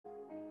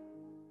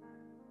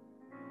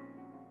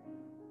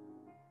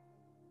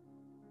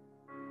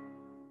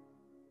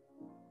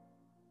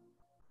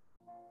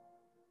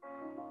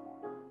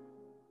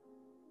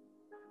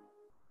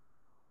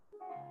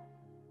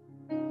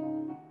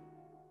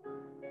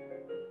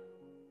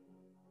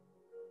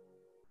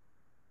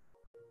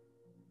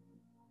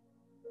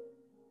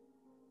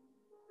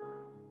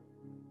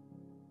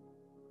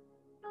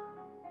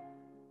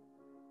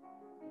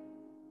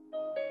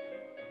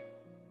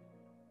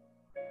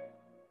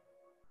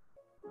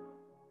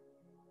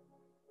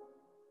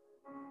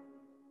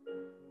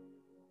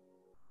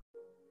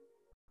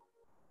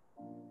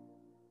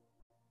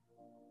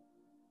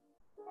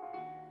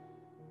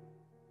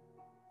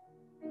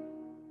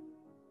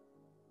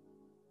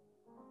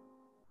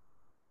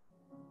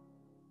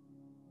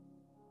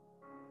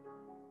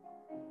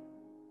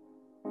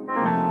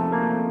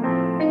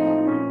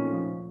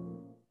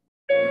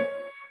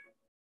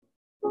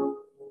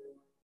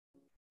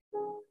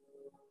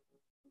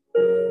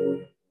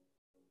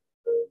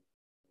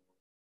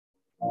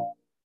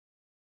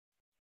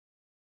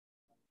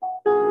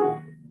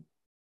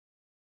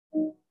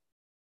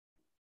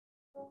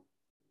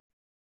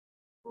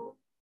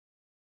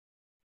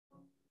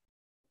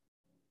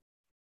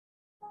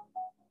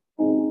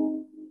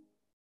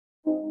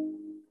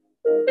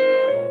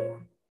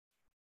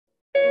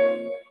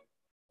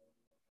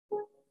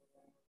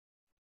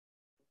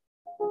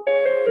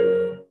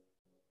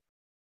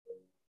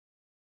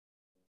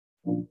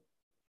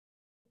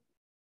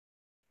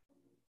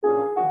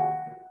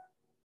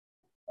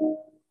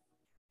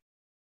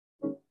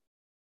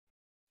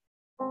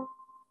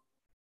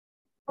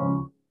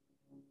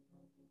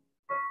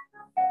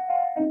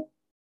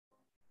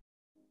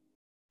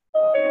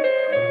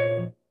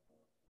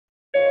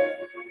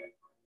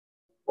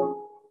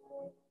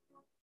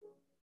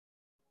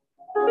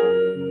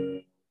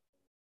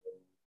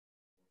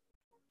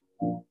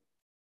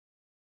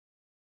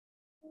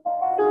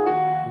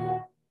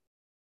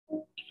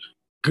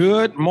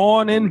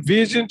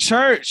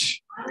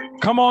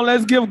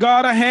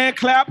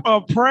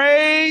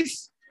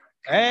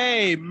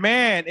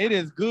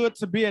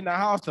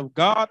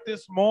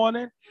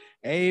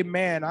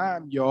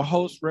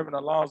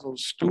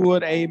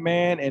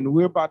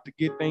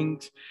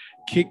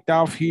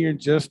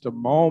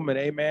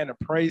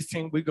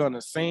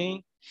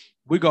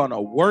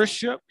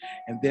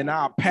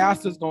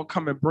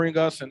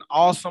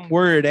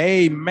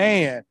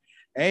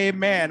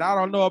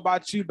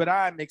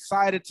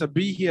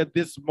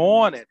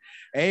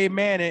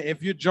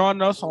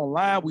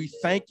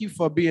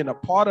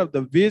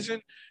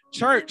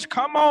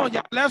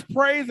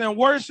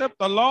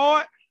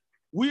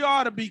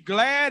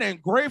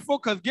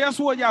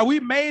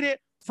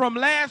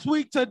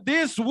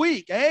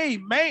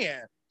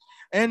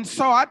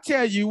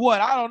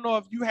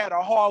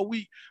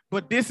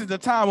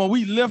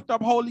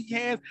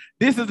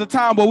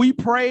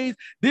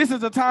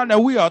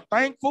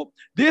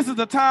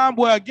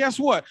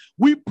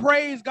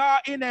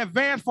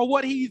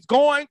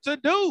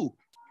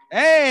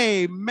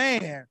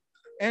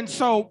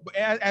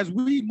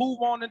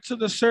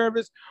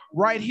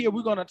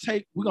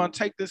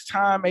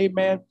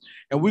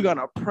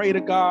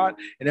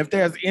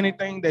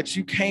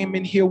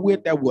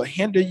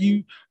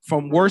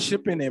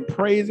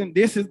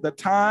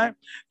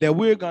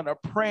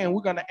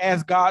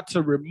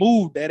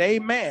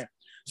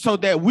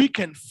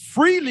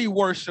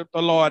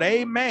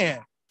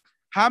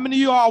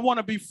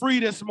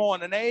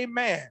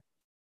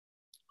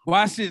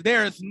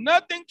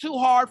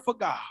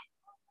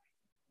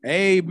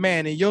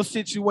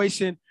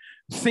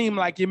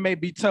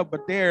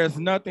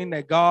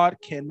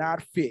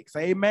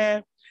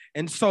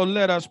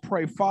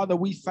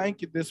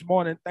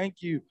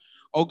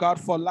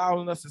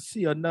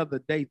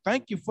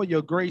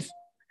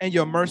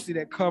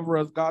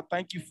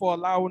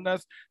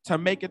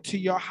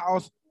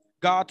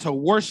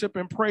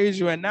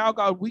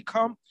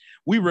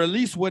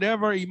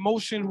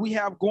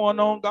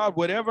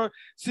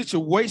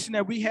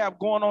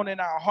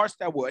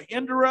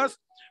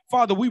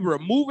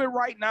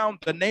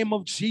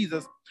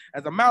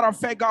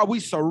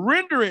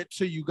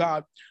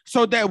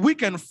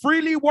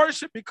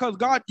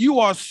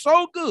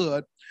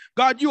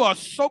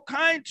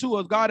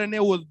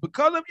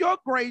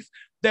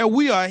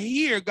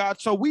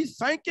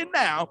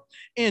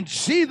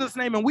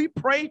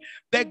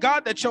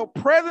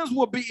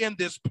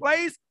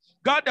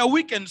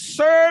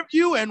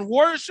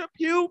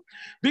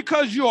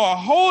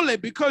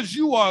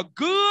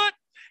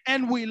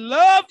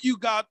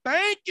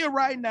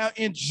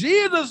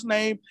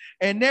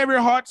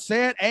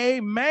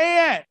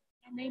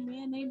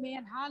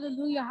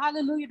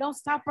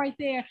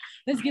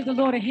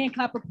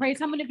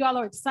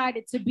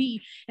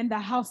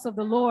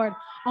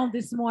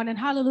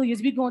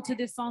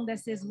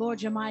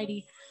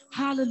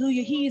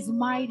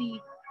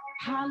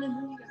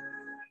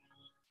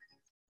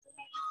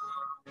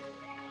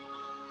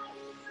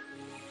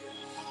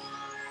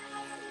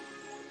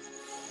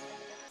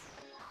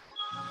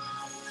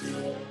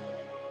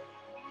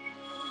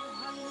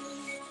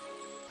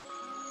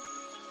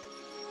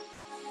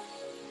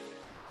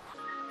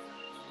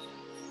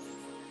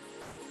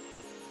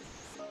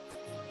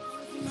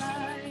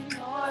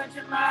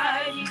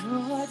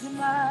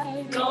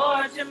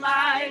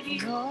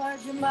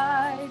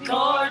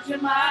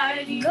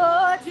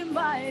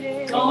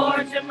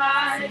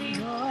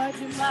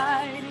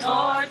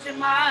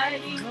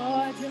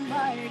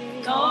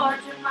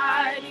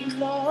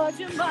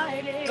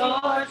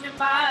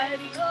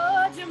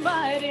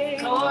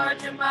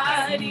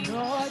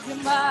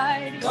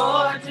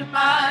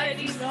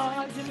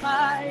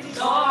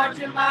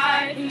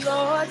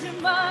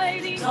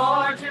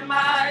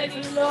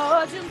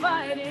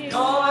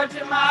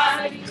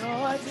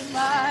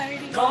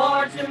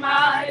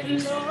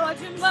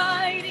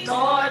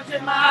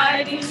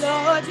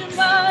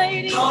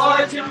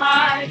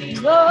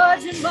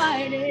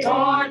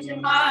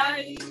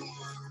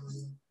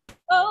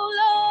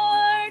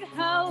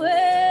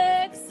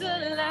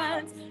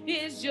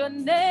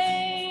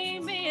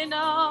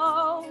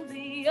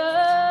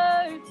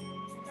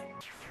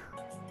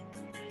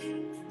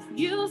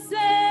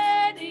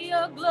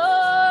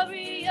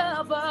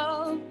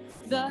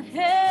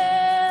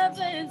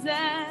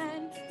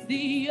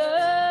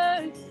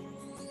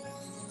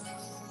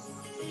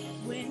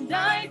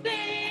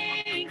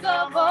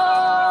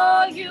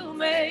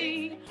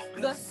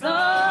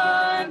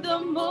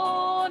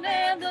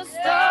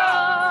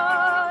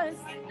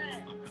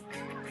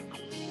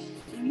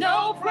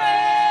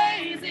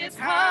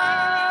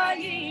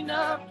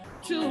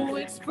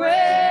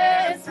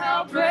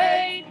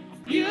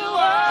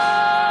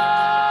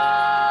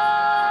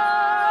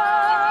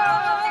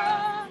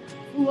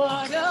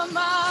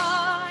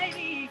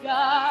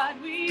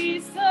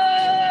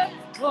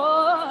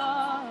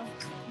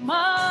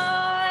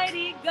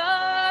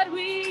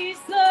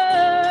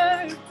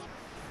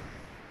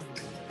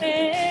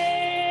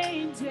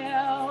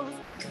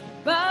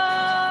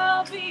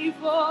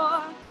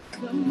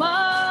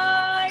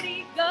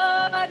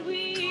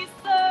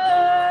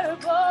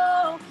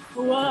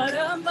What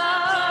a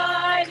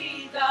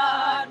mighty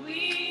God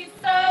we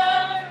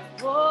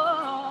serve.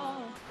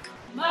 Oh,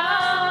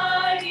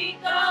 mighty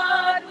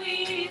God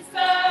we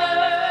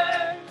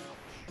serve.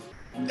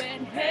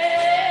 When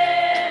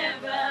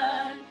heaven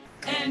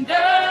and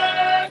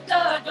earth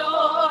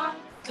adore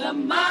the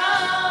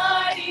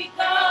mighty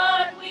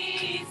God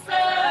we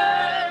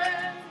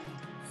serve.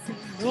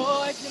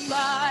 Lord, you're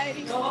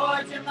mighty.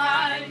 Lord, you're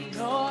mighty.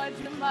 Lord,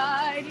 you're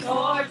mighty.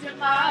 Lord, you're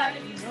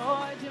mighty.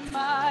 Lord, you're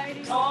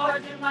mighty.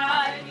 Lord, you're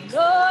mighty.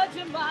 Lord, you're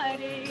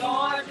mighty.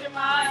 Lord, you're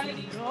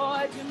mighty.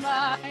 Lord, you're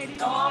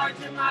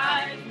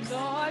mighty.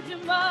 Lord, you're mighty. Lord, you're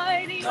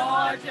mighty.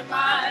 Lord, you're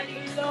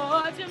mighty.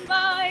 Lord, you're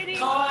mighty.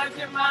 Lord,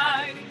 you're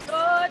mighty.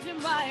 Lord,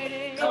 you're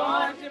mighty.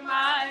 Lord, you're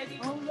mighty.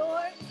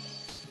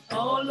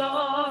 Oh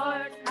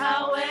Lord,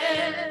 how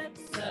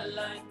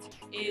excellent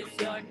is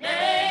your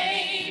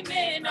name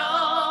in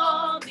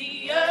all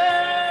the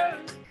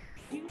earth.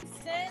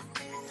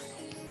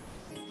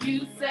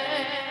 You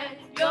set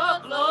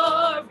your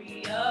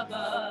glory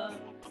above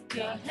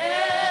the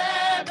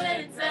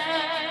heavens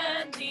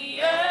and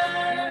the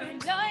earth.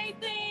 And I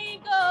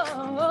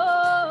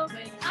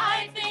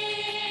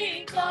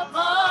think of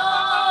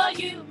all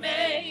you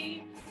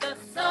made, the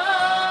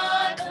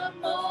sun, the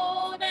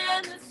moon,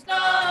 and the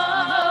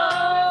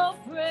stars.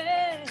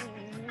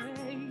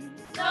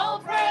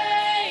 No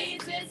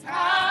praise is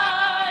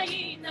high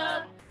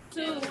enough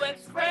to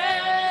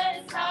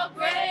express how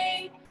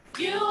great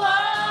you are.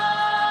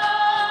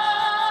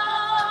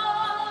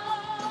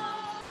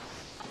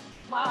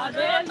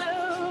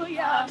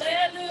 Hallelujah,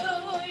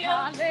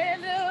 hallelujah,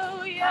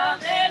 hallelujah,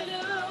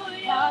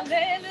 hallelujah,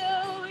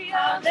 hallelujah,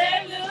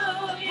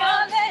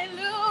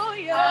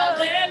 hallelujah,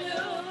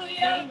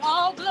 hallelujah.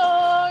 All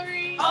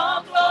glory,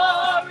 all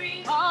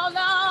glory, all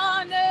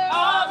honor,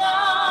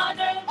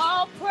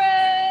 all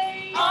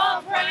praise,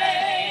 all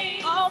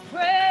praise, all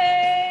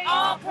praise,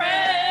 all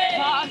praise.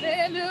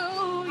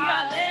 Hallelujah,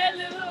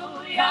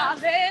 hallelujah,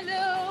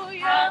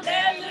 hallelujah,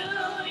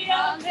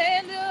 hallelujah,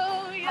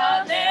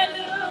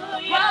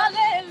 hallelujah,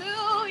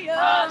 hallelujah,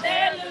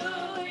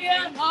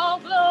 hallelujah. All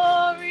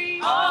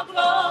glory, all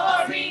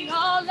glory,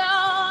 all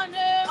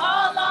honor,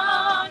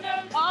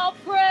 all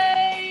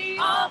praise,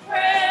 all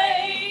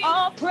praise,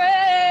 all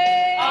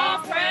praise, all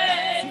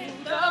praise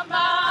to the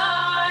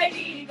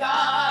mighty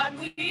God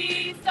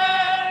we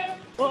serve.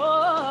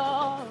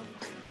 Oh,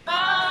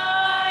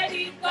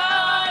 mighty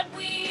God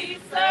we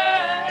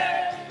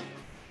serve.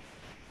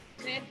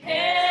 Let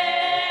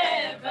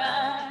heaven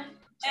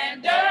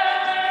and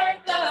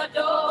earth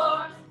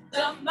adore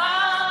the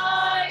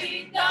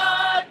mighty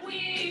God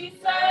we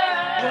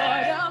serve.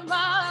 What a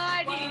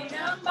mighty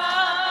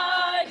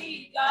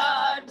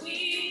God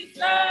we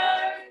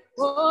serve.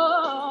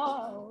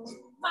 Oh,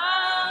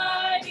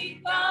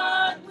 mighty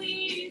God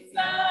we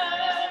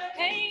serve.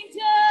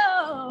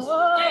 Angels,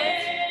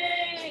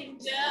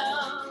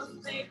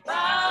 they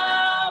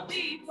bow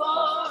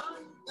before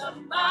the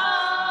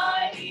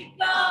mighty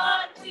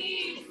God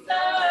we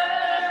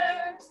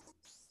serve.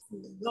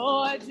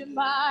 Lord, you're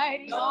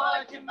mighty.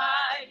 Lord, you're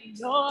mighty.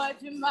 Lord,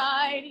 you're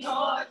mighty.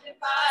 Lord, you're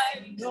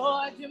mighty.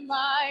 Lord, you're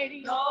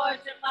mighty. Lord,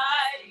 you're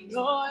mighty.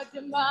 Lord,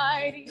 you're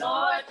mighty.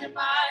 Lord, you're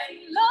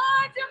mighty.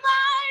 Lord, you're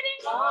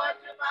mighty. Lord,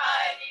 you're mighty.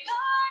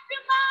 Lord, you're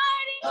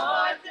mighty.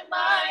 Lord, you're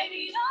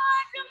mighty. Lord,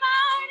 you're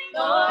mighty.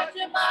 Lord,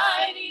 you're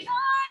mighty.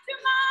 Lord, you're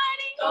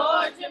mighty.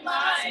 Lord, you're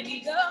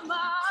mighty. The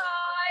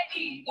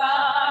mighty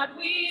God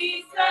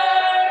we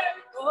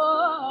serve.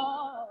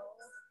 Oh,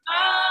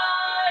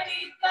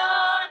 mighty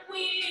God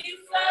we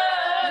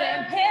serve.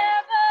 Let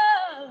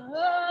heaven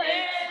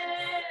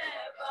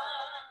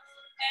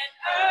and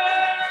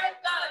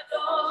earth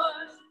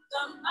adore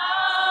the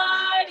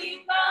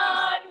mighty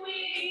God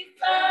we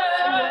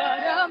serve.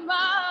 What a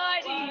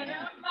mighty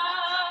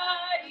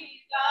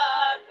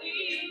God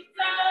we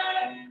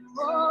serve.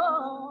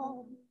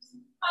 Oh,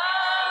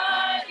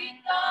 mighty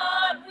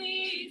God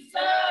we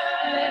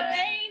serve. Let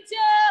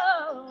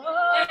angels,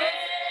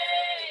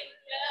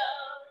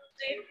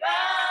 they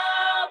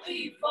bow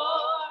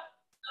before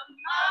the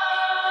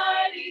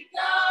mighty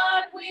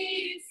God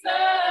we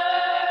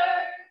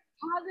serve.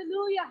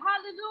 Hallelujah,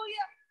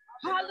 hallelujah,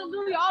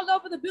 hallelujah. All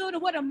over the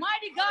building, what a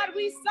mighty God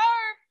we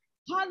serve.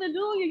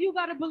 Hallelujah, you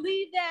got to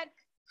believe that.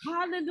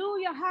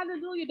 Hallelujah,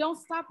 hallelujah. Don't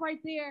stop right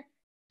there.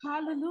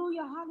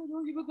 Hallelujah,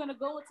 hallelujah. We're going to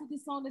go into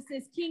this song that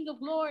says King of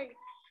Glory.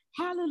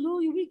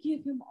 Hallelujah, we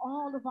give him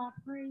all of our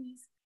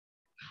praise.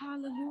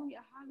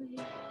 Hallelujah,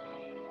 hallelujah.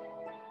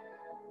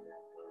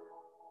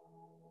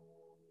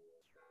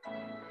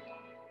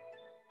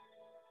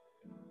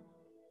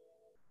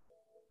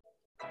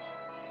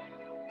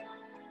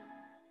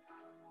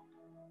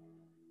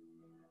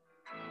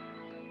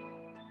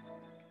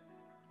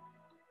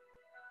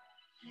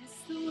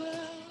 Bless the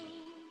world,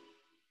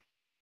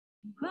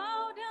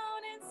 bow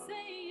down and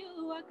say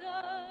you are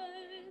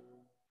God.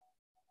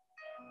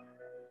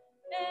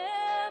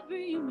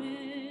 Every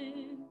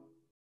man,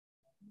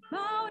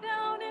 bow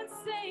down and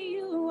say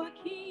you are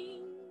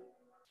King.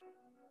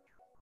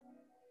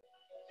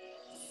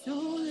 So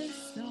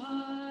let's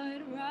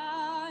start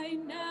right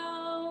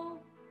now.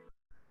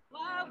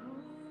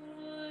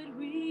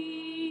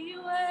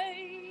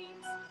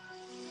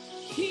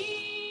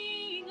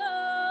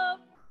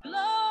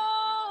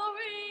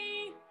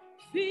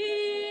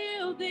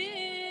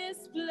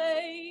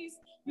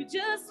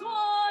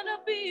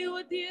 be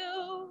with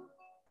you.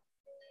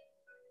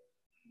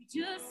 We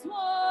just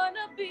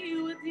wanna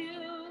be with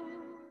you.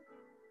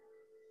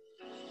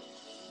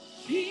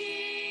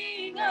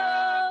 King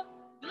of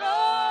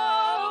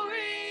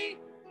glory,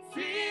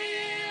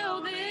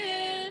 fill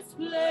this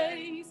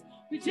place.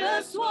 We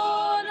just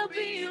wanna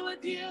be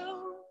with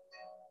you.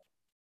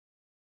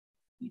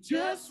 We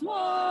just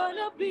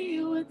wanna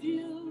be with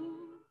you.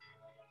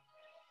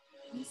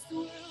 It's the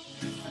world.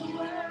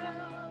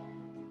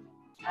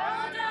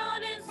 Bow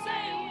down and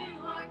say you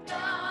are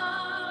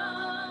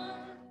God.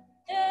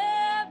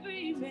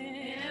 Every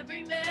man.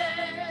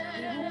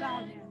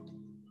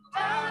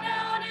 Bow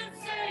down and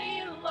say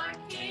you are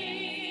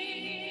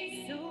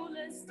King. So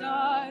let's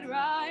start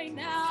right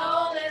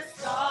now.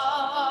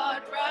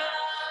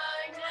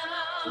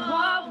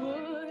 Why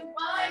would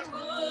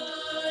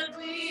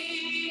we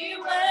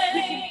wait?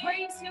 We can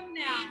praise him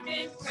now. We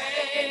can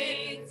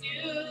praise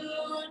you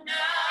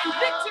now. In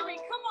victory,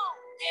 come on.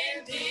 In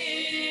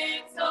victory.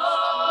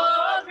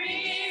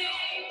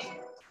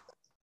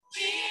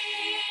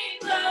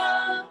 King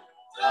of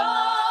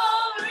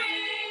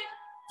glory,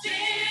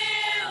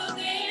 fill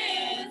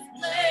this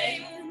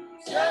place.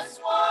 Just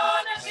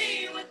wanna be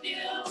with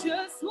you.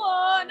 Just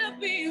wanna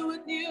be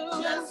with you.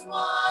 Just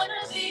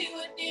wanna be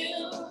with you.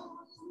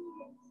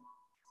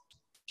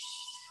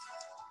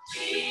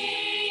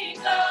 King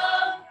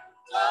of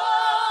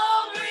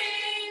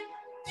glory,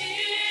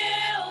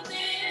 fill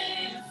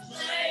this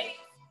place.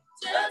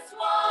 Just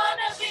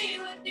wanna be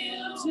with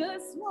you.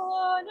 Just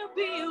wanna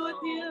be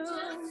with you.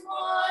 Just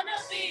wanna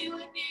be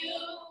with you.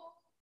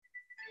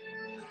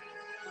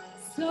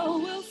 So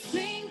we'll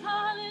sing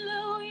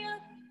hallelujah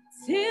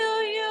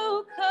till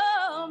you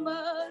come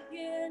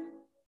again.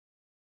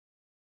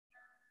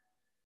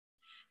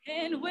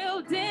 And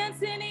we'll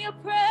dance in your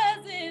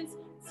presence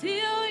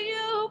till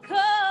you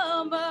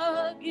come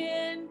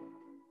again.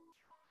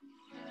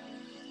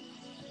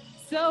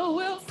 So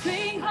we'll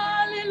sing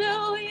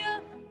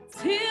hallelujah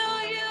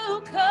till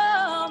you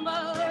come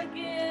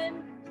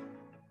again.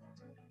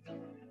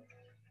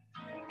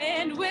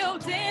 And we'll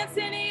dance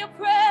in your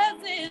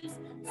presence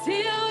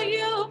till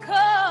you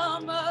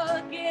come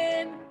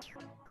again.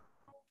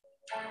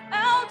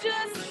 I'll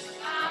just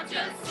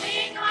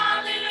sing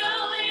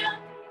hallelujah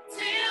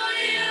till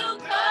you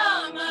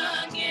come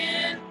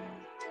again.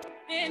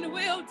 And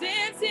we'll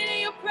dance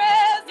in your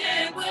presence.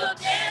 And we'll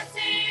dance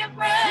in your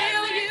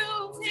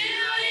presence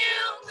till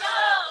you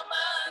come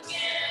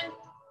again.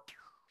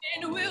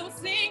 And we'll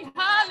sing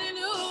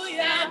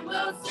hallelujah. And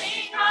we'll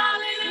sing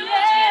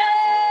hallelujah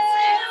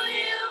till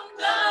you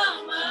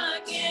come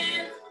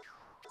again.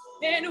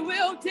 And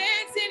we'll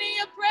dance in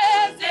your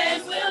presence.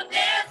 And we'll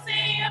dance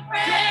in your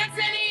presence. Dance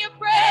in your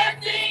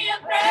presence. In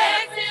your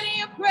presence. In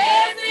your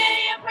presence. In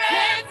your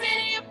presence.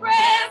 In your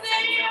presence.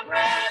 In your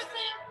presence.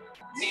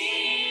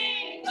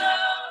 King of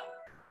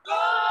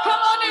glory. Come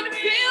on and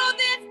fill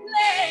this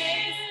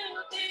place.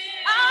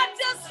 I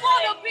just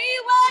want to be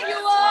where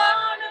you are. Just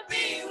want to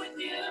be with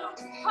you.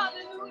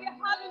 Hallelujah,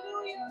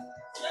 hallelujah.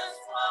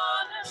 Just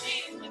want to be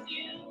with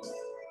you.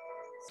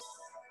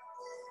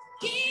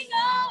 King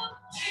of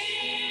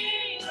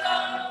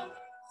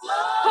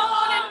glory. Come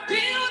on and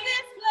fill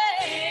this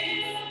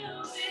place.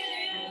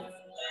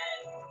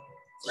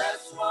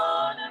 Just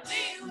want to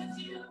be with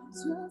you.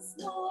 Just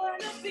want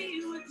to be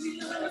with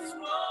you. Just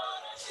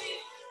want to be.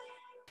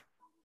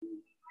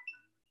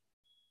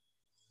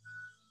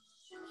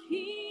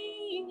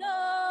 King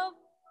of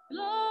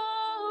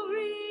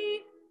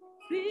glory,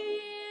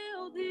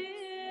 fill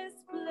this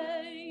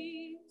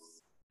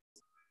place.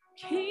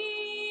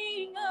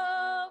 King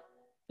of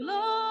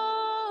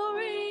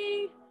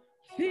glory,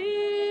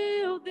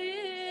 fill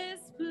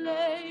this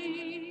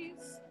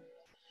place.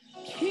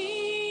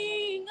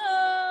 King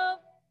of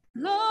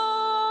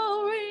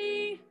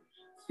glory,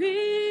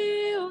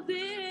 fill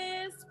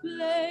this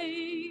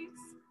place.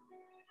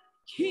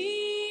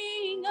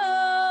 King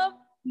of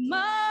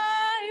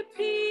my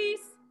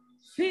peace,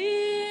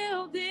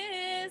 fill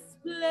this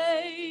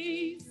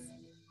place.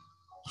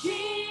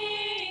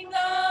 King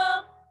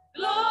of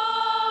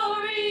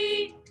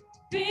glory,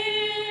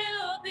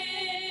 fill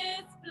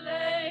this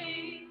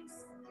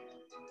place.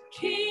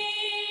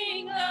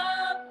 King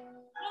of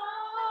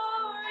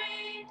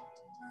glory,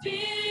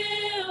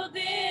 fill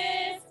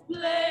this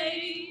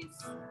place.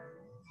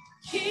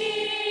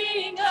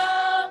 King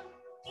of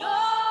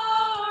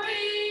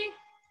glory,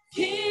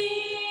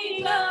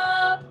 King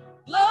of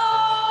glory.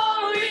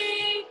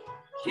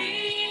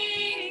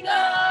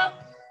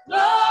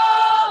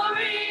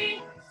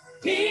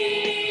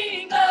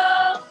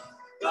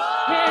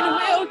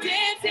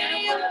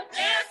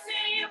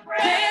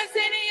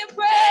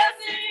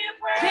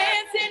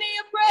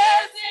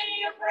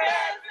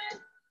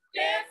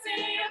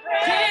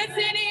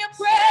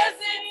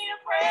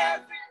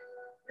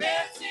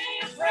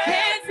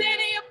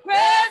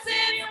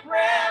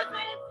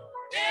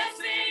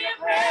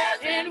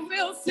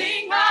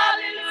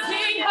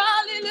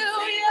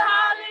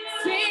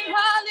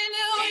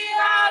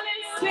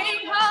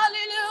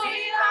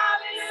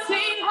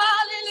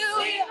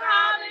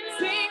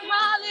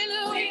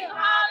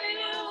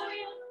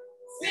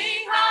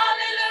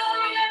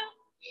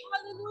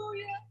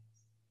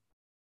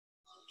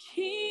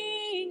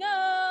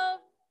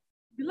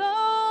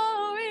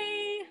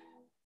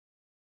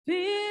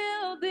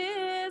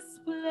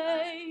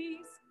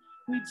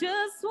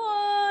 just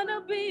want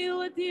to be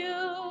with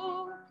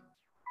you.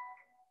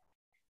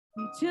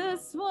 We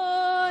just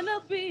want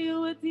to be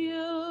with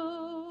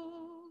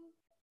you.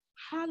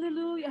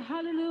 Hallelujah,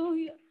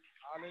 hallelujah.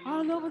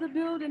 All over the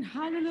building,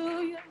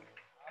 hallelujah.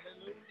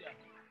 Hallelujah.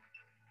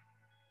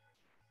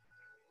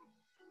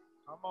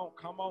 Come on,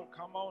 come on,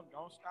 come on.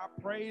 Don't stop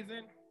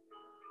praising.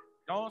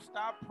 Don't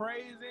stop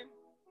praising.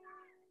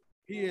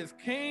 He is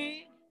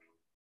King,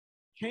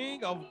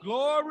 King of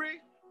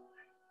glory.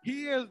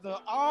 He is the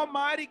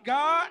Almighty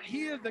God.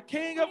 He is the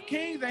King of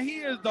kings, and He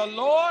is the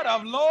Lord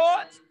of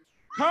lords.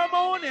 Come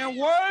on and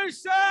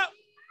worship.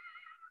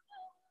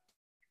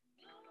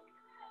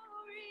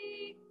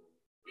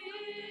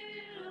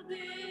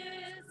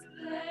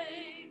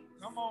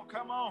 Come on,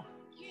 come on.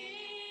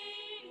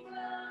 King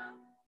of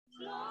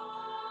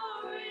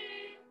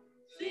glory,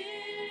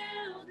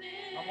 fill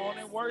this Come on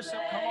and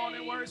worship. Come on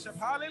and worship.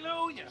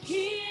 Hallelujah.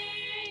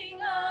 King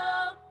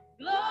of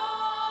glory.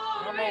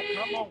 Come on,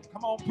 come on,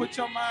 come on. Put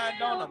your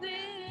mind on Him.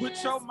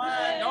 Put your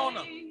mind on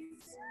Him.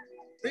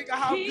 Think of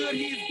how good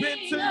He's been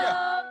to you.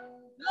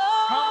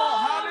 Come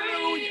on,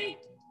 hallelujah.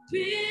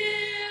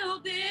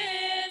 Fill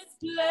this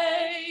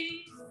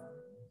place.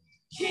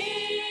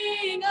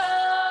 King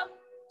of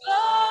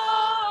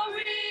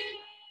glory,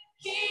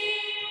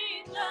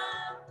 King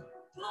of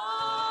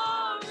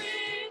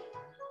glory,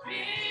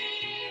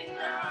 King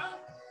of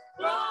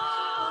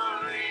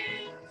glory,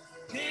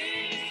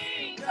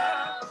 King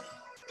of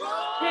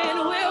glory. And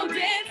we'll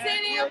dance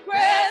in your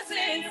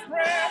presence.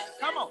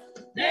 Come on.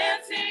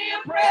 Dance in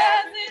your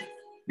presence.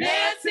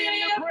 Dance in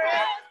your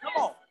presence.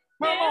 Come on.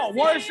 Come on.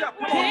 Worship.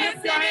 Come on.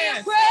 Lift your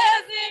hands.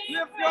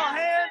 Lift your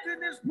hands in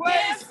this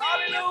place.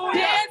 Hallelujah.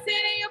 Dance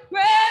in your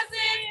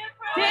presence.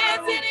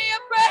 Dance in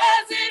your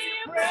presence.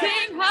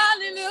 Sing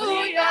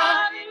hallelujah.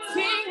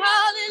 Sing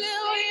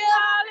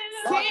hallelujah.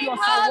 Sing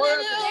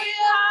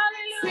hallelujah.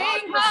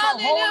 Sing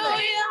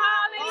hallelujah.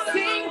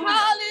 Sing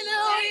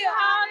hallelujah.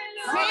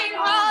 Sing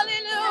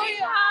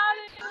hallelujah.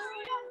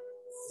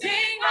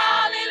 Sing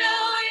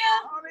hallelujah.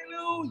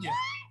 Hallelujah.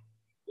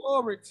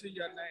 Glory to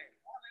your name.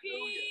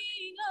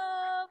 King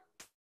of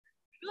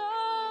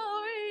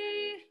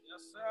glory.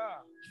 Yes, sir.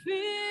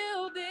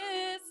 Fill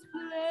this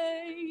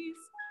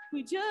place.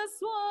 We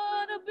just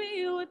want to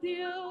be with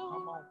you.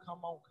 Come on,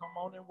 come on, come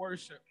on and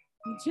worship.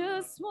 We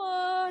just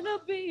want to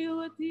be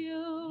with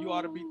you. You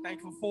ought to be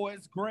thankful for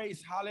His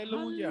grace.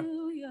 Hallelujah.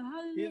 Hallelujah,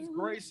 hallelujah. His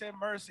grace and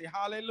mercy.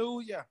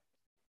 Hallelujah.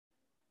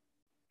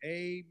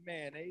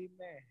 Amen.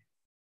 Amen.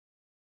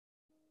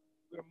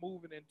 We're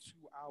moving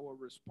into our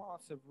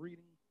responsive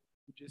reading.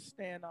 We just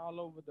stand all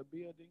over the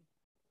building.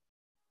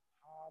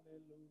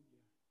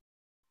 Hallelujah.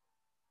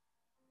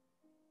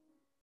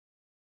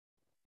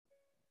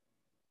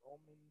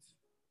 Romans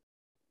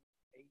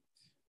 8,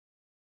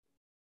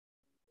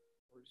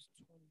 verse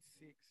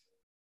 26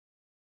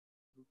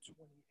 through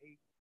 28.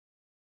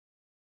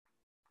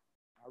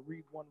 I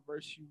read one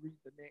verse, you read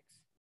the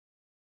next.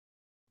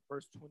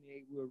 Verse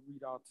 28, we'll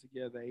read all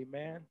together.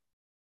 Amen.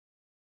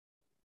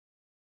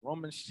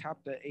 Romans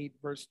chapter 8,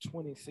 verse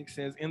 26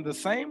 says, in the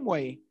same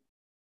way,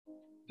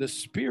 the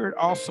Spirit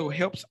also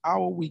helps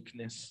our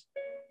weakness,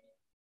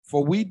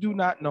 for we do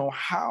not know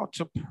how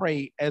to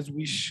pray as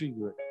we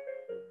should.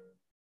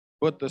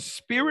 But the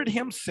Spirit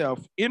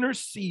Himself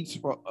intercedes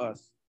for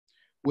us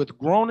with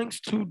groanings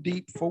too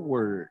deep for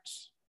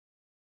words.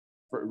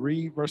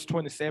 Read verse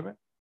 27.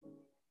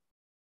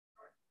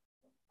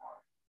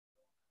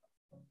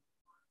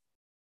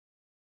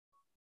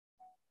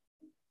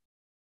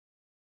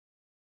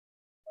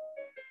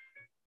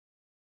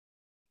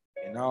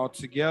 And all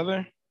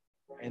together,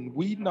 and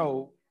we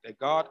know that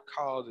God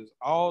causes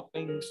all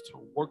things to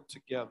work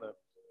together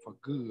for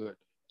good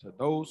to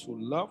those who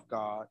love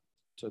God,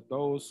 to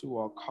those who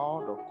are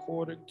called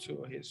according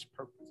to His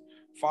purpose.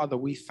 Father,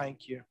 we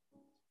thank you.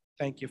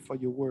 Thank you for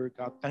your word,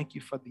 God. Thank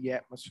you for the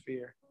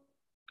atmosphere.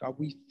 God,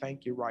 we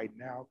thank you right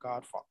now,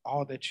 God, for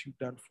all that you've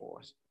done for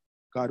us.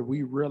 God,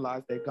 we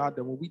realize that, God,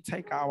 that when we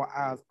take our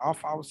eyes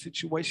off our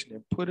situation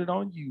and put it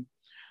on you,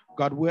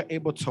 God, we're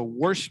able to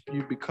worship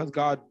you because,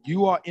 God,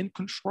 you are in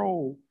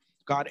control,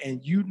 God,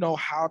 and you know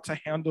how to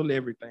handle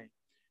everything.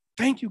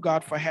 Thank you,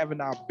 God, for having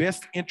our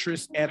best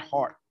interests at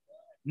heart.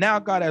 Now,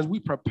 God, as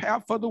we prepare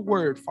for the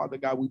word, Father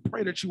God, we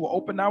pray that you will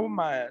open our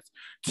minds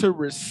to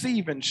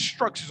receive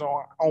instructions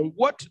on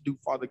what to do,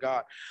 Father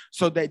God,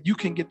 so that you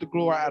can get the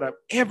glory out of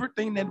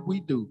everything that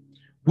we do.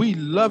 We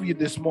love you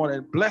this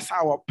morning. Bless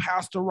our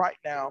pastor right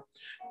now.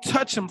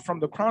 Touch him from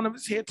the crown of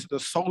his head to the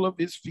sole of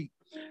his feet.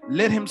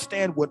 Let him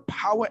stand with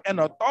power and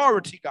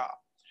authority, God,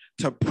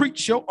 to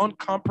preach your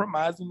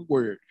uncompromising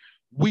word.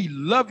 We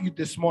love you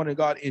this morning,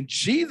 God, in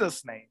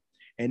Jesus' name.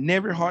 And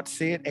every heart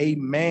said,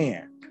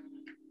 amen.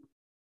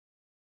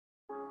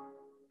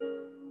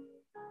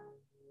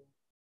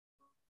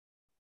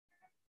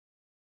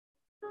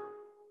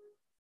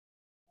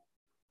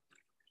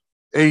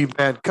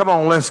 Amen. Come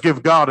on, let's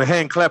give God a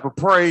hand clap of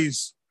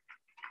praise.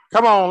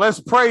 Come on, let's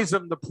praise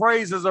him. The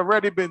praise has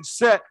already been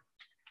set.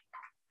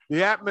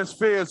 The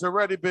atmosphere has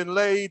already been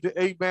laid.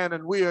 Amen.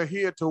 And we are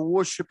here to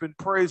worship and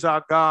praise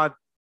our God.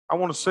 I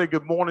want to say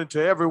good morning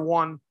to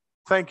everyone.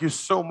 Thank you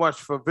so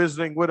much for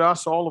visiting with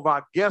us. All of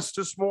our guests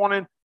this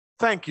morning,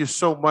 thank you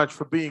so much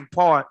for being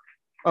part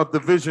of the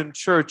Vision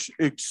Church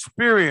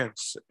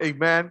experience.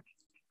 Amen.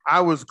 I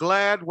was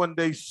glad when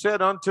they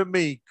said unto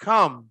me,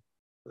 come,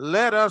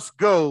 let us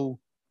go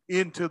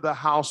into the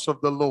house of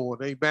the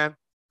Lord. Amen.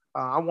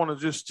 I want to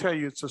just tell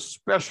you, it's a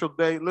special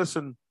day.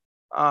 Listen,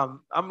 I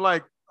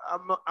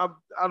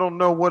don't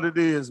know what it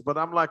is, but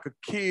I'm like a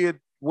kid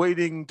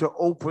waiting to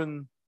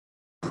open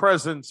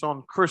presents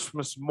on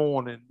Christmas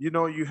morning. You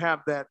know, you have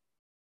that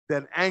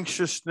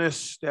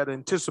anxiousness, that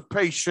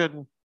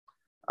anticipation,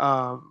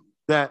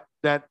 that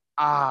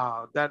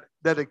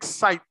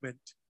excitement.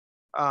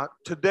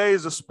 Today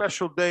is a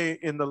special day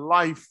in the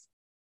life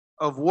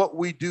of what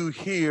we do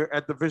here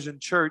at the Vision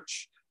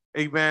Church.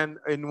 Amen.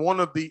 In one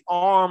of the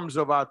arms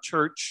of our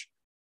church,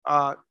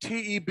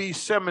 TEB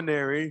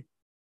Seminary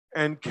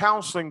and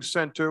Counseling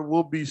Center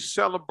will be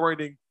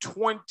celebrating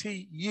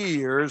 20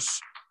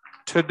 years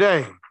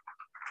today.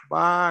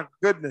 My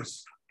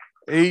goodness.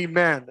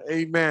 Amen.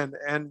 Amen.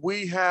 And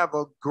we have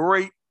a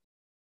great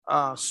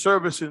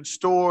service in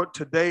store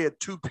today at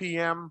 2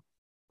 p.m.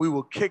 We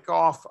will kick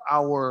off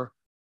our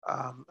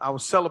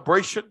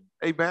celebration.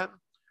 Amen.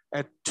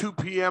 At 2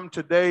 p.m.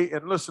 today.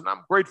 And listen,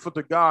 I'm grateful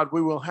to God.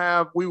 We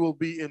will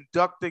be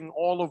inducting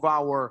all of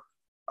our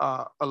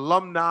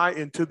alumni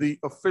into the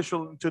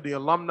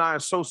Alumni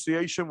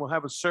Association. We'll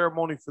have a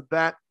ceremony for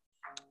that.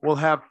 We'll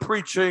have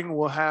preaching.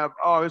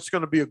 It's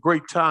going to be a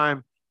great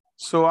time.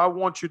 So I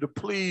want you to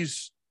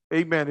please,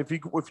 amen, if you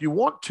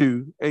want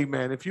to,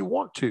 amen, if you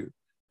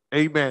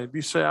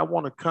say, I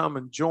want to come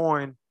and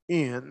join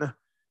in,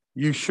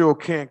 you sure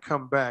can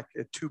come back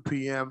at 2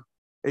 p.m.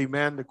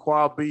 Amen. The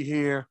choir will be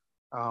here.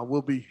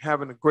 We'll be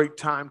having a great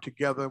time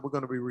together. We're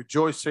going to be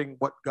rejoicing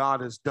what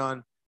God has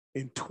done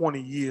in 20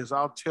 years.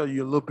 I'll tell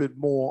you a little bit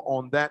more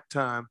on that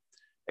time.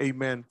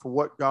 Amen. For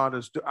what God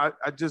has done.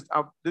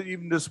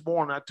 Even this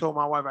morning, I told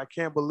my wife, I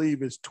can't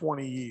believe it's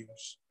 20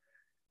 years.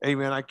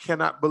 Amen. I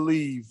cannot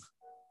believe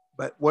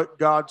that what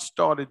God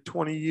started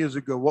 20 years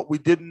ago, what we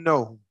didn't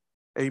know,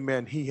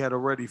 amen, he had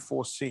already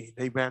foreseen.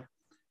 Amen.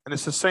 And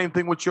it's the same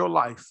thing with your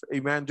life.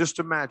 Amen. Just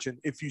imagine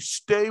if you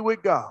stay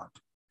with God.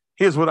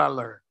 Here's what I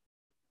learned.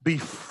 Be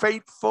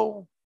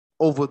faithful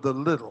over the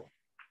little.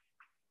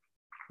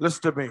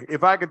 Listen to me.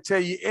 If I could tell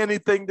you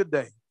anything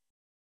today,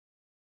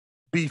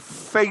 be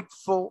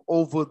faithful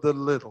over the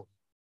little.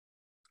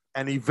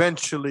 And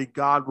eventually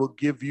God will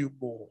give you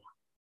more.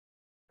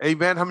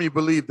 Amen. How many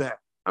believe that?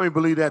 How many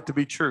believe that to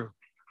be true?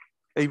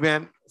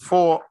 Amen.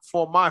 For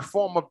my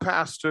former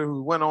pastor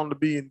who went on to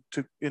be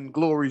in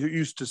glory, who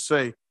used to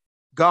say,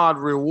 God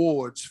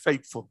rewards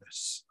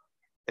faithfulness.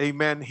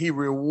 Amen. He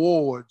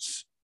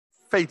rewards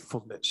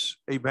faithfulness.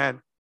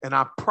 Amen. And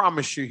I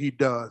promise you he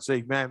does.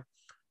 Amen.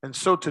 And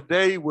so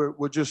today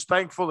we're just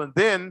thankful. And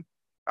then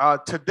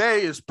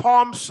today is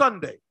Palm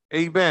Sunday.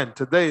 Amen.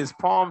 Today is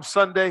Palm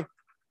Sunday.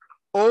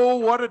 Oh,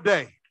 what a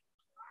day.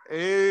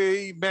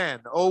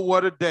 Amen. Oh,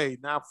 what a day.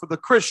 Now, for the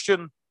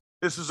Christian,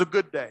 this is a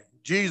good day.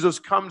 Jesus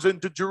comes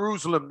into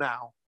Jerusalem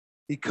now.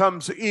 He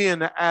comes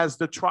in as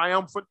the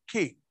triumphant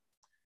king.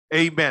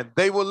 Amen.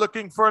 They were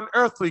looking for an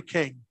earthly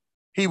king.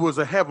 He was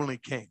a heavenly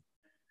king.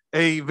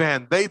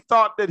 Amen. They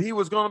thought that he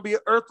was going to be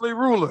an earthly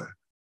ruler,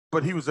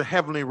 but he was a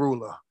heavenly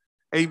ruler.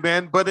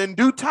 Amen. But in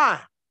due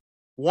time,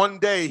 one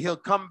day he'll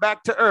come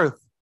back to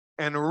earth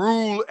and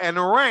rule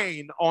and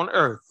reign on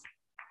earth.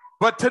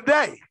 But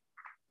today,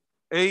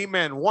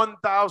 amen,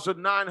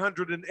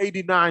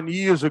 1,989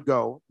 years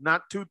ago,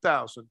 not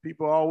 2,000.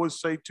 People always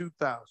say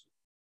 2,000.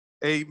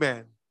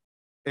 Amen.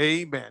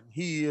 Amen.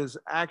 He is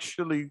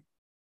actually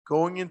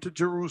going into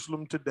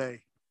Jerusalem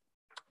today.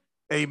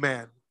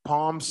 Amen.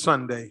 Palm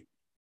Sunday,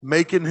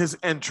 making his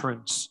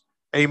entrance.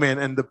 Amen.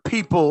 And the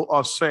people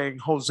are saying,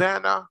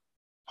 Hosanna,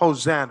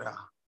 Hosanna.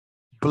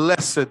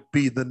 Blessed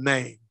be the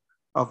name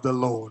of the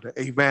Lord.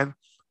 Amen.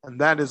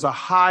 And that is a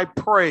high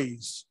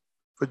praise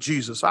for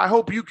Jesus. I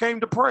hope you came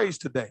to praise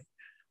today.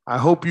 I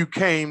hope you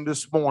came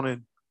this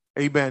morning,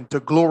 amen, to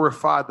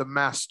glorify the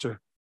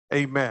Master.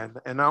 Amen.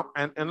 And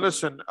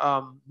listen,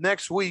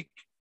 next week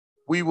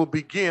we will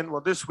begin,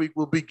 this week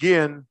we'll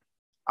begin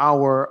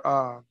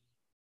our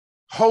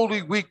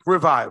Holy Week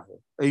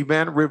revival.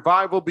 Amen.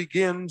 Revival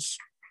begins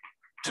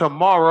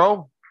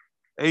tomorrow.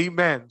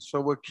 Amen. So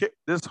we're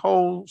this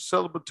whole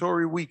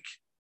celebratory week.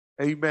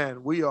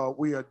 Amen. We are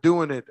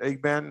doing it.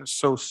 Amen.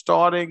 So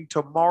starting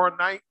tomorrow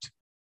night,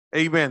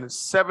 amen, at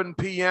 7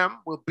 p.m.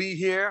 we'll be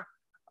here.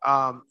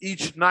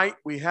 Each night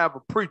we have a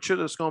preacher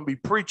that's going to be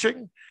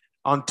preaching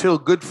until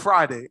Good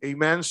Friday.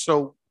 Amen.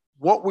 So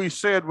what we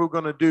said we're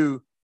going to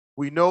do,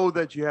 we know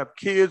that you have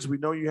kids. We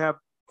know you have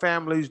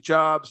families,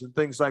 jobs, and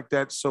things like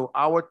that. So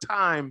our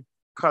time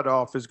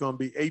cutoff is going to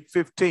be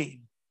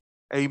 8:15.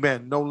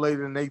 Amen. No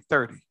later than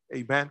 8:30.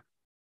 Amen.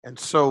 And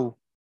so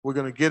we're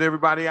going to get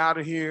everybody out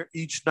of here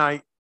each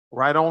night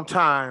right on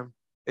time.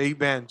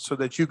 Amen. So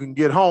that you can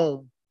get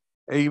home.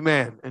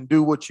 Amen. And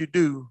do what you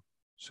do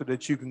so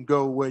that you can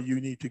go where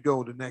you need to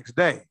go the next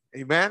day.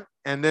 Amen.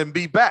 And then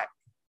be back.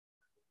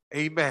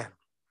 Amen.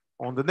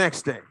 on the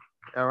next day.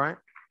 All right.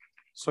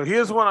 So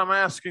here's what I'm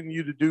asking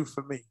you to do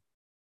for me.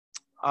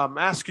 I'm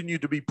asking you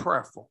to be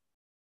prayerful.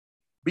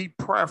 Be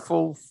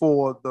prayerful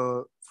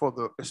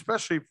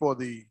especially for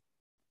the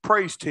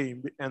praise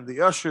team and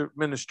the usher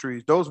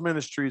ministries. Those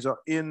ministries are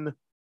in,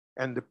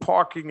 and the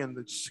parking and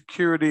the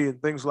security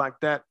and things like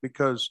that,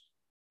 because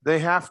they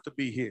have to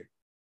be here.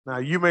 Now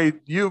you may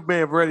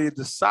have already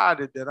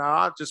decided that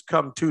I'll just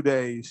come 2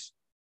 days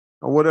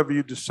or whatever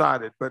you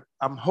decided, but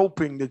I'm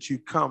hoping that you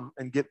come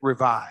and get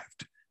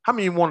revived. How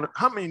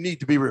many need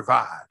to be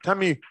revived? How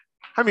many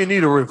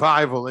need a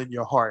revival in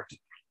your heart?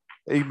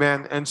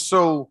 Amen. And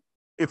so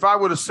if I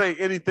were to say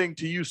anything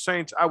to you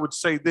saints, I would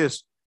say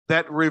this,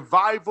 that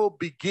revival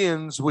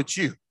begins with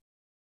you.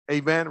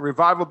 Amen.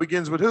 Revival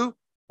begins with who?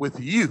 With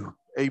you.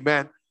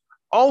 Amen.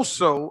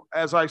 Also,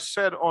 as I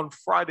said on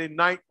Friday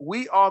night,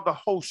 we are the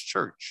host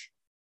church.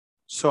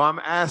 So I'm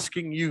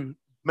asking you,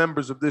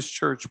 members of this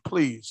church,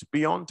 please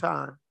be on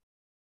time,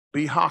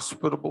 be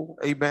hospitable.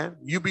 Amen.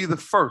 You be the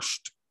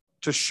first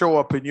to show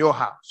up in your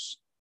house.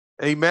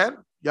 Amen.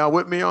 Y'all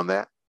with me on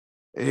that?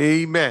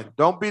 Amen.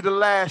 Don't be the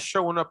last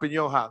showing up in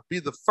your house. Be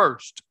the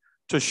first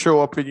to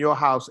show up in your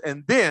house.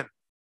 And then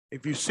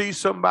if you see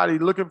somebody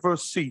looking for a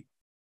seat,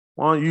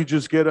 why don't you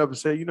just get up and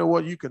say, you know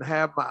what, you can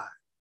have mine.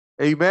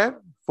 Amen.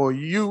 For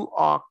you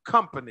are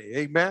company.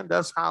 Amen.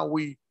 That's how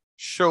we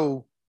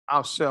show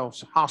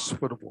ourselves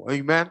hospitable.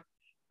 Amen.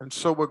 And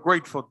so we're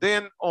grateful.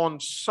 Then on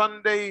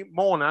Sunday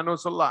morning, I know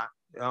it's a lot.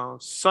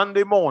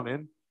 Sunday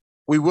morning,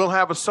 we will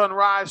have a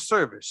sunrise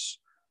service.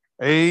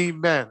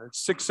 Amen. At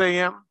 6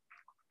 a.m.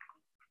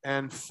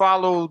 And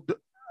followed,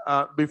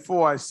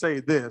 before I say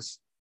this,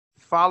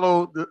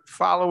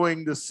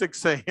 following the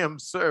 6 a.m.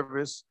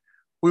 service,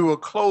 we will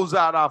close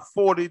out our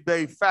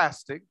 40-day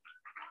fasting.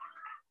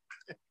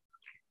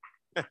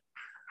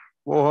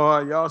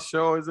 Boy, y'all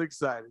sure is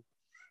excited.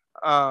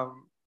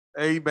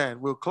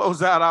 Amen. We'll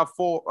close out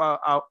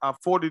our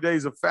 40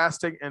 days of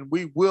fasting, and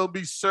we will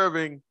be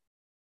serving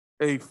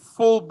a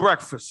full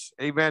breakfast.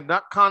 Amen.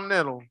 Not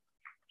continental,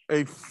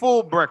 a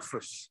full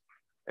breakfast.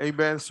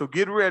 Amen. So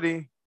get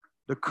ready.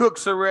 The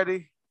cooks are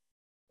ready.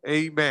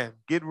 Amen.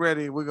 Get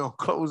ready. We're going to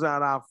close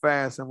out our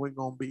fast, and we're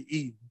going to be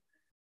eating.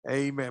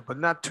 Amen. But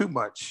not too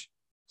much,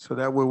 so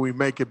that way we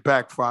make it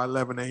back for our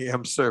 11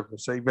 a.m.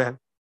 service. Amen.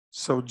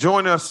 So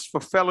join us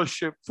for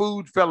fellowship,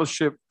 food,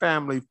 fellowship,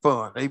 family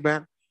fun.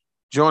 Amen.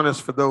 Join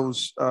us for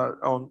those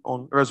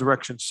on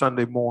Resurrection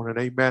Sunday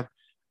morning. Amen.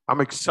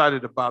 I'm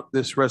excited about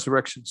this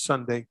Resurrection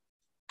Sunday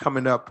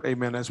coming up.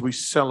 Amen. As we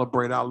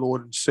celebrate our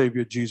Lord and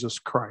Savior, Jesus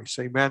Christ.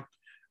 Amen.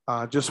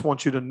 I just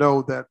want you to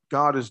know that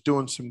God is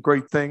doing some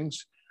great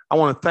things. I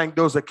want to thank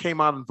those that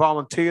came out and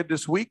volunteered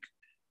this week.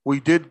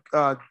 We did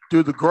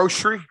do the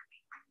grocery.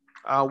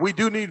 We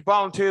do need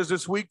volunteers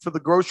this week for the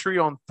grocery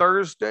on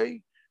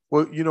Thursday.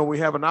 Well, you know, we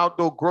have an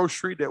outdoor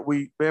grocery that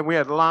we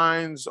had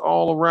lines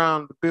all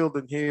around the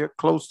building here,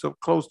 close to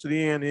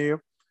the end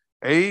here.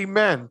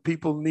 Amen.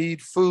 People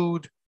need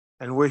food,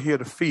 and we're here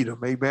to feed them.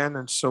 Amen.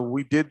 And so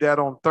we did that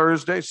on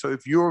Thursday. So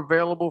if you're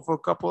available for a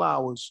couple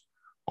hours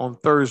on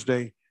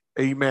Thursday,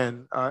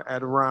 amen,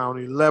 at around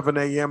 11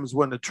 a.m. is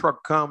when the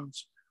truck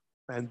comes,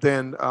 and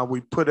then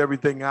we put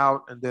everything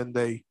out, and then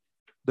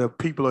the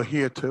people are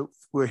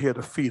we're here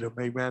to feed them.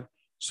 Amen.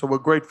 So we're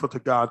grateful to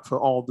God for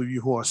all of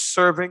you who are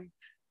serving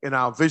in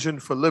our Vision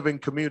for Living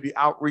Community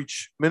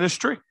Outreach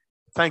Ministry.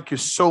 Thank you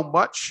so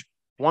much.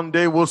 One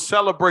day we'll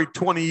celebrate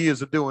 20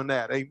 years of doing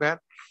that. Amen.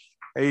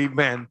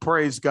 Amen.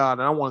 Praise God.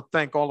 And I want to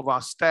thank all of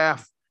our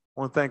staff. I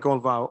want to thank all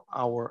of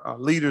our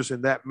leaders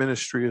in that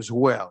ministry as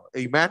well.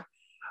 Amen.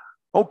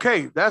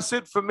 Okay, that's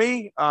it for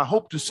me. I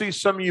hope to see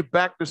some of you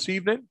back this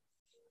evening.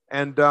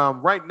 And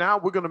right now,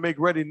 we're going to make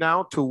ready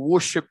now to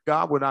worship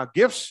God with our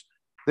gifts.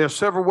 There are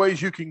several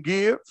ways you can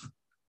give.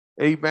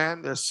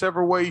 Amen. There's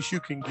several ways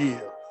you can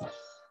give.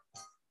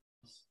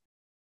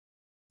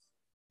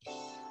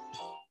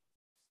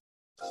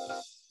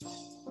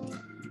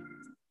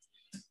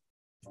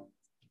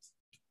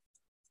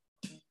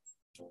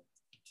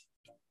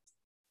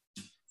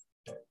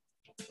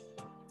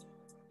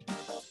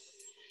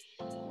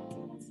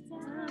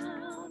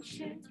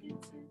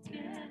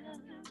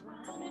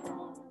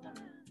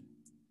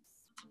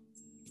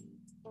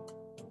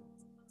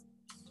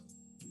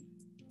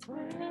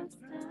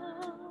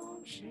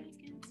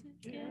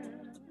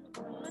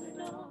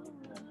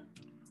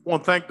 I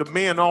want to thank the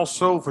men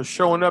also for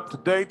showing up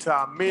today to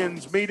our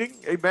men's meeting.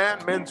 Amen.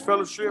 Men's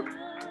fellowship.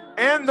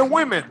 And the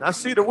women. I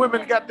see the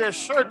women got their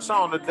shirts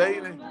on today.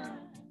 They're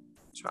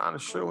trying to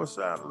show us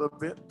out a little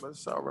bit, but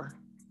it's all right.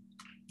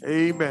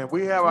 Amen.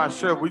 We have our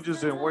shirt. We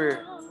just didn't wear it.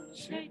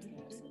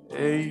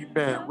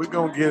 Amen. We're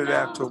going to get it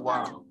after a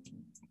while.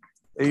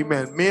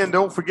 Amen. Men,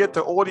 don't forget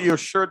to order your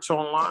shirts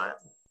online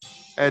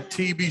at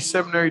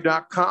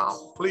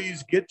tbseminary.com.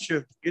 Please get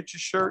your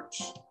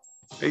shirts.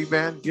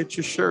 Amen. Get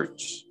your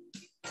shirts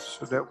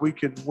so that we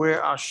can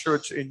wear our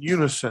shirts in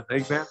unison.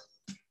 Amen.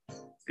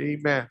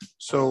 Amen.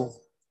 So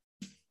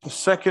the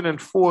second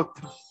and fourth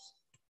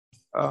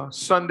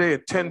Sunday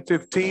at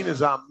 10:15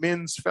 is our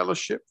men's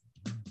fellowship.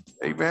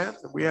 Amen.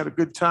 We had a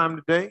good time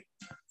today.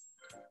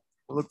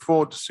 I look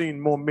forward to seeing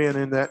more men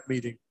in that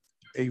meeting.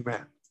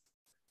 Amen.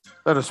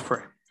 Let us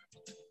pray.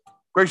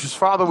 Gracious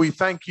Father, we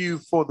thank you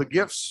for the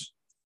gifts.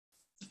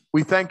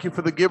 We thank you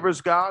for the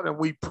givers, God, and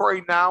we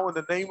pray now in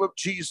the name of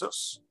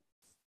Jesus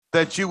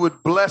that you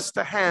would bless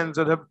the hands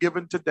that have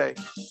given today.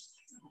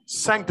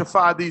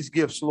 Sanctify these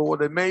gifts, Lord,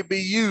 that may be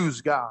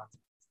used, God,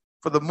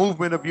 for the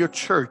movement of your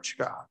church,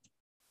 God.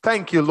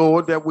 Thank you,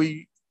 Lord, that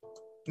we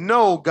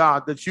know,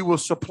 God, that you will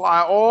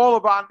supply all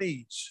of our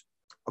needs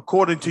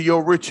according to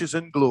your riches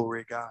and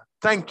glory, God.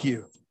 Thank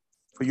you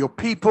for your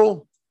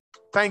people.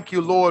 Thank you,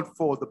 Lord,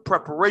 for the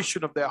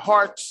preparation of their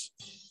hearts.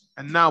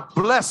 And now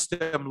bless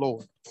them,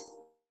 Lord.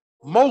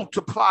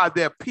 Multiply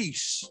their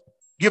peace.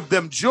 Give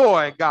them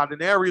joy, God,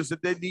 in areas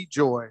that they need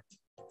joy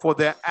for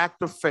their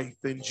act of faith.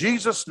 In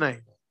Jesus'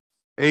 name,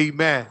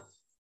 amen.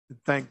 And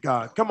thank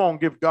God. Come on,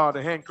 give God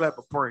a hand clap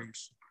of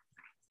praise.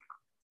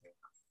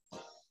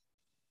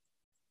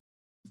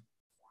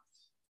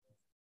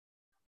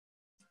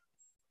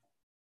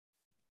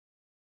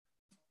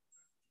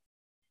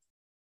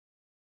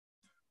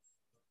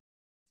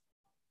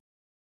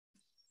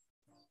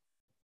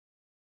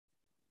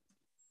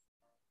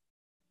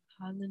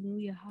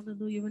 Hallelujah,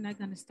 hallelujah. We're not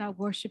going to stop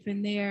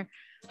worshiping there.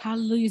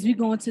 Hallelujah. As we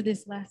go into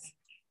this last.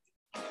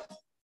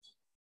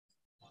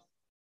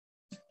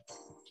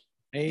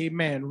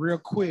 Amen. Real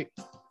quick.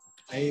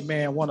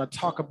 Amen. I want to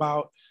talk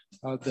about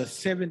the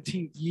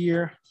 17th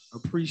year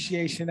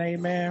appreciation.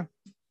 Amen.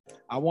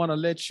 I want to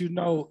let you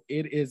know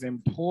it is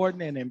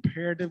important and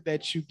imperative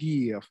that you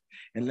give.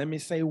 And let me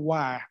say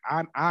why.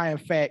 I in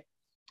fact,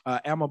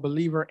 am a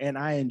believer and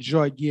I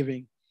enjoy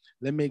giving.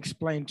 Let me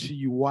explain to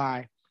you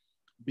why.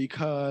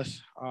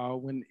 Because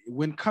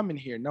when coming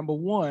here, number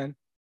one,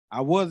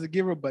 I was a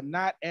giver, but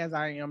not as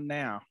I am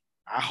now.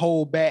 I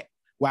hold back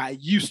where I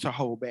used to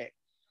hold back.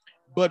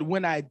 But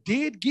when I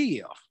did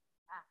give,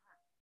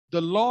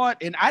 the Lord,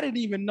 and I didn't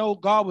even know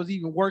God was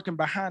even working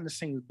behind the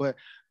scenes, but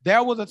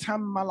there was a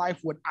time in my life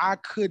when I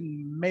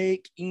couldn't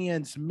make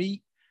ends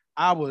meet.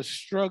 I was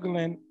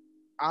struggling.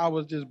 I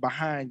was just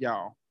behind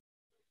y'all.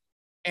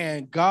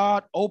 And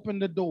God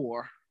opened the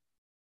door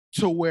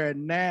to where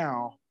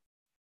now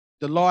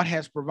the Lord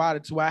has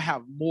provided to where I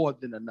have more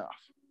than enough.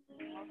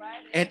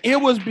 And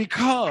it was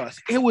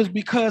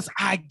because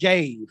I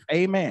gave.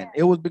 Amen.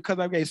 It was because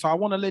I gave. So I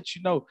want to let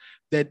you know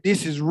that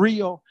this is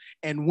real.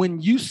 And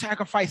when you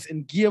sacrifice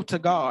and give to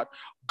God,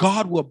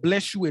 God will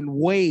bless you in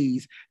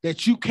ways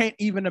that you can't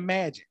even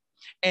imagine.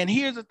 And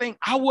here's the thing,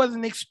 I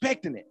wasn't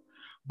expecting it.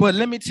 But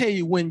let me tell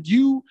you, when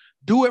you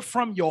do it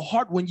from your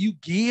heart, when you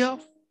give,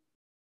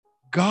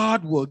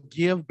 God will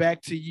give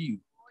back to you.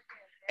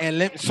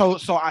 And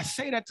so I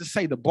say that to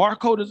say the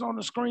barcode is on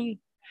the screen.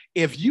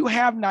 If you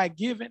have not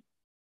given,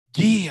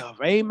 give.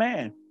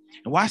 Amen.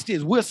 And watch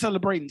this. We're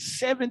celebrating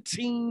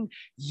 17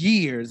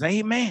 years.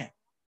 Amen.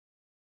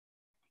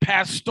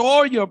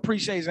 Pastoral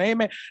appreciation.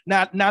 Amen.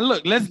 Now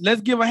look, let's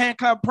give a hand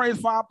clap of praise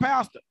for our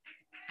pastor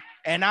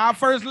and our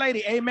first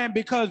lady. Amen.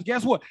 Because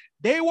guess what?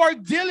 They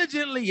work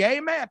diligently.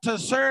 Amen. To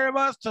serve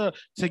us,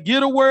 to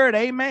get a word.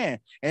 Amen.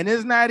 And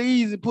it's not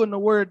easy putting a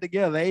word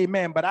together.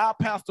 Amen. But our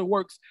pastor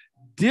works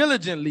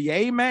diligently.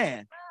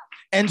 Amen.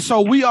 And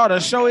so we ought to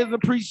show his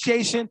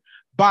appreciation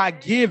by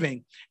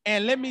giving.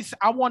 And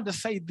I wanted to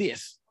say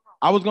this.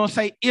 I was going to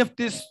say if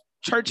this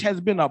church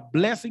has been a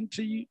blessing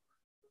to you,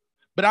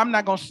 but I'm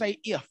not going to say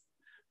if,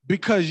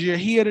 because you're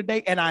here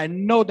today and I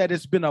know that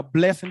it's been a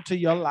blessing to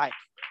your life.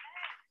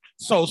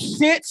 So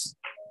since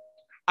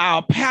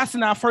our pastor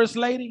and our first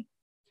lady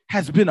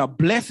has been a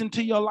blessing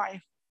to your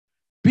life,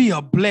 be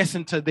a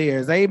blessing to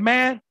theirs.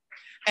 Amen.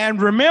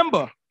 And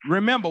remember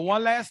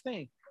one last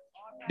thing,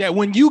 that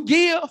when you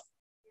give,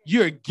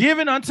 you're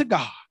giving unto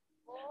God.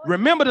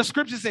 Remember the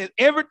scripture says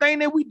everything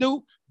that we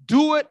do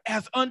it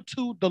as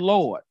unto the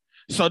Lord.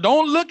 So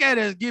don't look at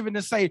it as giving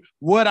to say,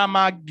 what am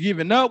I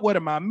giving up? What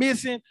am I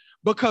missing?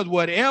 Because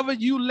whatever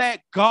you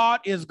lack, God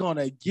is going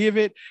to give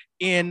it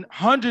in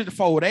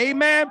hundredfold.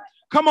 Amen.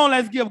 Come on,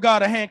 let's give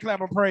God a hand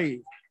clap of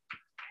praise.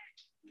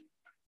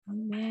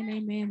 Amen,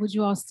 amen. Would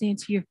you all stand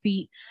to your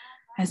feet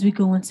as we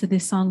go into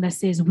this song that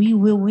says, we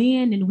will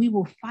win and we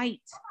will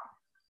fight.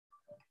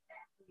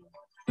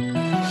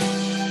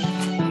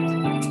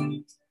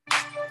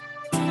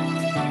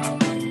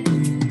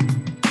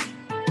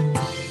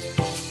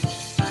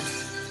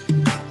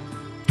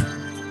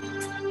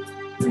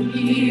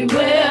 We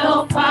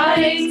will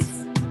fight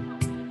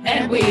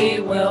and we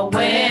will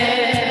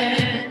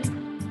win.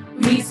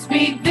 We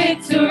speak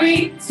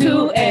victory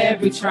to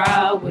every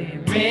trial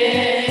we're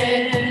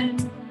in.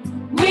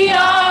 We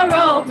are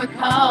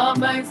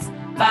overcomers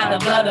by the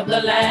blood of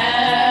the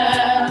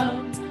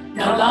Lamb,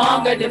 no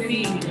longer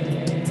defeated.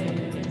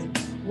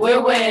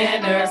 We're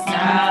winners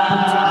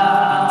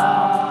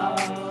now.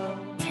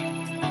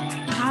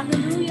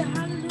 Hallelujah,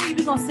 hallelujah.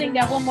 We're going to sing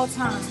that one more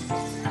time.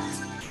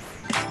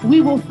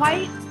 We will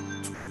fight.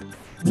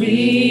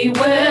 We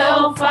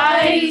will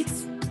fight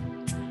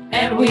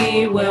and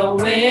we will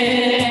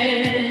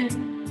win.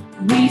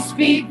 We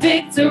speak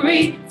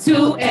victory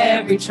to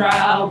every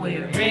trial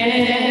we're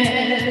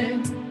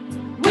in.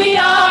 We We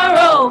are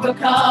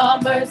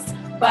overcomers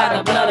by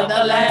the blood of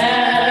the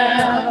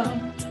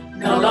Lamb.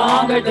 No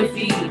longer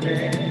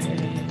defeated.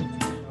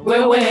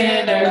 We're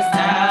winners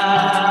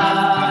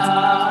now.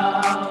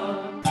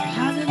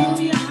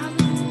 Hallelujah.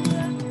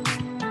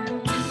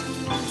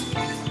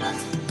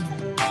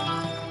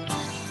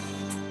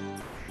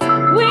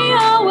 We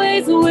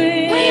always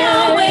win. We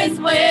always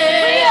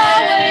win. We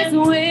always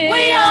win.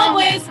 We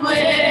always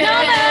win. No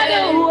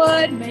matter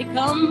what may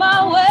come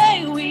my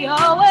way, we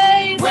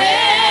always win.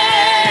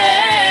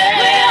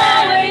 We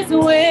always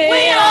win.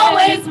 We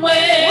always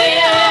win. We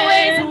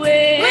always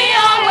win. We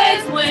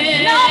always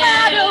win. No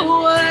matter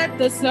what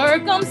the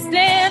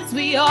circumstance,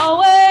 we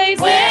always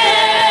win.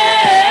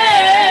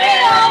 We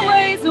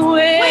always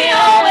win. We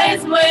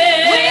always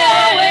win. We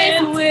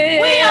always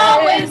win. We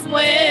always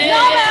win.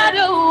 No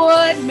matter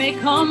what may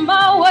come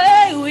my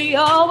way, we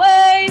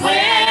always win.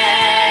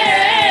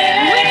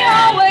 We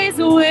always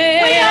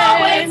win. We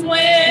always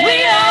win.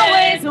 We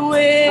always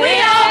win. We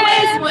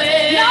always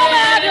win. No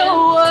matter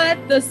what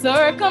the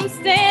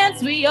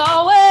circumstance, we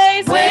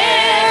always win.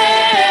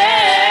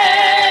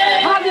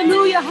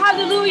 Hallelujah,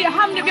 hallelujah.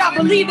 How many of y'all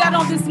believe that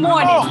on this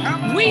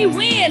morning? We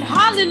win.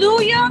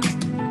 Hallelujah.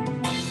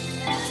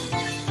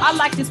 I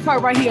like this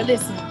part right here.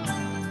 Listen.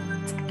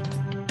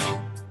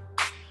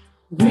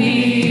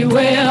 We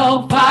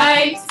will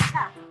fight.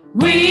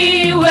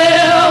 We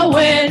will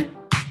win.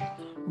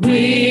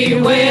 We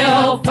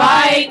will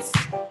fight.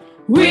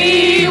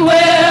 We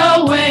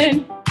will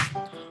win.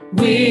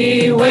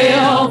 We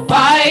will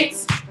fight.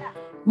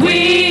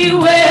 We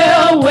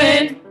will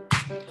win.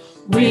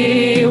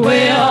 We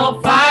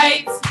will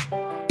fight.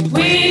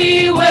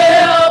 We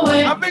will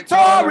win. I'm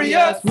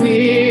victorious.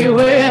 We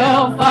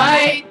will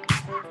fight.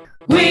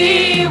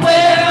 We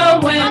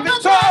will win. I'm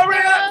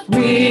victorious.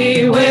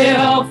 We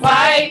will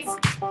fight.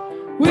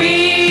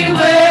 We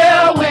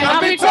will win.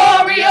 I'm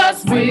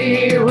victorious.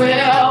 We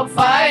will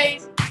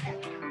fight.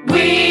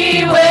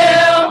 We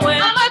will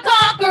win. I'm a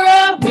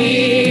conqueror.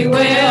 We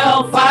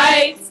will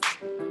fight.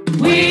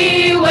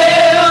 We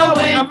will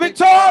win. I'm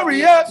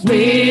victorious.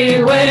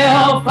 We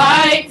will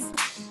fight.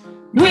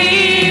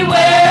 We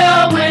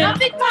will win. I'm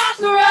the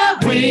conqueror.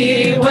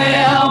 We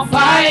will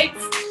fight.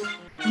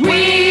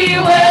 We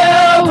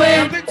will win.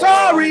 I'm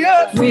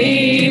victorious.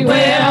 We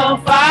will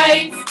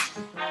fight.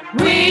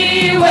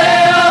 We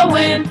will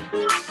win.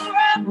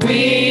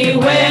 We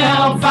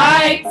will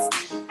fight.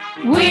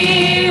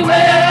 We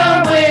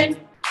will win.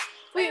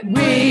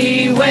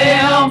 We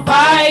will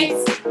fight.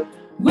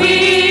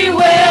 We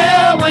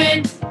will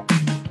win.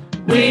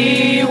 We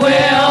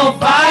will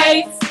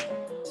fight.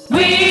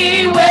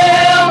 We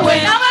will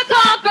win. I'm a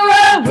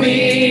conqueror. We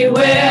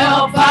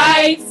will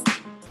fight.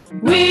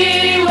 We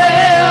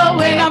will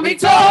win. I'm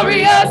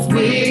victorious.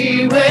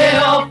 We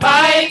will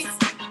fight.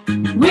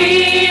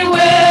 We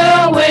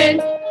will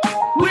win.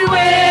 We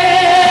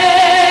win.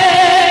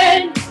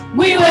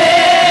 We win.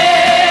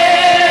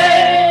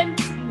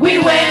 We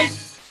win.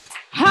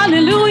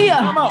 Hallelujah.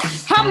 Come on.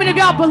 How many of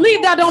y'all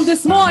believe that on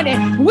this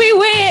morning? We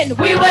win.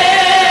 We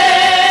win.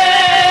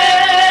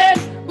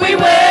 We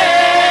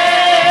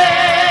win.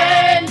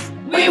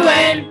 We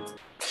win.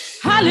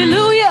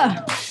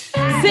 Hallelujah.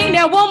 Sing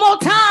that one more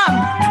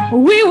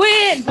time. We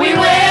win. We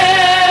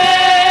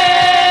win.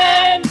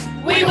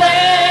 We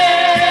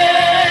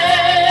win.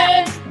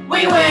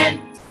 We win.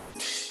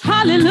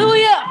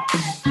 Hallelujah.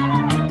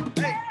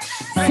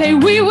 Say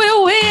we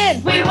will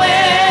win. We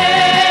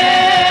win.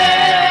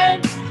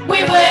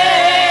 We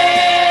win.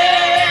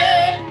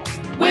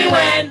 We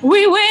win.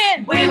 We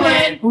win. We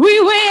win.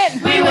 We win.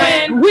 We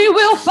win. We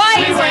will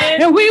fight. We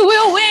win. And we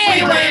will win.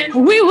 We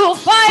win. We will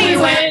fight. We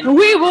win.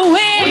 We will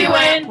win. We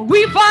win.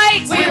 We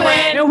fight. We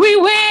win. And we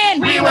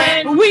win. We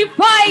win. We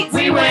fight.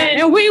 We win.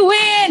 And we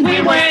win.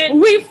 We win.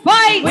 We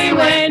fight. We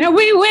win. And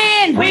we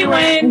win. We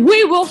win.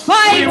 We will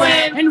fight. We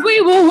win. And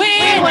we will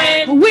win. We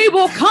win. We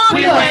will conquer.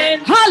 We win.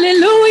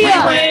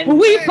 Hallelujah. We win.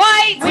 We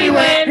fight. We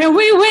win. And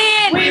we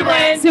win. We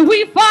win. So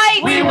we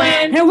fight. We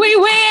win. And we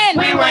win.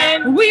 We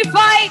win. We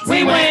fight.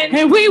 We win.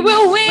 And we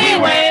will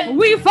win. We win.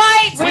 We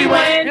fight. We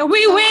win. And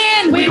we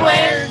win. We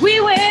win. We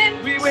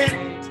win. We win.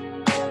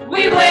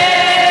 We win.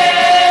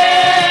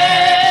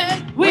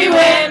 We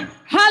win.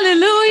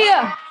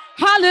 Hallelujah.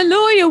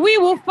 Hallelujah. We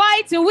will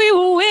fight and we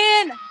will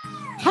win.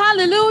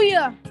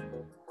 Hallelujah.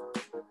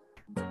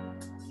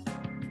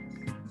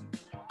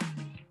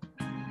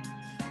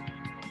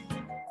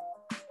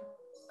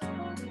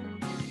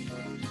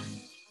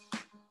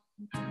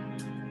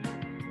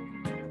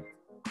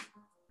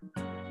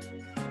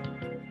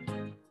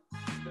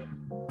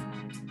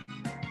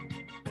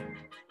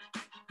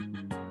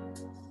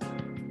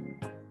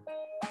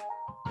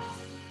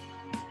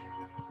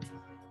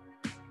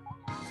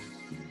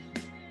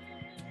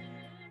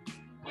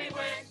 We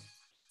win.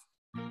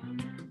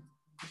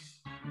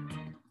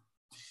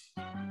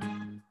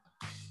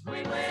 We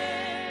win.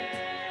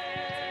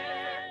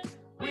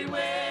 We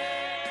win.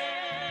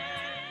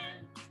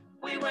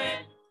 We win.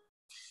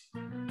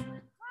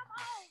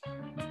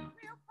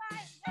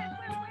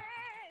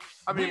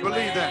 I mean,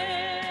 believe that.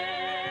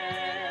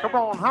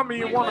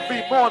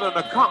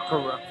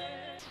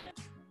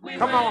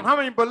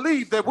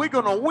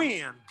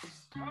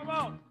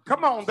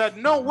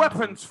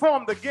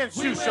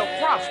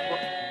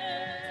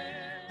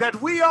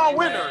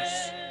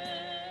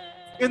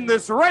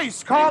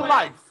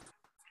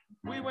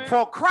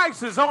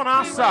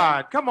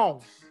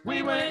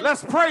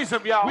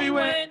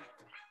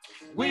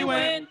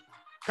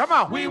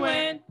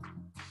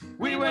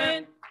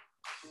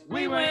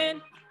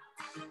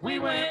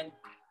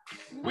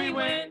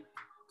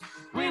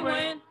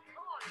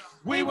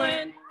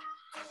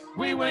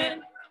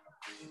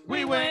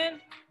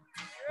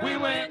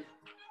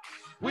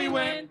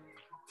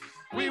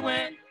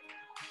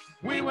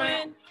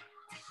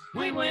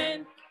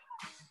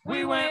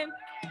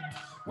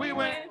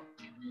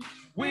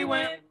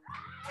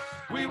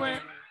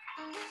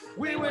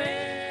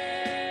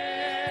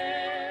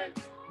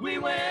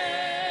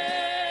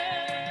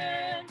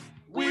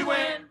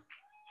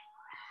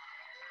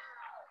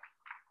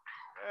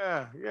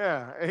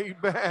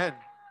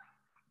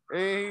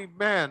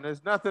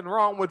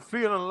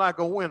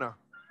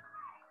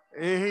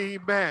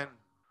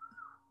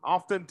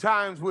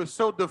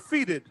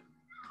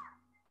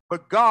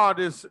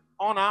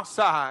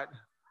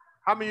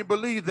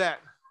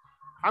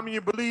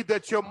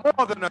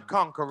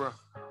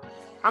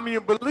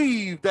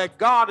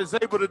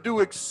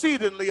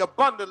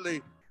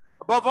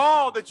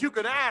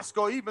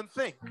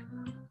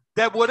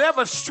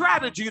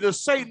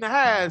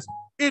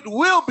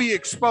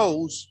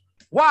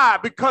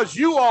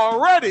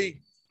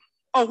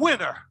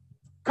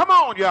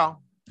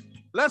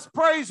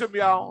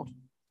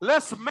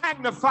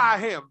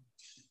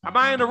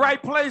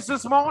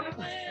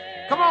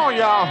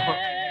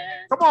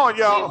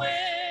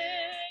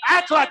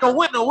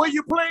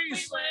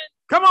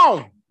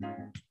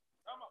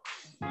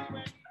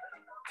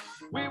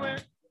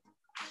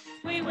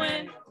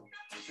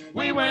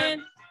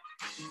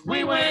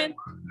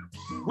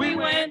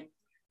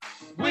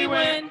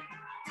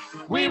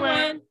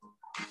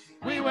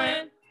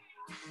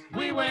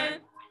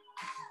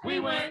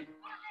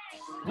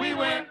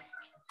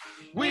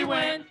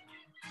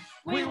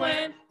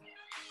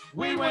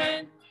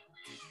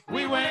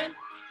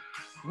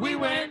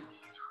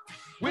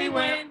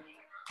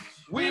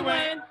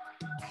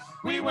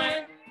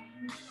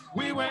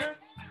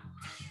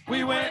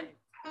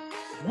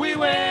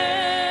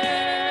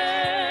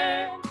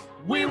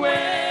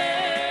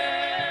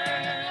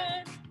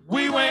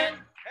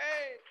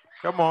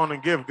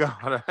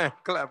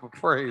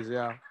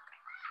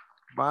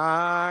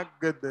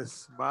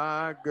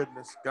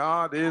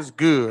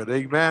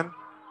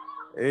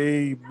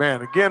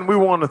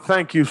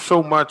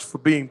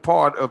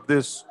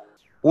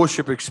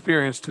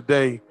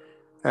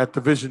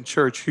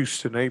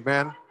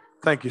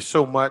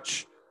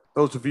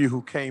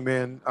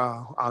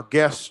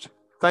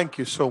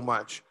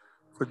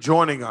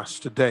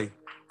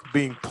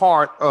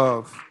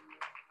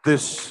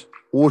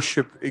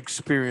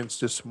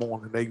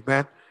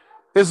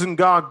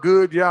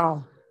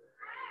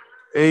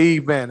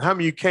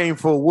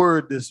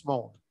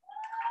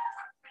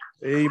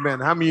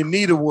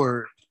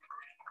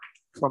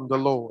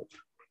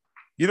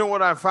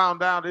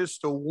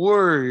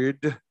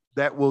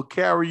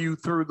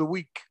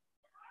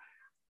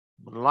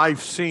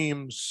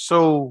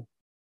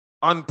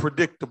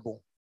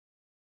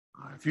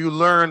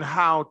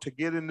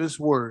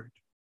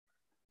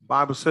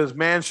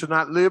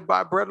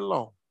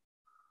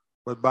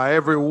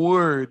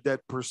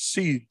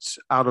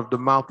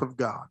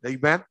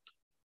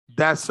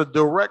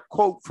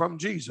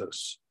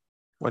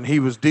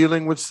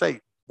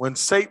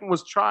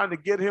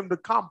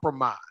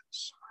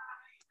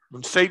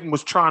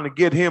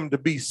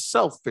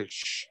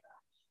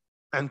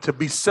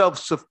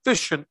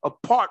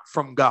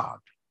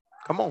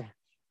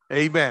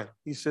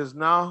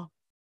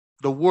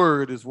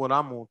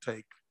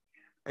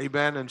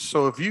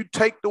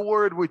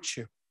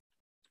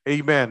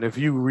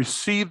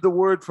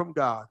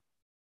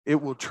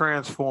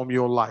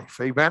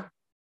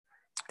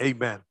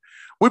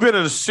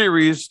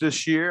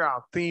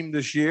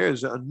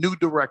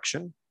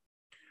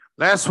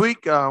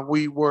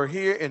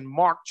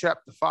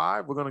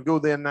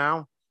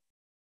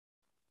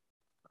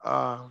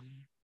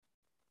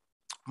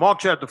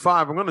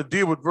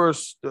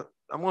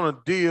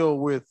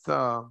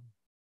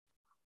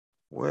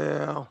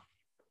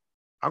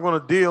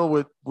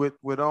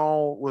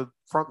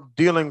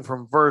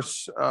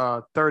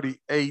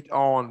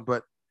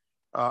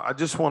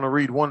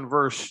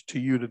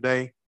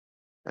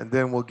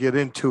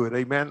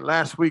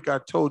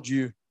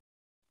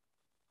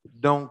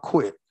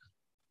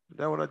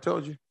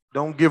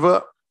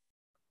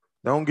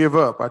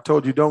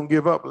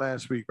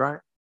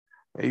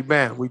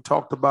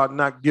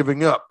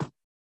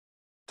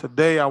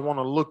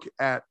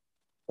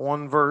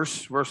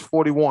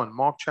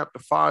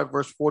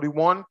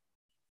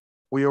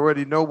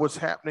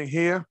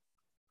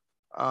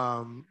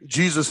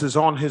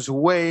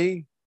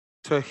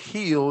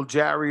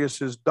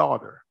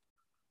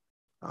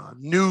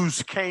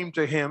 news came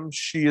to him,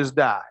 she has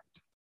died.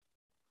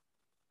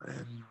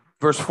 And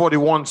verse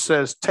 41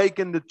 says,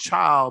 taking the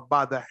child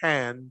by the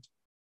hand,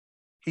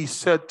 he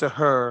said to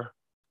her,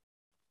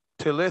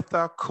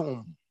 Talitha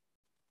cum,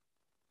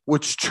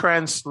 which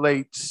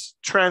translating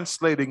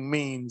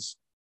means,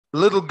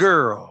 little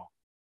girl,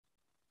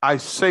 I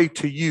say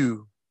to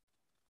you,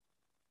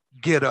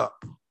 get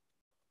up.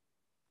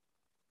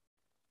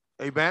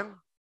 Amen.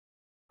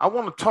 I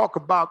want to talk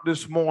about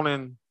this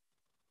morning,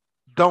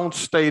 don't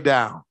stay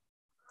down,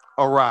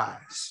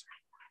 arise.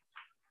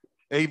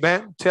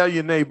 Amen. Tell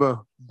your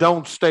neighbor,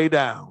 don't stay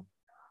down,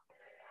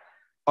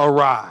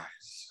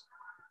 arise.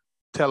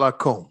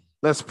 Telakum.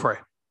 Let's pray.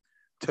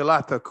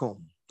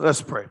 Telatakum.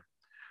 Let's pray.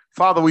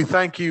 Father, we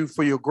thank you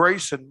for your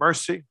grace and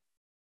mercy.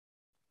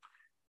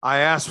 I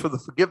ask for the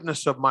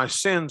forgiveness of my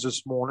sins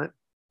this morning.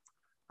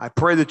 I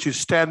pray that you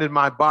stand in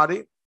my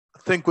body,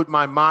 think with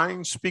my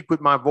mind, speak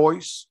with my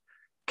voice,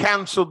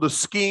 cancel the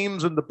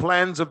schemes and the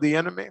plans of the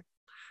enemy.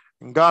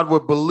 And God, we're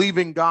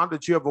believing, God,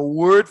 that you have a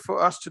word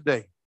for us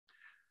today.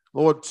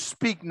 Lord,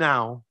 speak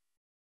now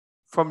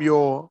from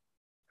your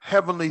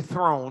heavenly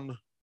throne.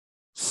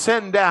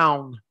 Send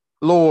down,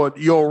 Lord,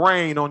 your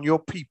rain on your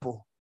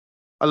people.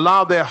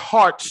 Allow their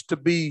hearts to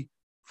be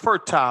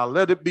fertile.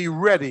 Let it be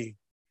ready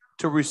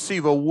to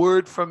receive a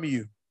word from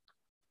you.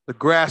 The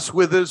grass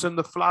withers and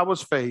the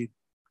flowers fade,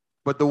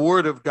 but the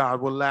word of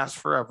God will last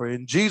forever.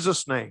 In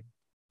Jesus' name,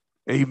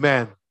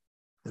 amen.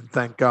 And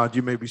thank God.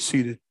 You may be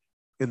seated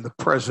in the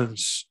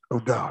presence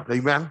of God.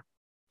 Amen.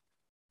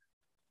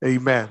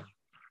 Amen.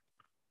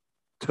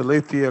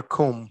 Talitha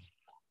cum.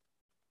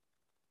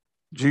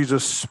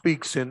 Jesus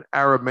speaks in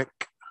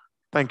Aramaic.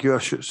 Thank you,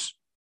 ushers.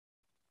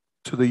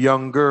 To the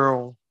young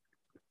girl.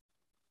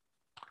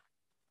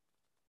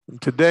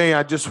 And today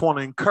I just want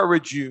to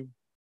encourage you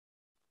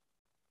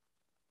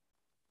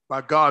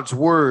by God's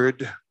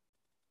word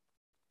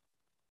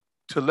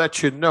to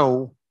let you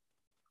know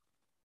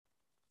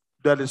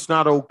that it's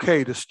not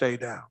okay to stay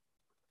down.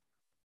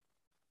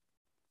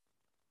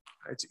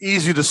 It's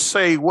easy to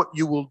say what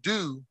you will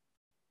do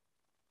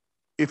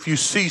if you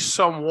see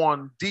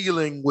someone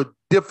dealing with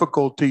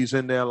difficulties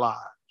in their lives.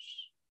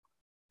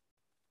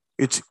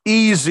 It's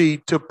easy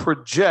to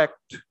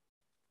project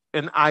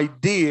an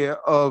idea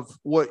of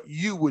what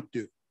you would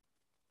do.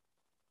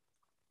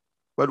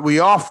 But we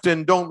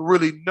often don't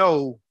really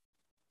know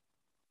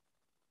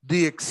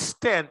the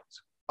extent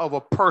of a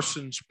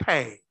person's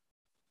pain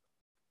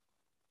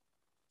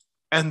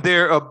and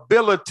their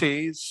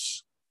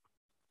abilities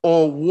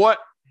or what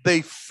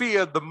they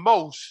fear the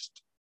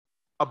most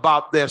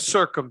about their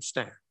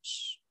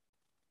circumstance.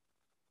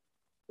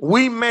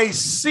 We may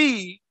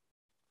see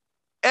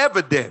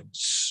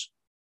evidence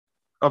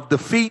of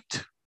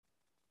defeat,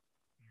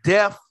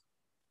 death,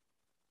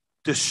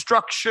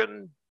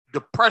 destruction,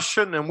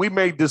 depression, and we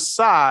may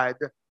decide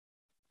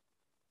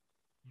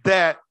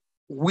that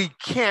we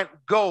can't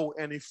go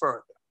any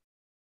further.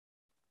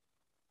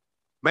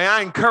 May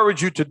I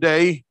encourage you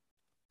today,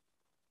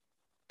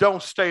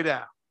 don't stay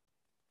down.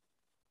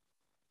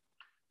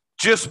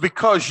 Just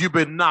because you've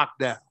been knocked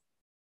down.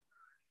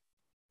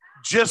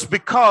 Just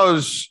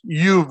because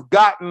you've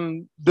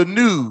gotten the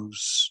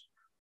news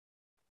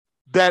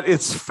that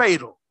it's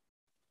fatal.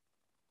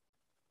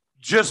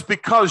 Just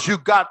because you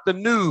got the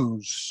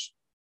news,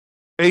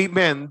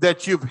 amen,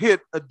 that you've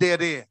hit a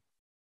dead end.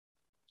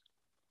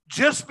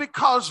 Just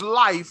because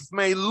life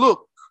may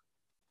look,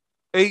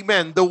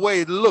 amen, the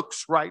way it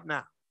looks right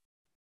now.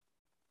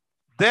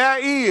 There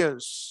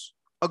is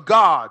a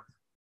God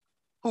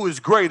who is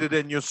greater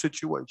than your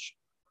situation.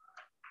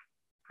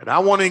 And I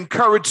want to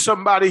encourage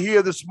somebody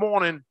here this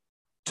morning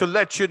to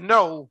let you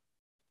know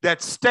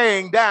that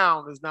staying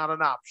down is not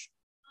an option.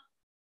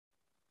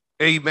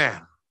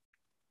 Amen.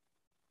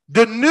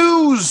 The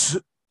news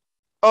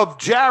of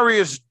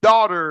Jairus'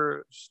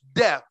 daughter's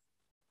death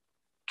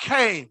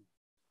came,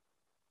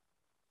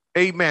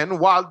 amen,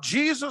 while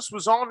Jesus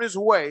was on his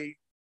way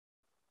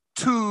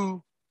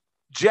to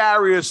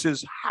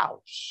Jairus'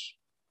 house.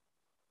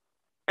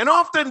 And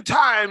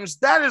oftentimes,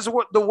 that is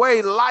what the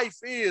way life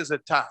is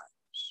at times.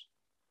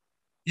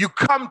 You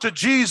come to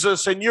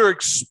Jesus and you're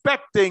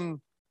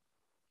expecting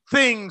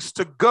things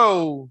to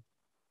go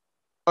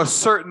a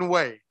certain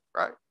way,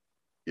 right?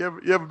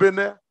 You ever been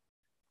there?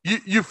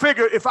 You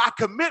figure if I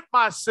commit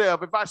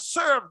myself, if I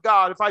serve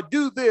God, if I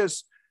do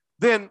this,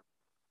 then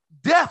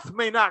death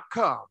may not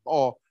come,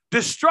 or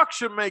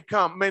destruction may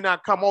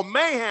not come, or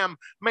mayhem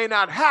may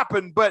not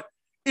happen. But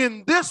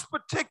in this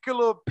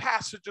particular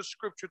passage of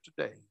scripture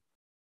today,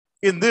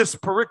 in this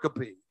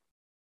pericope,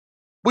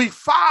 we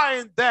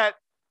find that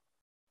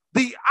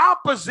the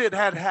opposite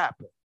had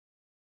happened.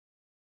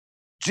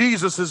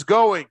 Jesus is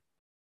going.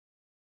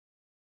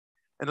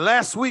 And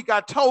last week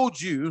I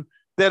told you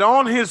that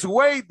on his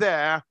way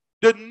there,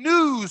 the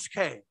news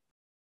came.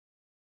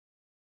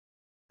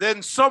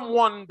 Then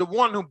someone, the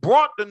one who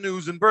brought the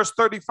news in verse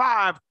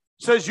 35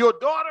 says, your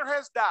daughter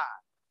has died.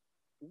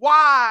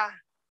 Why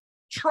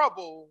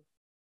trouble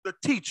the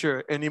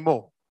teacher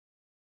anymore?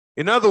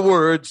 In other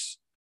words,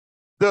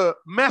 the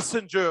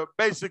messenger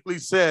basically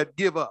said,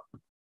 give up.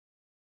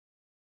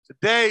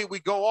 Today we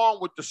go on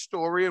with the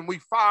story and we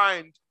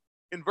find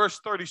in verse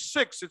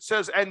 36, it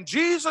says, and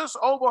Jesus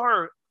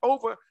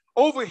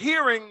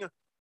overhearing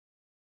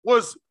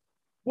was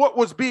what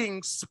was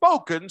being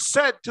spoken,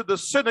 said to the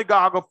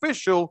synagogue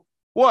official,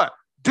 what?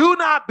 Do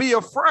not be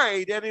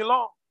afraid any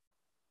longer.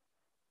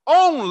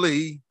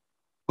 Only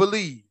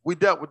believe. We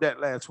dealt with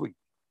that last week.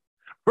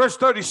 Verse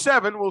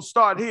 37, we'll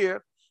start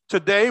here.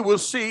 Today we'll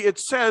see, it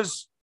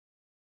says,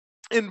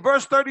 in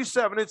verse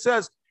 37, it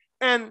says,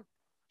 and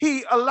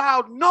he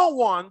allowed no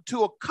one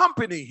to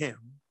accompany him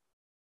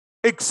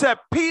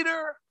except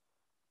Peter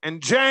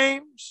and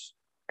James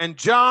and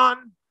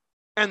John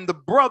and the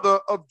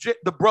brother of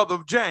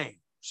James.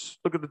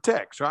 Look at the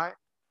text, right?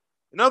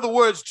 In other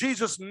words,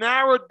 Jesus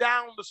narrowed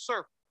down the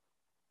circle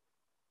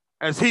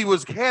as he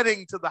was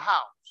heading to the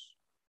house.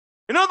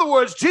 In other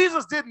words,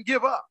 Jesus didn't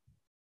give up,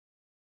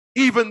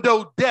 even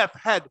though death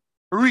had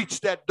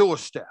reached that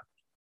doorstep.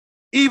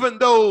 Even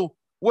though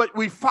what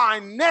we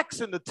find next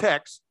in the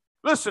text,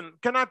 listen,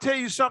 can I tell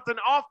you something?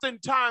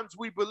 Oftentimes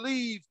we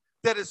believe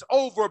that it's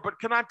over, but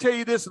can I tell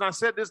you this, and I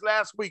said this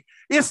last week,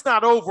 it's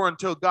not over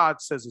until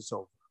God says it's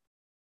over.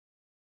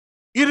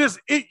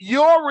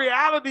 Your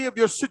reality of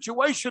your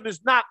situation is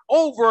not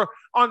over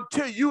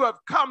until you have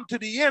come to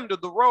the end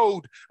of the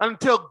road,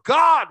 until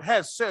God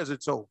says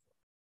it's over.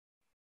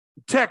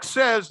 The text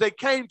says they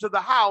came to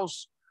the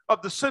house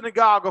of the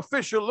synagogue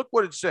official. Look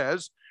what it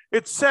says.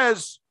 It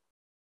says,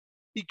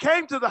 he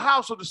came to the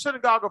house of the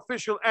synagogue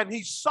official and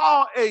he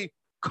saw a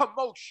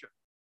commotion.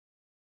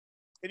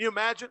 Can you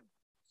imagine?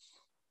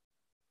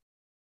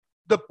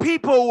 The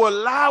people were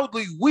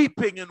loudly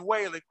weeping and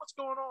wailing. What's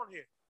going on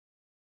here?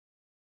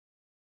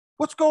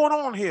 What's going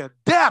on here?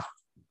 Death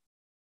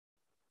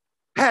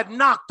had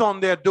knocked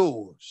on their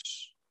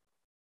doors.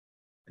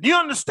 And you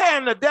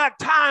understand that there are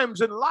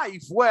times in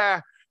life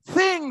where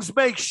things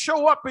may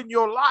show up in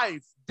your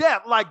life,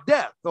 death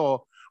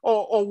or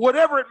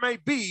whatever it may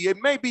be. It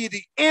may be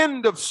the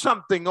end of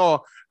something,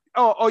 or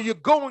you're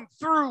going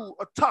through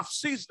a tough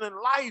season in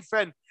life,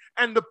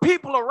 and the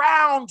people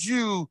around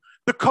you,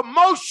 the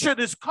commotion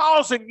is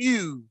causing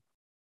you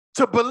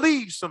to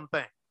believe some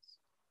things.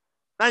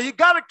 Now, you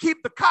got to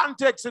keep the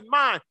context in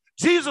mind.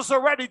 Jesus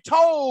already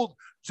told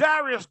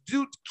Jairus,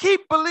 dude,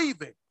 keep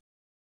believing.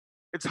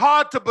 It's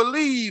hard to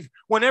believe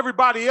when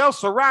everybody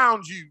else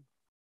around you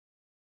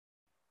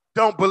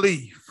don't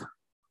believe.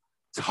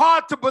 It's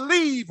hard to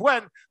believe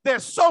when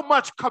there's so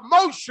much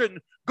commotion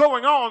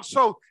going on.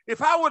 So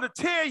if I were to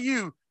tell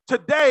you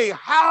today,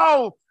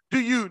 how do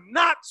you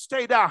not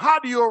stay down? How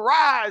do you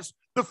arise?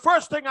 The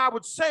first thing I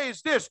would say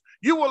is this: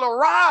 you will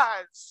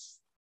arise.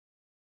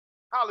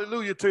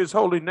 Hallelujah to his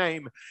holy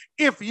name.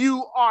 If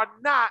you are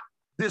not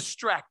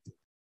distracted.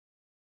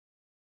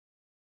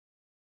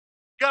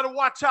 You got to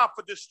watch out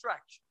for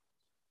distraction.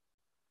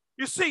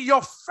 You see,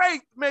 your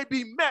faith may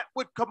be met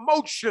with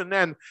commotion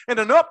and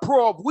an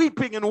uproar of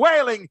weeping and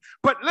wailing,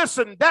 but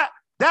listen,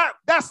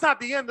 that's not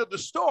the end of the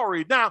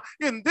story. Now,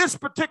 in this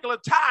particular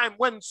time,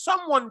 when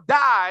someone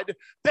died,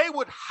 they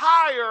would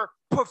hire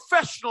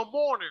professional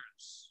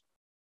mourners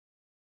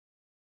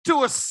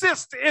to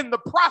assist in the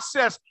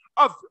process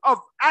of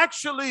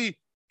actually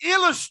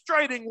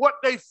illustrating what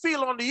they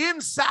feel on the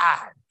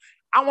inside.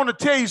 I want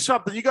to tell you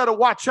something. You got to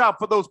watch out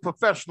for those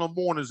professional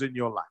mourners in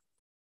your life.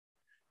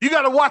 You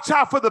got to watch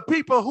out for the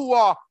people who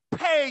are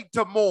paid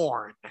to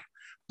mourn.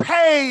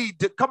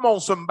 Paid, come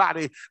on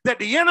somebody, that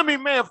the enemy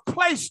may have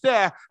placed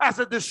there as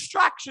a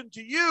distraction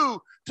to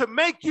you to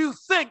make you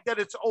think that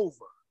it's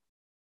over.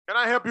 Can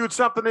I help you with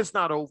something? It's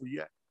not over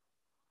yet.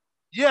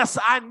 Yes,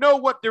 I know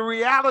what the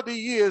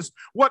reality is.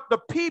 What the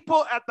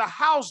people at the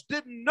house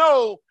didn't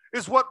know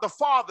is what the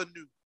Father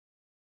knew.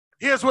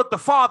 Here's what the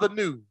Father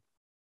knew: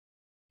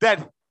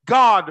 that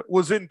God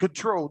was in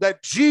control,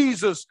 that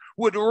Jesus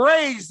would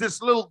raise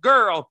this little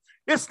girl.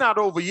 It's not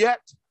over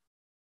yet.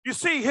 You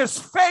see, his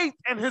faith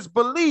and his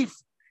belief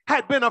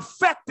had been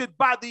affected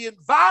by the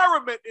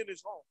environment in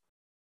his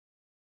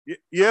home.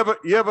 You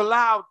ever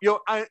allowed your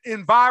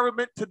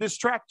environment to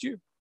distract you?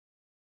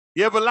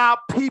 You ever allowed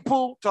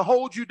people to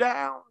hold you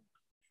down?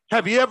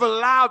 Have you ever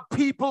allowed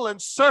people and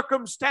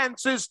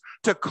circumstances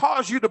to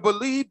cause you to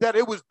believe that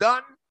it was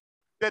done,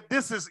 that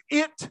this is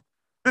it?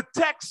 The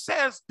text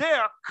says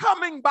they're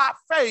coming by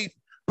faith,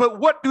 but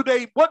what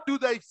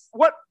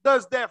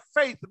does their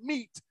faith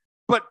meet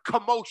but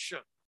commotion?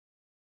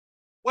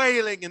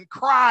 Wailing and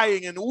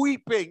crying and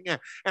weeping.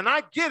 And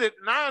I get it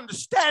and I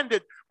understand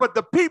it, but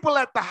the people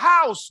at the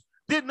house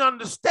didn't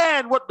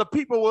understand what the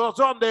people who was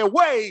on their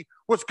way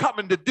was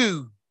coming to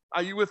do.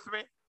 Are you with me?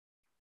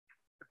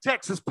 The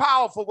text is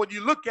powerful when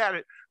you look at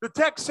it. The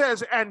text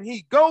says, and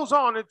he goes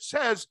on, it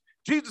says,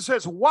 Jesus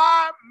says,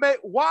 why,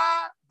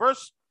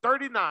 verse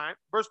 39,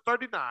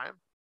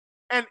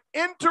 and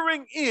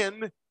entering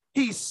in,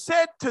 he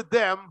said to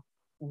them,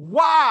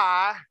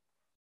 why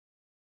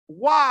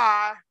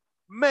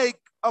make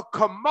a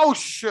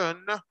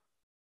commotion,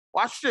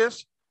 watch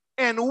this,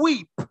 and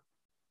weep?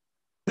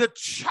 The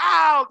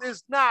child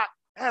has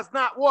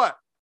not what?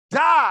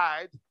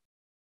 Died,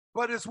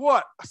 but is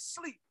what?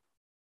 Asleep.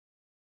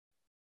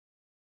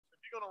 If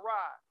you're going to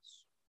rise,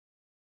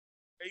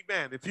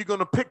 amen, if you're going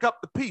to pick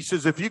up the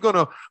pieces, if you're going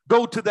to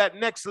go to that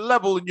next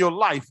level in your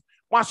life,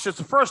 watch this.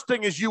 The first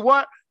thing is you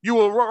what? You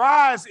will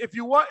arise if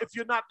you what? If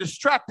you're not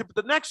distracted. But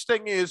the next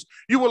thing is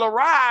you will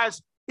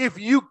arise if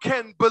you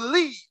can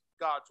believe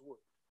God's word.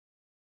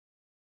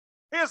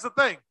 Here's the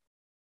thing.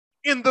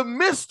 In the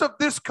midst of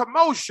this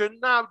commotion,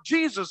 now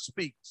Jesus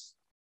speaks.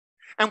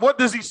 And what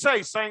does he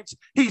say, saints?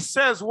 He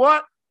says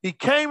what? He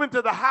came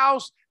into the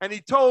house and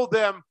he told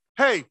them,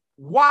 hey,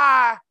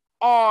 why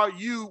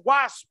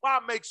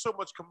make so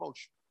much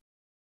commotion?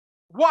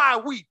 Why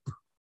weep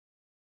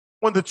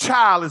when the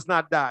child is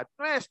not died?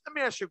 Let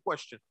me ask you a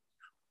question.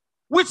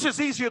 Which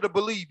is easier to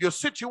believe, your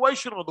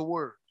situation or the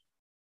word?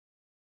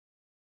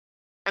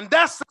 And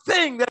that's the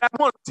thing that I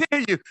want to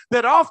tell you,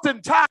 that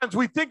oftentimes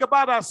we think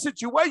about our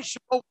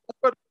situation over the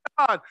word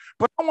of God.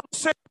 But I want to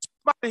say to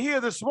somebody here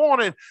this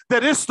morning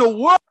that it's the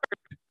word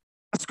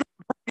that's going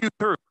to bring you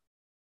through.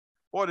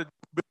 Boy, did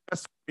you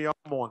bless me all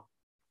morning.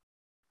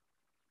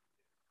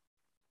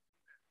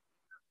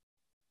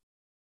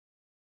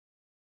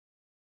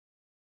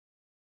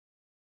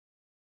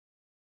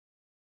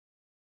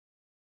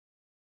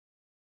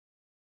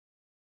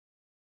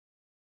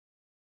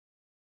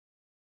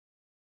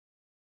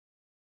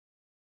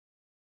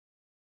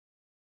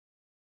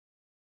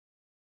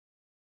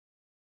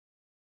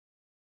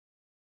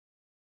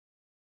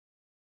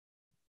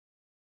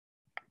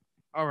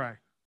 All right.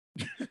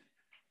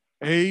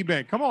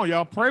 Amen. Come on,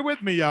 y'all. Pray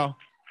with me, y'all.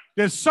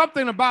 There's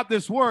something about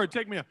this word.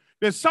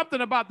 There's something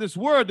about this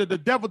word that the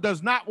devil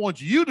does not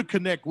want you to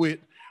connect with.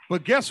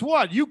 But guess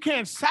what? You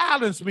can't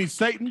silence me,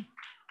 Satan.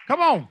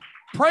 Come on.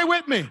 Pray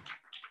with me.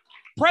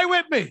 Pray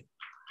with me.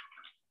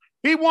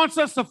 He wants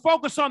us to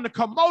focus on the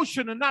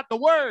commotion and not the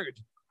word.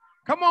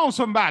 Come on,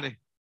 somebody.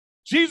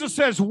 Jesus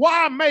says,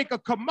 why make a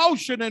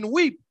commotion and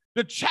weep?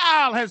 The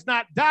child has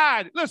not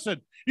died.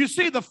 Listen, you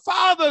see, the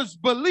father's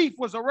belief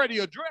was already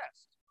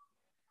addressed.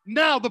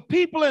 Now, the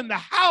people in the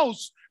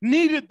house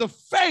needed the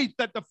faith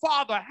that the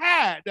father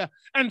had.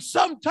 And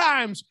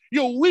sometimes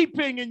you're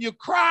weeping and you're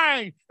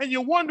crying and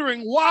you're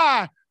wondering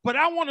why. But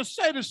I want to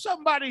say to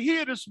somebody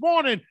here this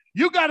morning,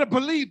 you got to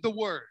believe the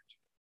word.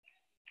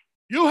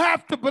 You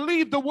have to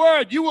believe the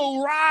word. You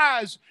will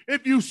rise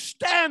if you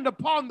stand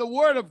upon the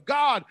word of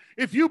God.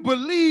 If you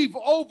believe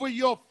over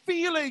your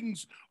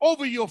feelings,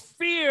 over your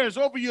fears,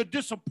 over your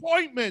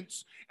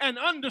disappointments, and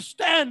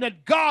understand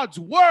that God's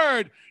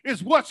word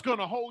is what's going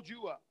to hold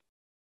you up.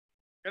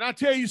 Can I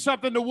tell you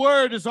something? The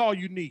word is all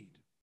you need.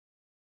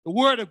 The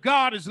word of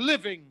God is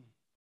living.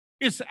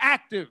 It's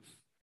active.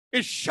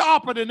 It's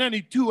sharper than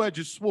any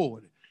two-edged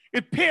sword.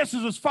 It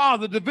pierces as far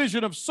the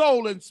division of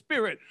soul and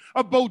spirit,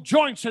 of both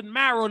joints and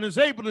marrow, and is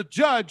able to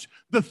judge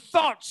the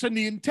thoughts and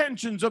the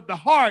intentions of the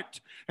heart.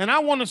 And I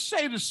want to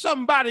say to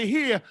somebody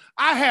here,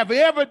 I have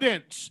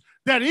evidence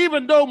that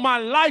even though my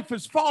life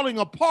is falling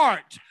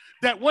apart,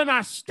 that when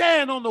I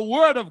stand on the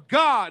word of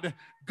God,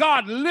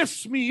 God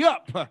lifts me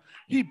up.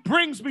 He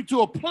brings me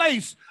to a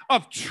place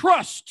of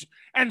trust.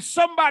 And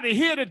somebody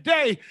here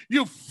today,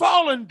 you've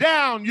fallen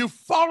down, you've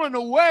fallen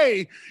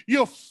away,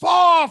 you're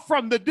far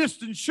from the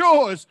distant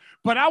shores,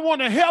 but I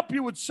want to help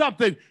you with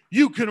something.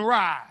 You can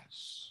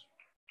rise.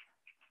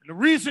 And the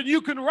reason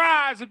you can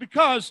rise is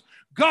because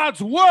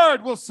God's word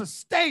will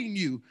sustain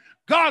you.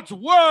 God's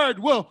word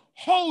will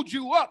hold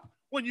you up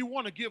when you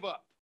want to give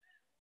up.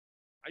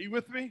 Are you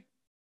with me?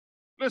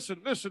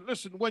 Listen.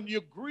 When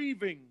you're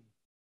grieving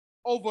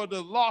over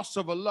the loss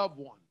of a loved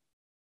one,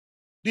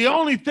 the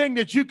only thing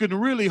that you can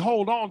really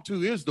hold on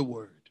to is the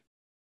word.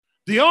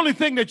 The only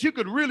thing that you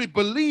can really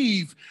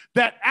believe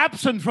that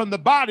absent from the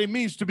body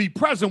means to be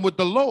present with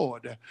the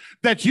Lord.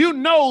 That you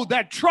know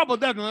that trouble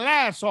doesn't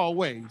last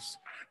always.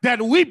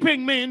 That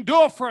weeping may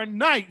endure for a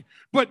night,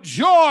 but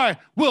joy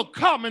will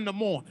come in the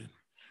morning.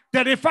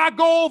 That if I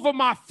go over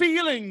my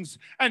feelings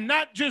and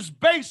not just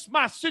base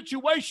my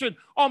situation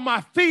on my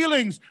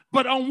feelings,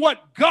 but on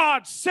what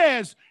God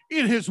says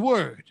in his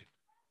word.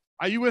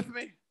 Are you with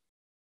me?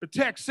 The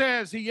text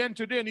says he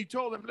entered in. He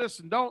told them,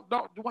 listen, don't,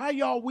 why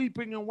y'all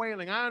weeping and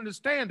wailing? I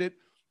understand it,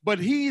 but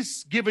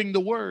he's giving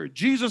the word.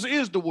 Jesus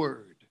is the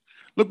word.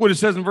 Look what it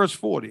says in verse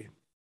 40.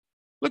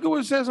 Look at what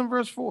it says in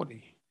verse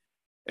 40.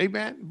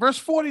 Amen. Verse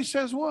 40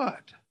 says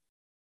what?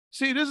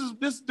 See, this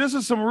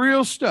is some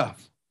real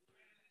stuff.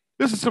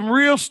 This is some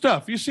real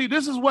stuff. You see,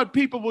 this is what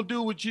people will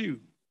do with you.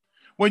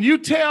 When you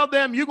tell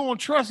them you're going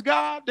to trust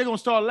God, they're going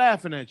to start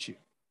laughing at you.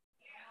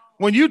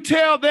 When you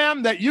tell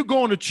them that you're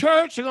going to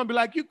church, they're going to be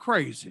like, you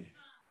crazy.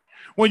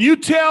 When you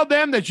tell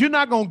them that you're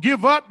not going to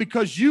give up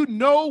because you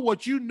know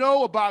what you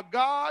know about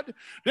God,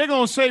 they're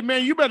going to say,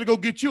 man, you better go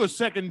get you a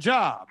second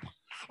job.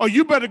 Or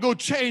you better go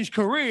change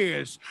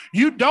careers.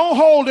 You don't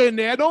hold in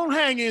there. Don't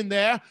hang in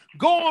there.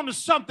 Go on to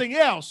something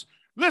else.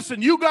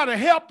 Listen, you got to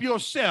help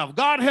yourself.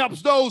 God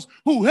helps those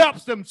who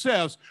helps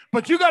themselves.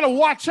 But you got to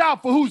watch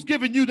out for who's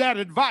giving you that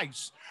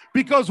advice.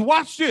 Because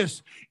watch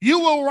this, you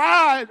will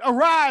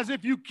arise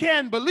if you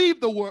can believe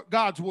the word,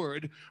 God's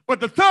word. But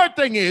the third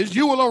thing is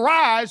you will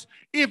arise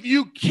if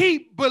you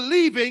keep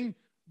believing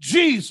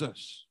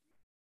Jesus.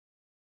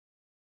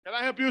 Can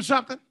I help you with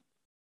something?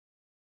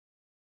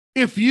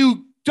 If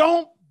you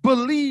don't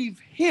believe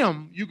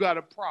him, you got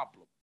a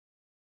problem.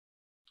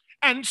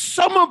 And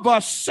some of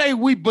us say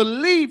we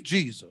believe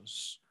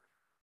Jesus,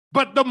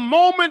 but the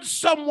moment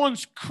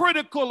someone's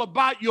critical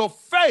about your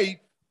faith,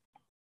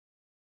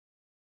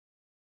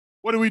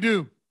 what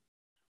do?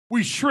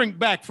 We shrink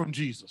back from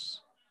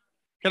Jesus.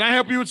 Can I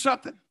help you with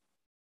something?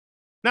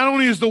 Not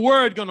only is the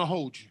word going to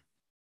hold you,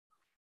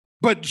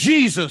 but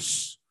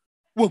Jesus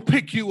will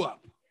pick you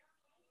up.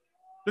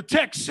 The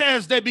text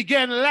says they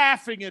began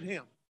laughing at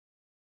him,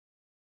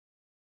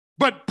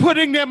 but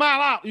putting them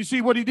all out. You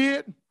see what he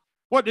did?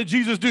 What did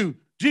Jesus do?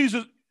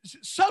 Jesus,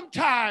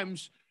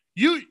 sometimes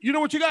you know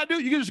what you got to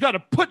do? You just got to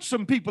put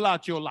some people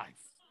out your life.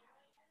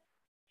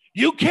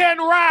 You can't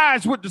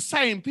rise with the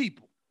same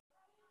people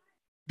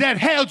that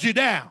held you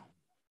down.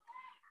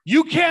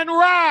 You can't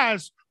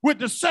rise with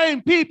the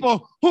same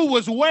people who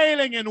was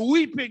wailing and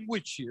weeping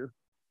with you.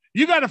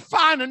 You got to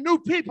find a new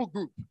people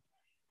group,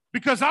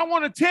 because I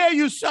want to tell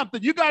you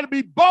something. You got to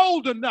be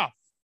bold enough,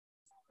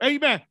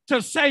 amen,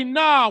 to say,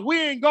 nah, we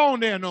ain't going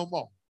there no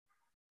more.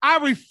 I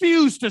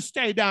refuse to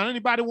stay down.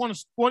 Anybody want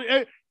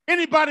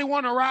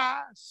to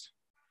rise?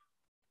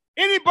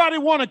 Anybody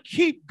want to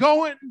keep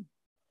going?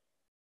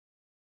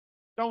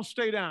 Don't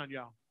stay down,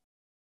 y'all.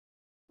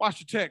 Watch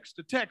the text.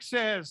 The text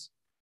says,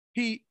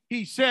 he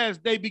says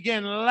they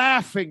began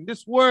laughing.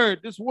 This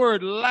word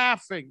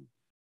laughing.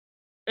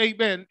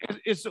 Amen.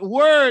 It's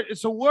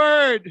a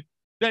word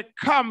that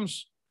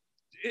comes,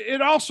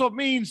 it also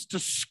means to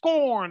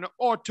scorn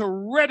or to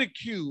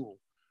ridicule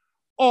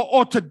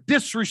or to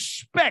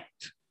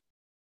disrespect.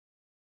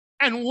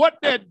 And what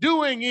they're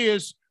doing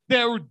is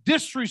they're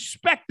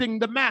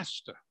disrespecting the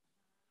master.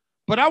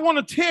 But I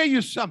want to tell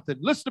you something.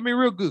 Listen to me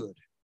real good.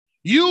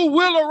 You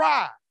will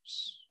arise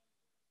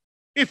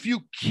if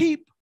you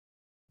keep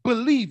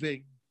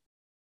believing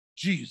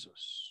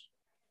Jesus.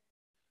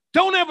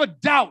 Don't ever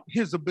doubt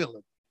his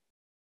ability.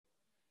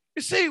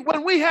 You see,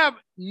 when we have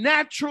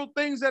natural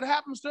things that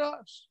happens to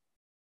us,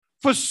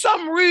 for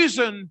some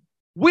reason,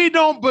 we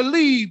don't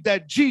believe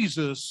that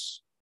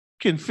Jesus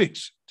can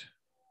fix it.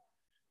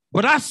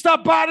 But I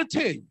stopped by to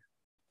tell you,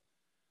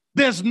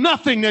 there's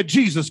nothing that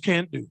Jesus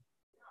can't do.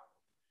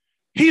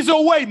 He's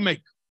a way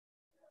maker.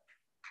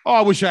 Oh,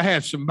 I wish I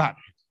had somebody.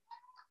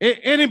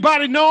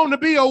 Anybody know him to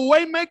be a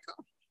way maker?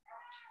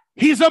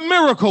 He's a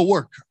miracle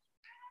worker.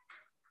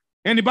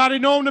 Anybody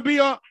know him to be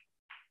a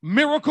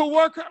miracle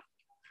worker?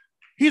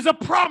 He's a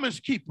promise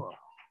keeper.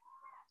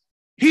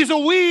 He's a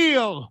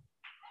wheel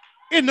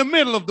in the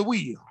middle of the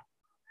wheel.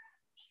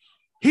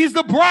 He's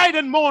the bright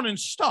and morning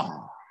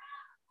star.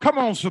 Come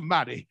on,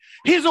 somebody.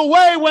 He's a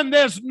way when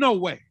there's no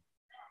way.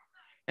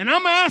 And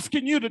I'm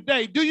asking you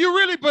today, do you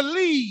really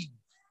believe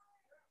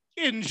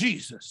in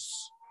Jesus?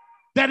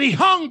 That he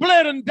hung,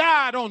 bled, and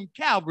died on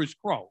Calvary's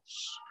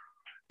cross?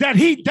 That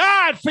he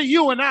died for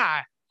you and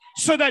I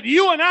so that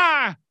you and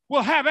I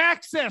will have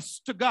access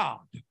to God.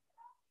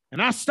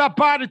 And I stopped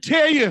by to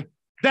tell you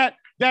that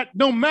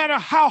no matter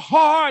how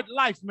hard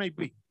life may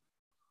be,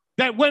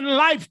 that when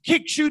life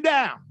kicks you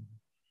down,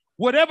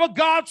 whatever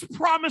God's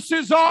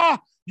promises are,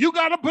 you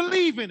got to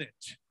believe in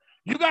it.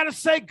 You got to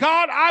say,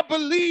 God, I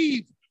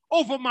believe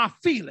over my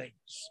feelings.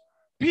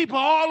 People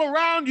all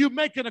around you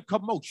making a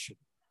commotion.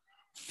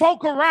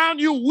 Folk around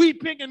you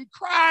weeping and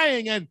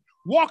crying and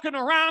walking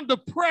around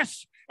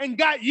depressed and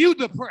got you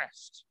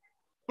depressed.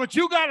 But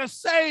you got to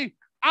say,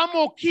 I'm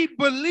going to keep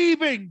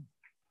believing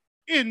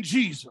in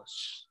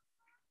Jesus.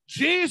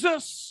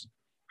 Jesus,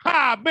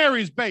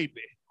 Mary's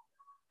baby,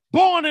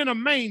 born in a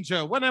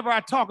manger. Whenever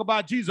I talk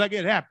about Jesus, I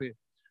get happy.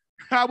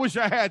 I wish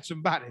I had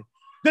somebody.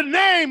 The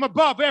name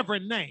above every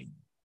name.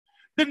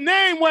 The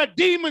name where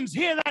demons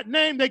hear that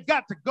name, they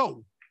got to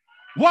go.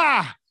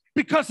 Why?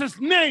 Because his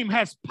name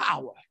has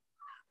power.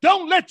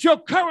 Don't let your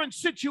current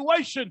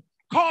situation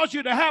cause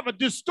you to have a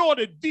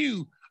distorted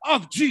view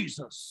of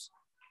Jesus.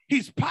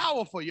 He's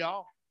powerful,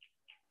 y'all.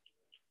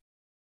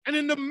 And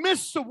in the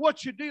midst of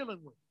what you're dealing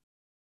with,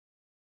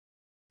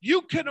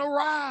 you can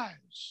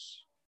arise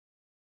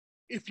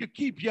if you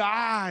keep your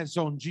eyes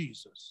on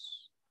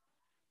Jesus.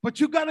 But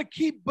you got to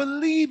keep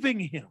believing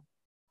him.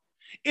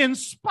 In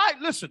spite,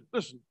 listen.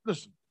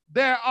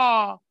 There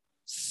are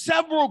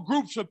several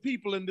groups of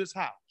people in this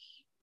house.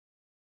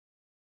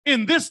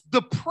 In this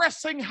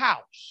depressing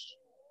house.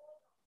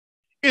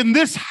 In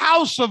this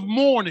house of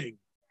mourning.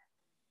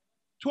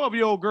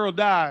 12-year-old girl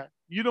died.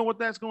 You know what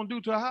that's going to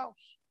do to a house?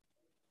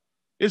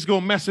 It's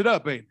going to mess it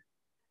up, ain't it?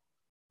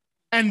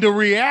 And the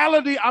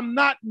reality, I'm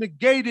not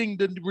negating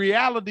the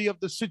reality of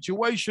the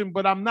situation,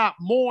 but I'm not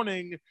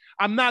mourning.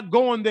 I'm not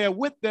going there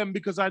with them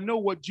because I know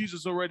what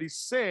Jesus already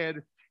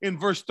said in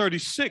verse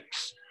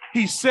 36.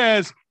 He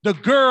says, the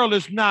girl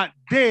is not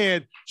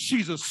dead,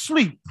 she's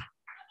asleep.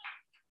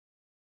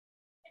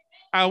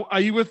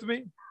 Are you with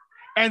me?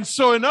 And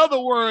so, in other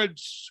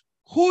words,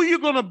 who you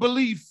going to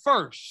believe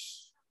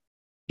first?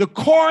 The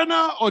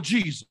coroner or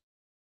Jesus?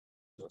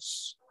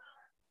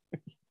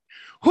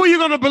 Who you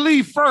going to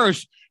believe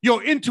first?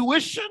 Your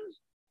intuition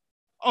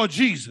or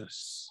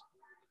Jesus?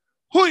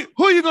 Who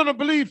you going to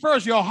believe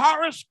first? Your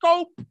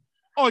horoscope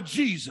or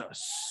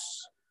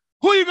Jesus?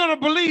 Who you going to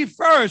believe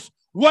first?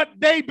 What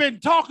they've been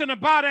talking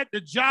about at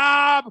the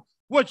job,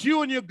 what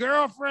you and your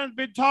girlfriend's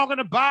been talking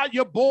about,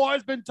 your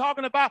boys been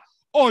talking about,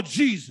 or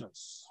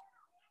Jesus?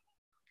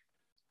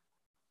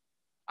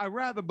 I'd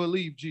rather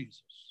believe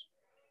Jesus.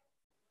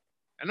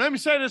 And let me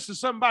say this to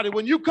somebody.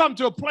 When you come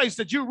to a place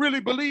that you really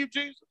believe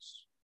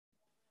Jesus,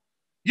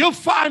 you'll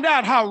find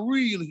out how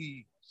real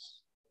he is.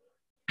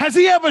 Has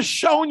he ever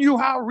shown you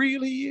how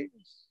real he is?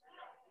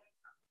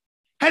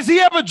 Has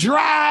he ever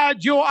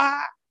dried your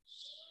eyes?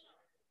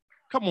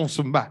 Come on,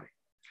 somebody.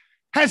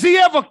 Has he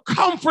ever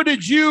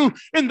comforted you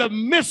in the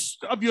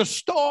midst of your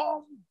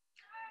storm?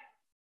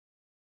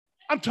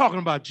 I'm talking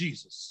about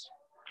Jesus.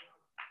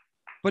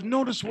 But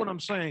notice what I'm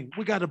saying.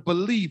 We got to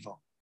believe him.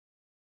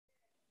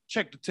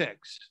 Check the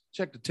text.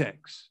 Check the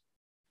text.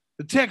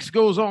 The text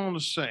goes on to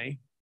say,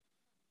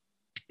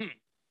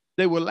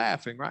 they were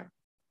laughing, right?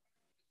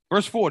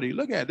 Verse 40,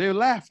 look at it. They were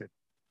laughing.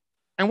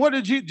 And what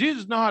did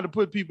Jesus know how to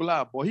put people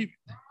out, boy?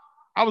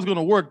 I was going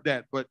to work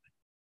that, but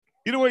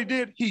you know what he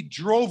did? He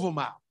drove them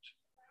out.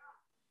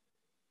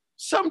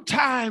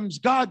 Sometimes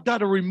God got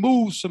to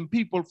remove some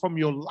people from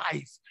your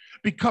life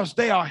because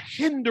they are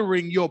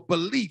hindering your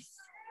belief.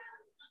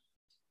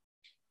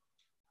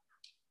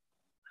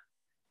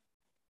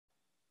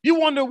 You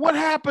wonder what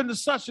happened to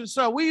such and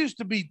such. We used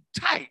to be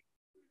tight.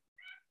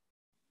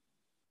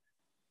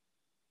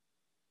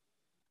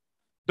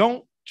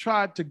 Don't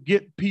try to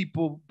get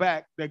people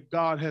back that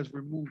God has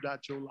removed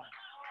out your life.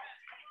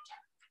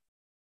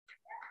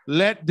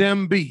 Let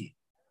them be.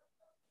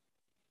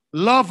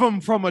 Love them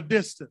from a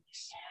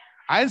distance.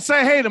 I didn't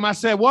say hate them. I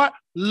said what?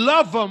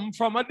 Love them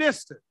from a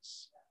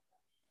distance.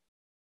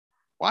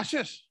 Watch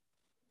this.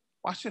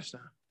 Watch this now.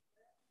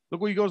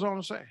 Look what he goes on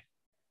to say.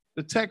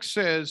 The text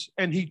says,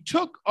 and he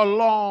took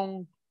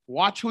along,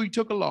 watch who he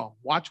took along.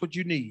 Watch what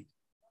you need.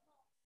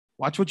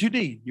 Watch what you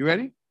need. You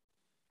ready?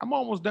 I'm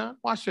almost done.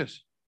 Watch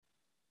this.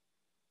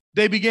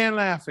 They began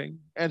laughing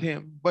at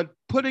him, but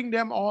putting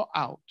them all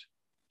out,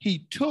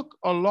 he took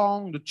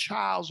along the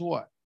child's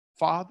what?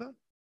 Father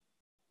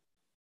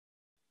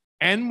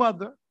and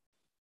mother.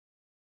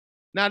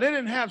 Now, they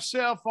didn't have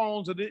cell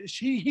phones. Or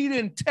he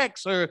didn't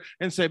text her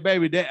and say,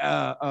 baby,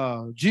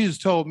 Jesus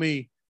told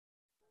me.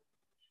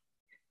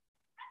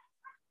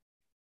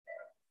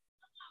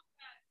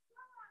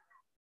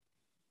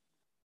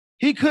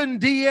 He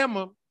couldn't DM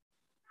her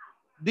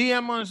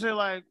and say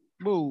like,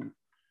 boo,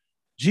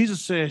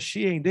 Jesus says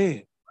she ain't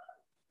dead.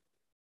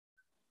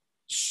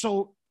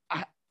 So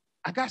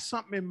I got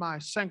something in my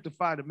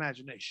sanctified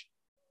imagination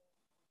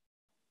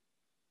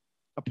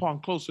upon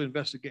closer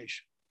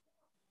investigation.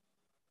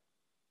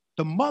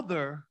 The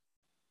mother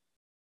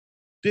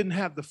didn't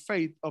have the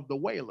faith of the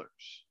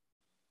wailers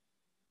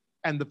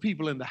and the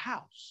people in the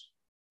house.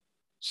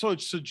 So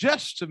it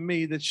suggests to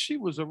me that she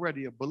was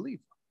already a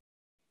believer.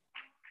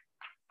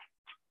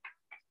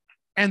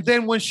 And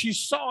then when she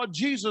saw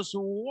Jesus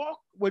walk,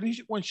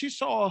 when she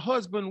saw her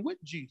husband with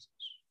Jesus,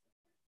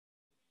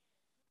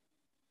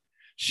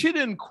 she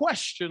didn't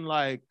question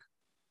like,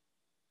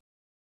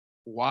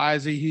 why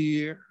is he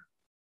here?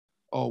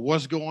 Or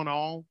what's going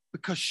on?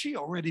 Because she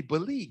already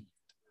believed.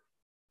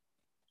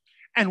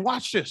 And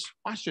watch this,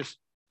 watch this.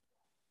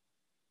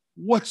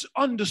 What's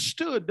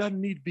understood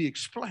doesn't need to be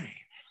explained.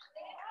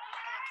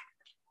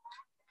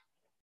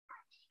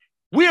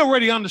 We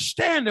already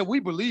understand that we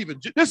believe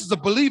in. This is a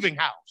believing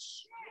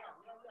house.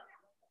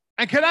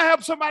 And can I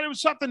help somebody with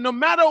something? No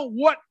matter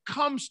what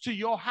comes to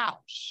your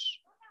house,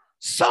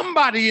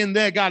 somebody in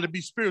there got to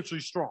be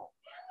spiritually strong.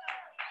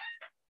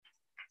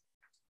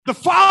 The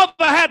father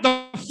had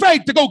the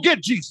faith to go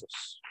get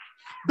Jesus.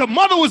 The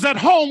mother was at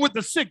home with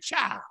the sick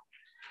child.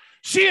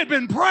 She had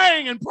been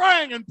praying and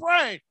praying and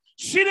praying.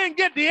 She didn't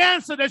get the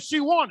answer that she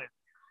wanted.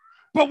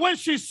 But when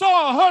she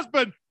saw her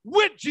husband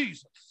with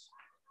Jesus,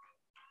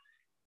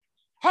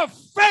 her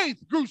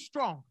faith grew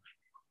strong.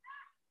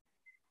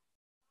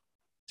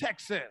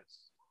 Text says,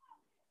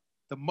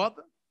 the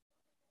mother,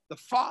 the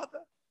father,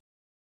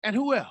 and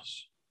who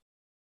else?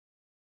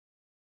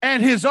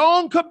 And his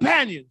own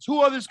companions.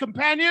 Who are his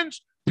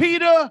companions?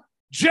 Peter,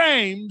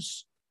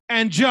 James,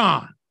 and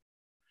John.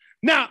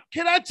 Now,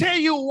 can I tell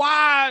you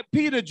why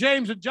Peter,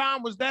 James, and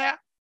John was there?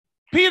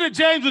 Peter,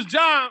 James, and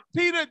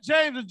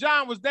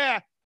John was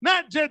there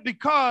not just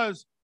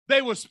because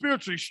they were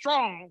spiritually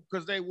strong,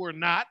 because they were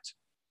not.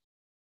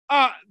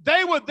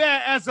 They were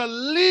there as a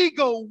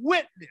legal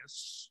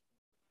witness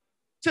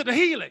to the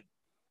healing.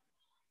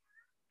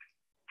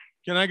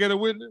 Can I get a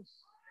witness?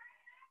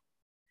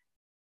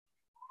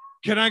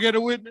 Can I get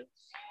a witness?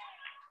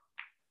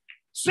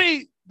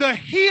 See, the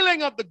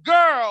healing of the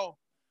girl,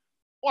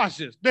 watch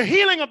this, the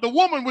healing of the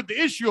woman with the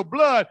issue of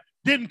blood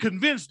didn't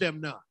convince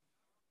them none.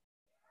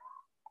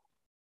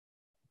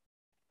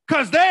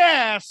 Because they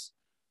asked,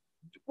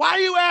 Why are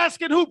you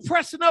asking who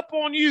pressing up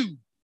on you?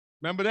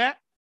 Remember that?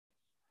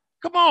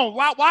 Come on.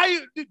 Why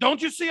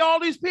don't you see all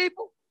these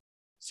people?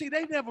 See,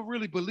 they never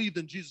really believed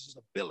in Jesus'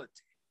 ability.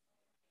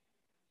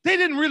 They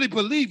didn't really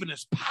believe in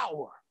his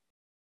power.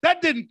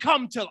 That didn't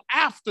come till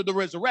after the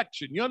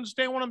resurrection. You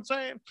understand what I'm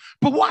saying?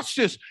 But watch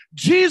this.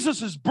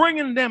 Jesus is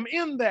bringing them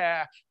in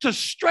there to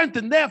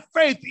strengthen their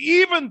faith,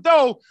 even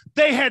though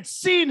they had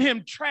seen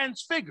him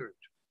transfigured.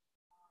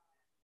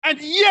 And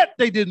yet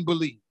they didn't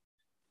believe.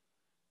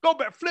 Go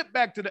back, flip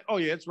back to the, oh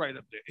yeah, it's right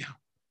up there.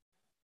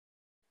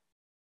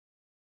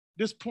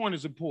 This point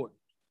is important.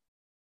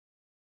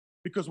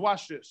 Because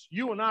watch this.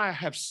 You and I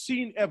have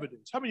seen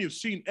evidence. How many of you have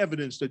seen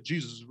evidence that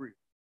Jesus is real?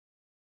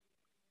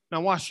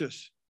 Now watch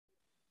this.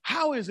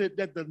 How is it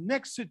that the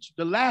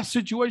last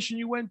situation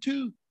you went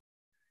to,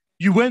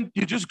 you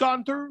just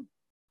gone through?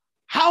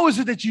 How is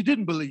it that you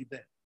didn't believe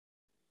that?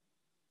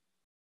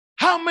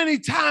 How many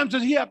times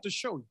did he have to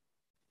show you?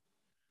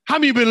 How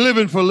many of you been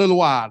living for a little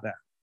while now?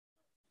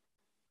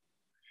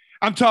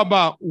 I'm talking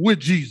about with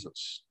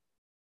Jesus.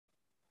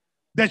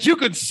 That you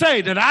could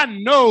say that I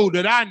know,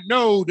 that I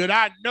know, that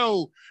I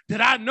know,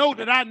 that I know,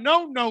 that I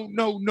know,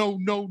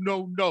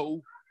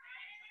 no,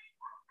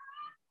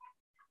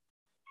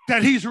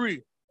 that he's real.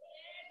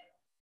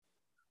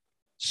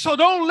 So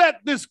don't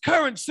let this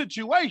current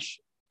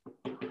situation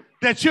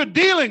that you're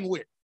dealing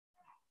with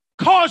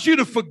cause you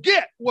to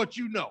forget what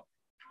you know.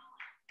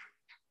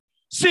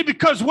 See,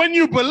 because when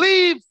you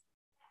believe,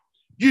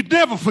 you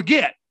never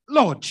forget,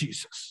 Lord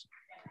Jesus.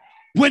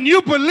 When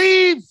you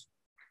believe,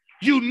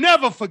 you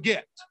never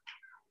forget.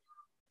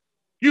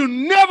 You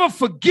never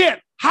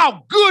forget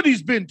how good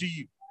he's been to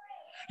you.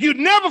 You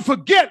never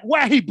forget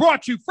where he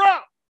brought you from.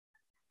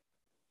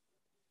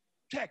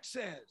 Text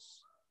says,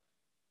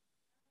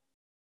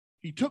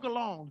 he took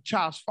along the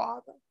child's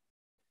father,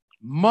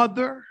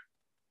 mother,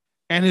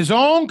 and his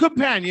own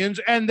companions,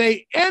 and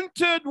they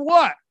entered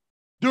what?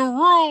 The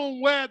room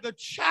where the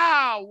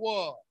child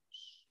was.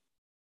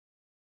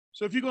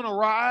 So if you're going to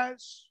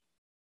rise,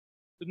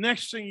 the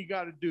next thing you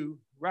got to do,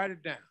 write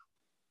it down.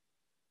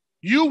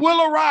 You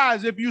will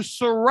arise if you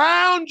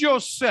surround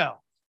yourself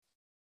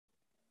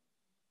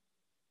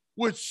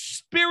with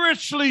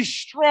spiritually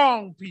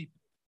strong people.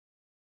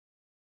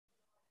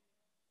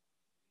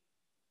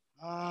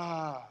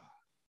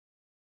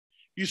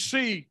 You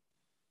see,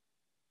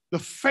 the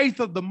faith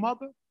of the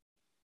mother,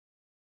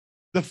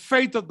 the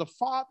faith of the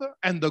father,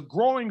 and the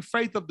growing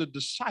faith of the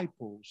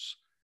disciples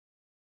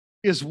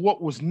is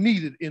what was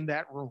needed in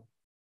that room.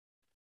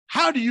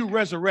 How do you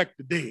resurrect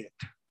the dead?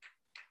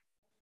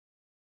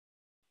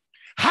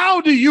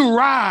 How do you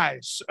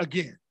rise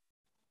again?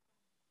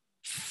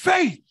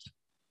 Faith.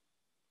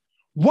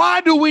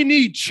 Why do we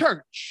need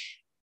church?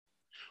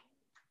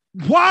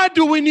 Why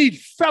do we need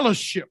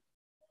fellowship?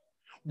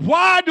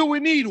 Why do we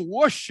need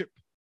worship?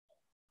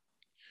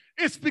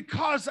 It's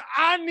because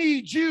I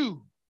need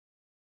you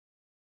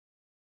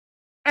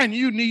and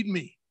you need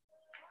me.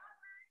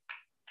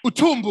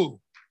 Utumbu.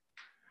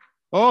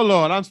 Oh,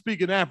 Lord, I'm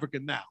speaking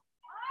African now.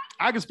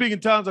 I can speak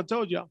in tongues, I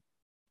told y'all.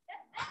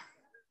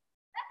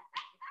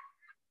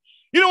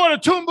 You know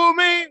what Utumbu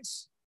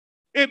means?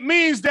 It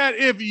means that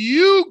if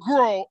you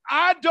grow,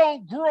 I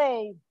don't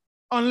grow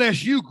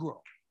unless you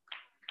grow.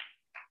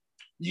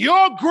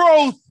 Your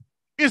growth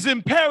is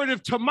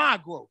imperative to my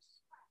growth.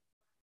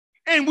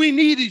 And we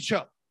need each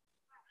other.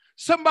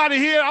 Somebody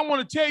here, I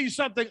want to tell you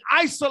something.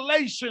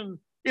 Isolation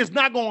is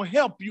not going to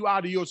help you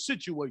out of your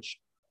situation.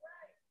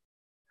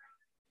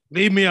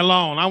 Leave me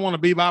alone. I want to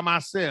be by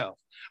myself.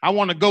 I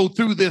want to go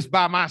through this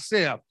by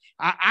myself.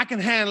 I can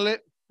handle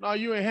it. No,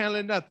 you ain't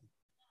handling nothing.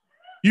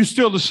 You're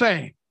still the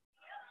same.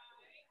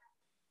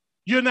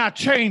 You're not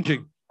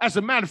changing. As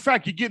a matter of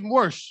fact, you're getting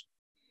worse.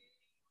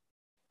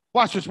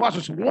 Watch this, watch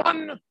this.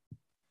 One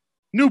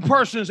new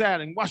person is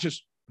adding. Watch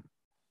this.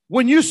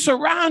 When you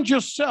surround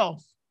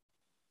yourself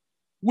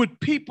with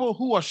people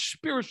who are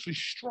spiritually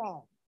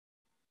strong,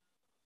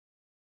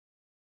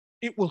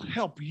 it will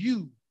help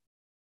you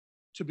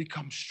to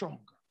become stronger.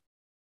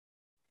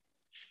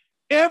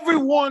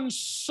 Everyone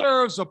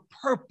serves a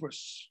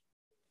purpose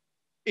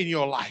in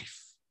your life.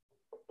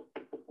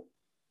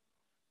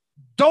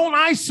 Don't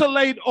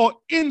isolate or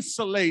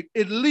insulate.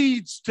 It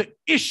leads to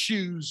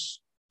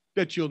issues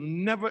that you'll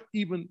never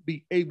even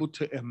be able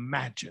to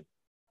imagine.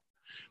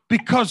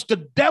 Because the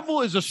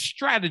devil is a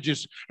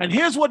strategist. And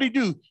here's what he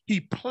do.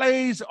 He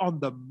plays on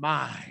the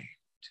mind.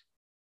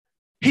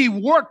 He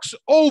works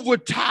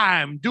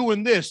overtime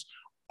doing this.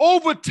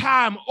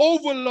 Overtime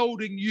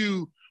overloading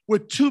you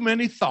with too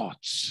many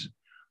thoughts.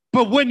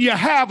 But when you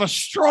have a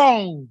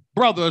strong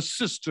brother or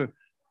sister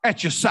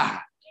at your side,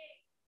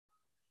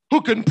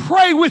 who can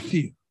pray with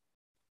you,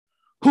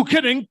 who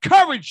can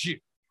encourage you.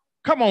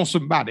 Come on,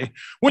 somebody.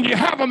 When you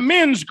have a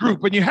men's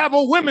group and you have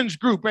a women's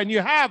group and you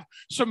have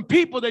some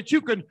people that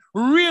you can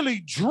really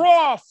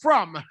draw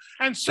from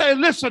and say,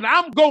 listen,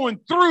 I'm going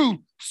through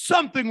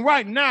something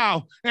right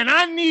now and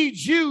I need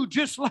you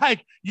just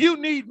like you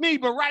need me,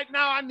 but right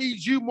now I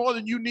need you more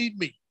than you need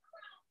me.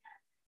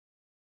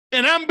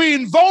 And I'm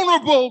being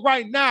vulnerable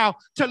right now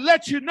to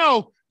let you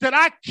know that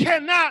I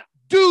cannot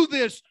do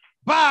this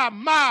by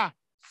myself.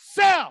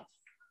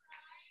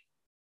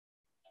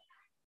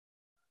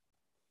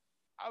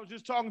 I was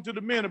just talking to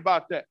the men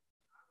about that.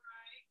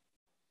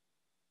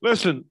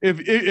 Listen,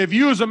 if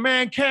you as a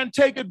man can't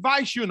take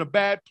advice, you're in a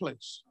bad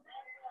place.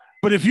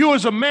 But if you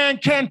as a man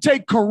can't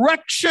take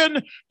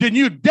correction, then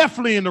you're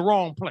definitely in the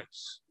wrong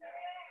place.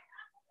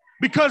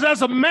 Because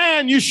as a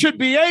man, you should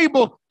be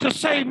able to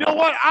say, you know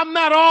what, I'm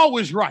not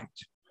always right.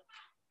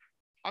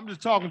 I'm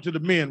just talking to the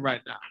men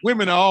right now.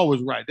 Women are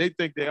always right. They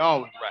think they're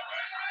always right.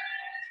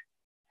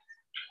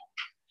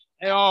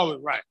 They're always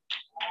right.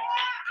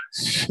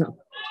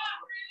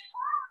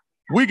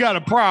 We got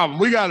a problem.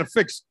 We got to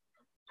fix it.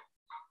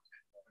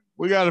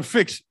 We got to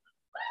fix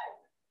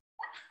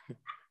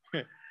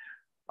it.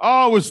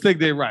 Always think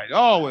they're right.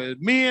 Always.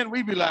 Men,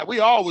 we be like,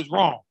 we always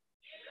wrong.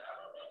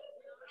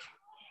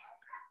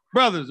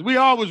 Brothers, we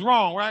always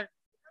wrong, right?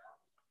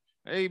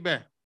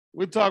 Amen.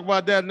 We'll talk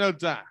about that another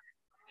time.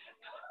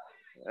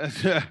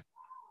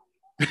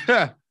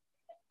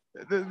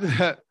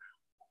 The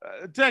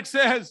text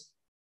says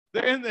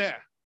they're in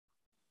there.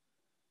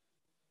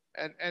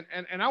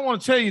 And I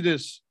want to tell you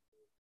this.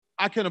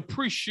 I can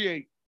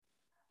appreciate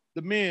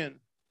the men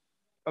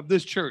of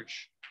this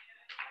church.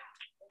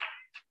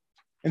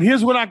 And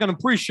here's what I can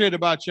appreciate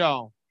about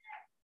y'all.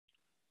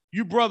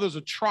 You brothers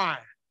are trying.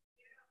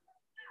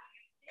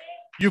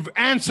 You've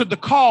answered the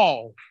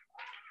call.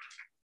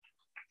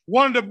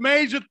 One of the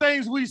major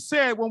things we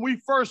said when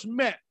we first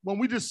met, when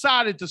we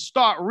decided to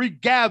start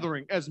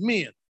regathering as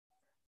men,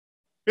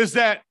 is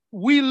that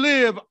we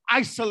live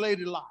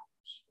isolated lives.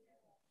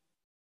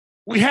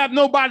 We have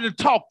nobody to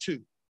talk to.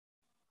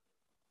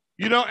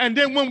 You know, and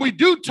then when we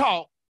do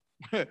talk,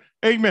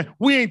 amen,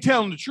 we ain't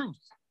telling the truth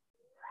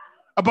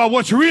about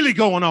what's really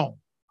going on.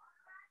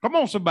 Come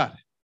on, somebody.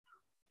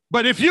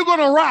 But if you're going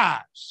to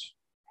rise,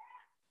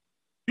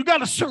 you got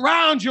to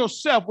surround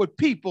yourself with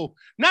people,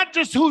 not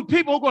just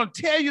people who are going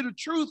to tell you the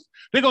truth.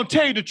 They're going to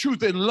tell you the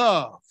truth in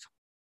love.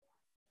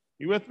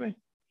 You with me?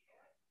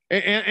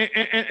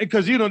 And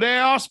because, you know,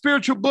 there are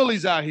spiritual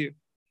bullies out here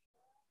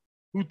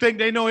who think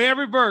they know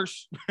every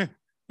verse.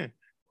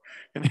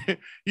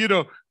 You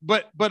know,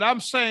 but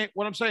I'm saying,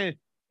 what I'm saying,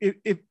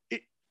 if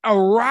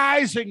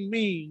arising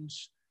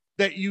means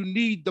that you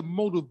need the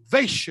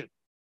motivation,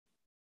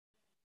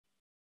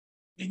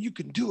 then you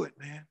can do it,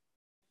 man.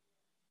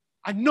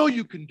 I know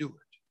you can do it.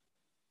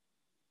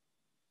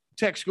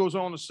 Text goes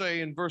on to say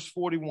in verse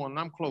 41, and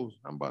I'm closing.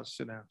 I'm about to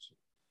sit down.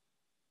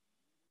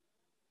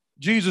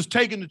 Jesus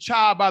taking the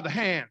child by the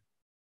hand.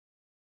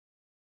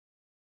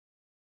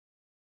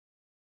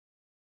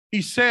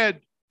 He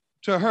said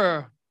to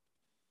her,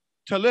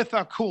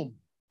 Talitha kum.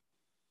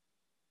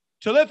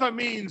 Talitha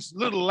means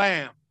little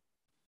lamb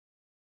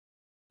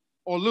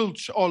or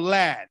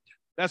lad.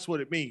 That's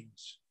what it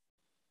means.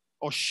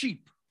 Or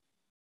sheep.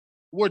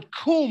 The word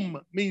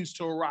kum means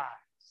to arise.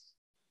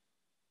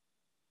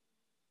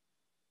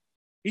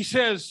 He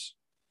says,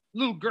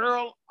 little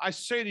girl, I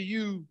say to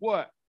you,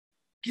 what?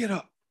 Get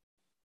up.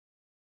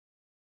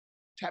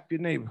 Tap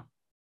your neighbor.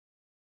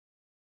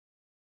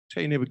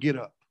 Tell your neighbor, get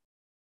up.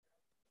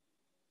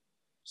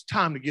 It's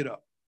time to get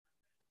up.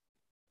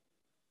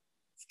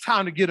 It's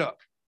time to get up.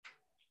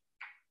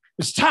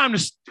 It's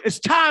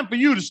time for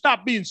you to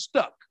stop being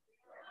stuck.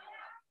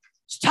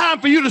 It's time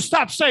for you to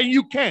stop saying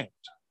you can't.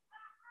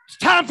 It's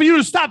time for you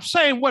to stop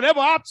saying whatever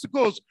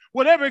obstacles,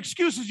 whatever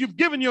excuses you've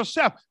given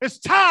yourself. It's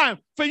time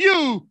for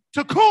you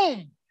to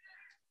come.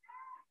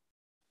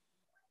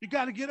 You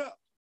got to get up.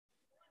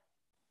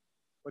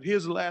 But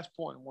here's the last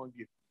point I want to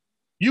give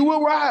you. You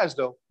will rise,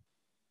 though.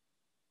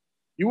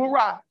 You will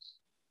rise.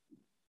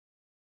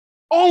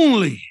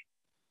 Only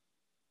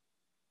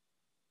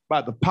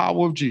by the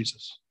power of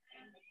Jesus.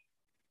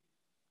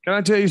 Can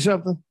I tell you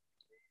something?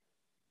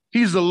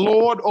 He's the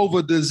Lord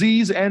over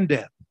disease and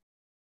death.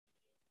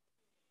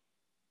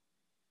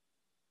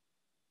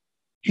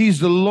 He's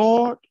the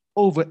Lord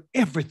over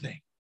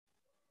everything.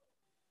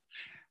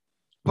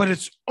 But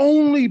it's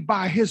only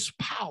by his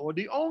power.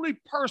 The only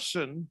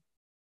person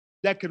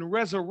that can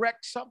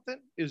resurrect something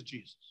is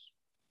Jesus.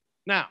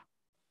 Now,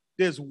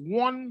 there's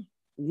one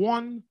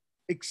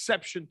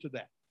exception to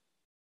that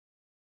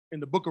in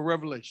the book of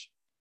Revelation.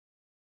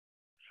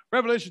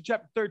 Revelation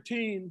chapter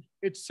 13,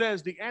 it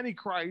says the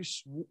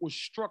Antichrist was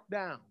struck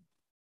down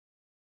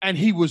and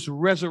he was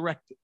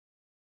resurrected.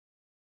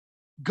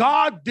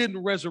 God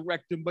didn't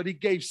resurrect him, but he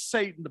gave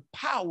Satan the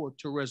power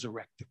to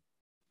resurrect him.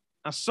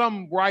 Now,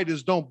 some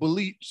writers don't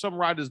believe, some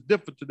writers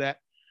differ to that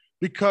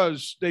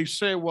because they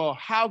say, well,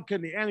 how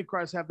can the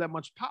Antichrist have that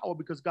much power?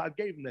 Because God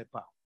gave him that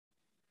power.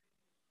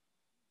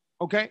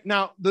 Okay,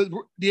 now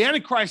the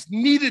Antichrist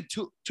needed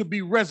to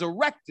be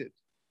resurrected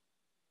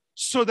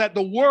so that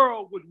the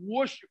world would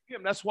worship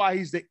him. That's why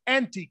he's the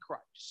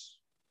Antichrist.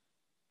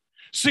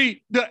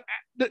 See,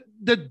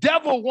 the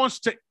devil wants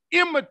to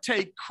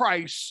imitate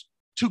Christ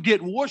to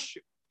get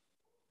worship.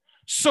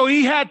 So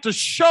he had to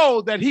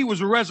show that he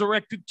was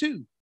resurrected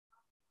too.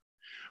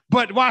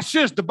 But watch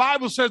this, the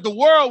Bible says the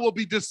world will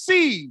be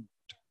deceived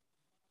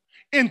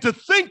into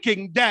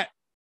thinking that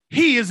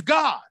he is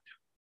God.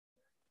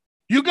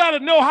 You got to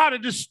know how to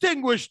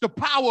distinguish the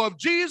power of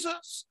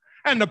Jesus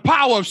and the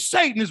power of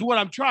Satan is what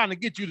I'm trying to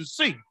get you to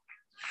see.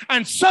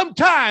 And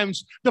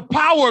sometimes the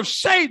power of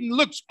Satan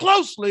looks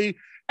closely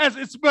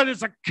but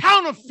it's a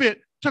counterfeit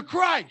to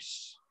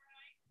Christ.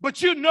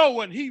 But you know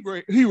when he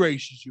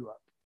raises you up.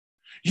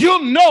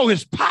 You'll know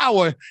his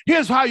power.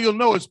 Here's how you'll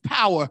know his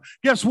power.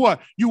 Guess what?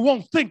 You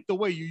won't think the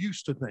way you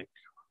used to think.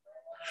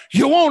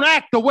 You won't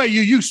act the way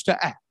you used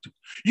to act.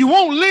 You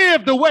won't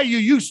live the way you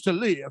used to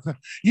live.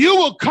 You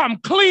will come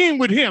clean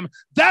with him.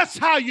 That's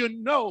how you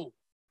know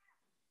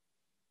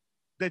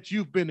that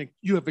you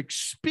have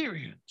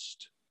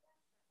experienced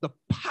the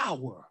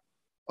power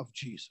of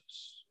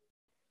Jesus.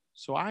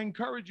 So I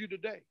encourage you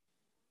today.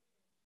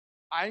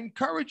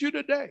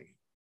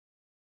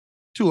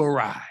 To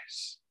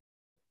arise.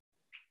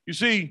 You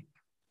see,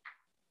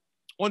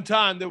 one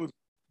time there was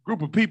a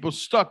group of people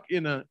stuck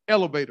in an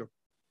elevator.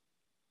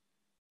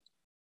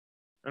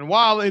 And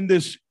while in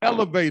this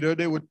elevator,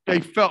 they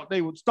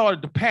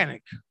started to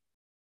panic.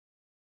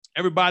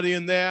 Everybody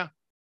in there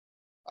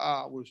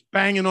was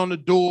banging on the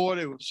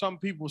door. Some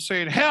people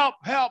saying, help,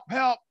 help,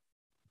 help.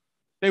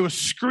 They were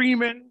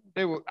screaming.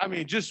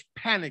 Just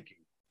panicking.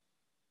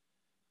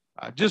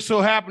 Just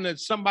so happened that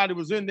somebody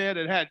was in there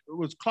that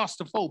was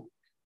claustrophobic.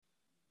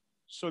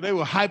 So they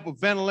were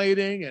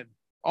hyperventilating and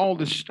all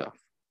this stuff.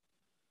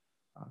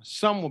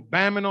 Some were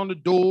banging on the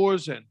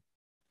doors and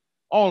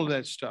all of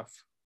that stuff.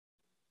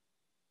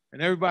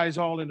 And everybody's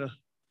all in a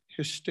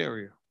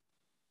hysteria.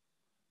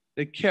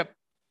 They kept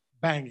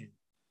banging.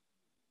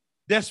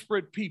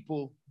 Desperate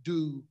people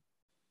do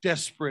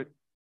desperate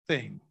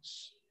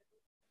things.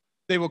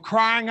 They were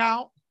crying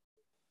out,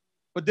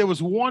 but there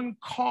was one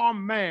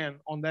calm man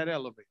on that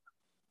elevator.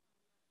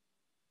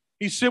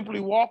 He simply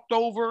walked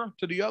over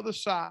to the other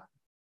side.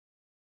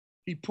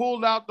 He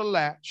pulled out the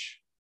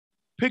latch,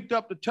 picked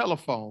up the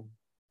telephone,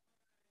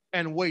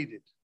 and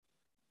waited.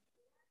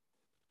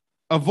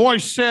 A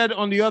voice said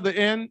on the other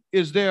end,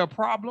 "Is there a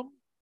problem?"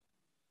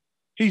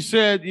 He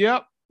said,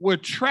 "Yep, we're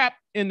trapped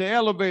in the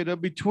elevator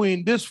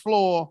between this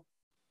floor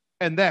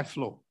and that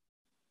floor.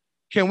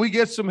 Can we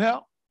get some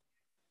help?"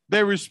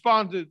 They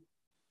responded,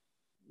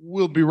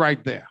 "We'll be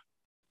right there."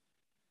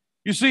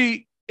 You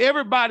see,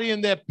 everybody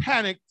in their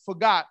panic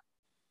forgot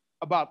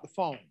about the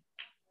phone.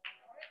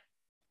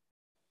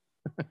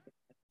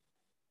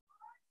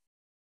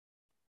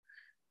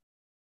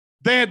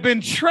 They had been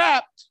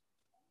trapped,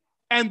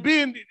 and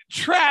being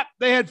trapped,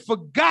 they had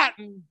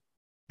forgotten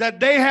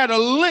that they had a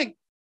link,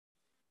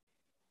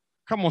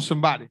 come on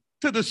somebody,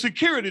 to the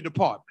security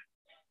department.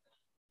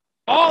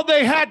 All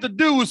they had to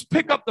do was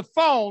pick up the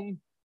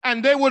phone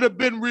and they would have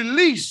been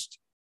released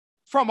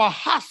from a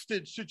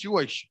hostage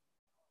situation.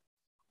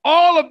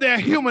 All of their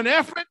human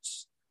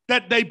efforts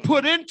that they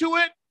put into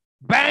it,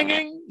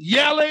 banging,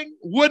 yelling,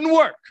 wouldn't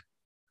work.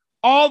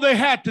 All they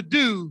had to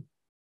do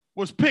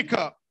was pick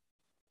up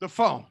the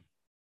phone.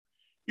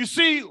 You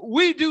see,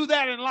 we do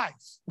that in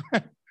life.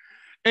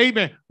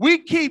 Amen. We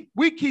keep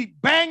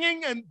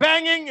banging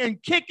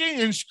and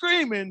kicking and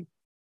screaming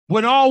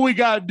when all we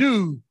got to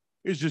do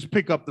is just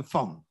pick up the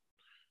phone.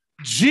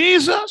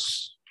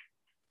 Jesus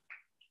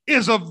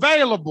is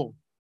available,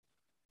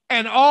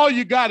 and all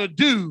you got to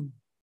do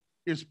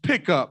is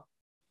pick up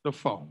the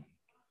phone.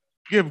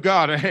 Give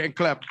God a hand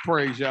clap of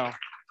praise, y'all.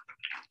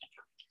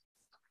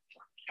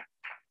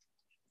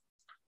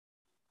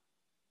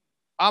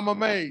 I'm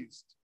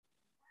amazed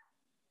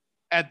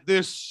at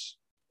this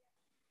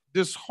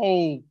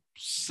whole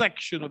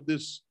section of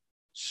this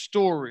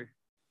story,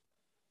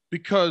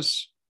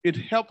 because it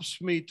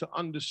helps me to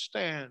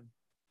understand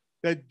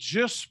that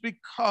just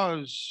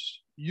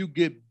because you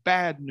get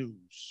bad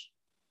news,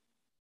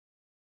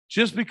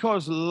 just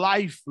because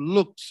life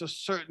looks a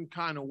certain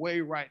kind of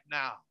way right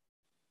now,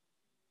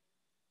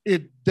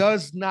 it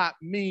does not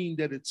mean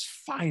that it's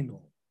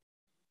final.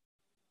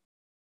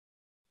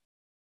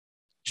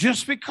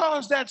 Just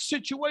because that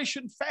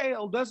situation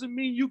failed doesn't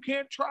mean you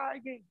can't try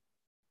again.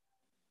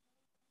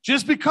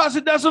 Just because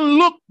it doesn't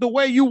look the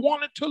way you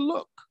want it to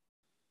look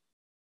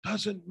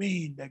doesn't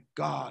mean that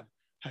God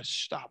has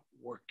stopped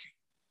working.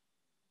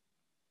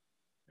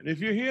 And if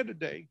you're here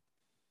today,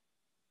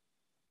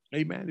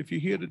 amen, if you're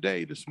here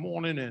today this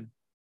morning and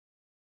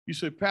you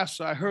say,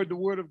 "Pastor, I heard the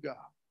word of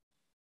God.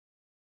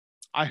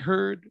 I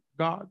heard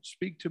God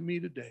speak to me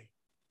today."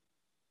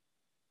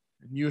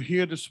 And you're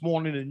here this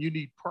morning and you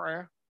need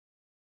prayer.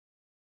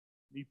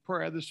 Need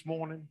prayer this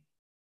morning.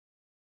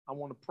 I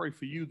want to pray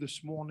for you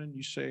this morning.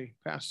 You say,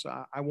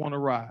 "Pastor, I want to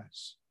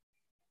rise.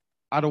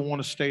 I don't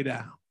want to stay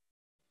down.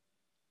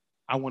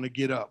 I want to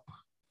get up.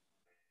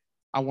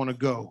 I want to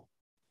go.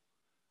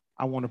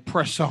 I want to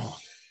press on."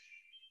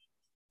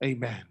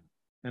 Amen.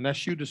 And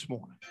that's you this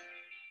morning.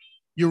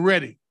 You're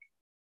ready.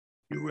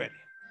 You're ready.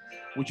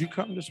 Would you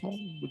come this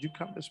morning? Would you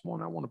come this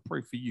morning? I want to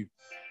pray for you.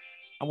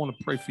 I want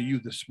to pray for you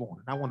this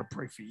morning. I want to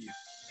pray for you.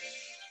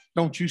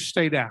 Don't you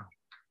stay down.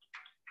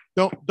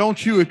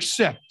 Don't you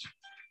accept.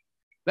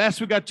 Last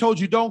week I told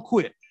you don't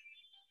quit.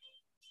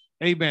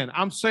 Amen.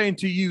 I'm saying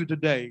to you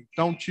today,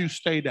 don't you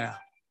stay down.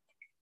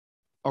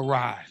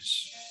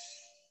 arise.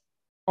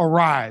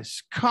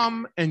 Arise.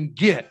 Come and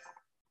get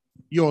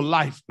your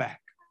life back.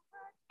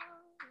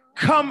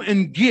 Come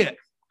and get,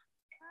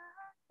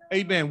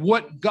 amen,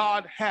 what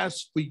God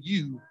has for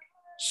you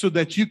so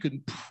that you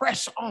can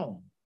press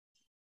on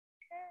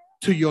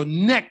to your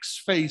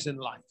next phase in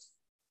life.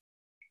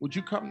 Would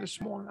you come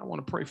this morning? I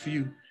want to pray for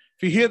you.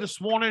 If you're here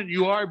this morning,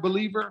 you are a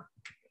believer.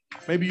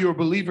 Maybe you're a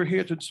believer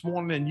here this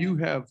morning and you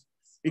have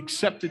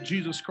accepted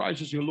Jesus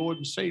Christ as your Lord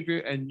and Savior,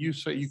 and you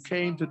say you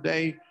came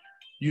today,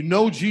 you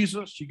know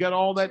Jesus, you got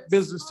all that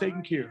business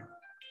taken care of,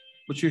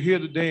 but you're here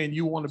today and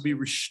you want to be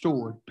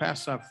restored.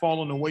 Pastor, I've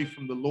fallen away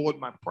from the Lord.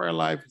 My prayer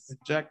life has been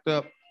jacked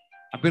up.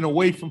 I've been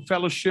away from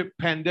fellowship.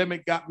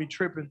 Pandemic got me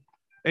tripping.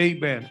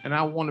 Amen. And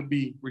I want to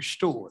be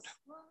restored.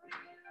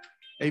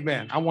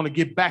 Amen. I want to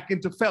get back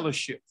into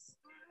fellowship.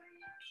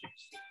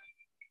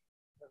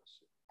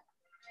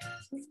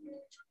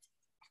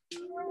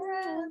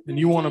 And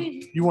you want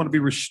to be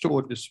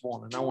restored this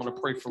morning. I want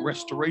to pray for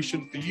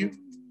restoration for you.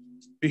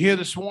 You're here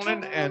this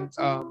morning and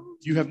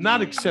you have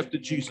not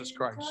accepted Jesus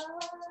Christ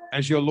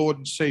as your Lord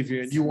and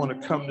Savior, and you want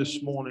to come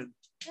this morning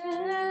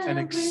and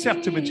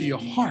accept him into your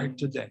heart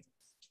today.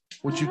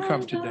 Would you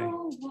come today?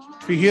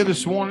 If you're here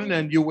this morning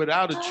and you're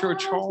without a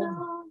church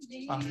home,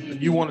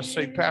 and you want to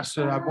say,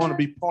 Pastor, I want to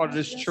be part of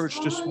this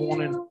church this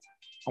morning.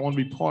 I want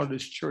to be part of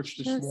this church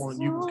this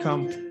morning. You can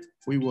come.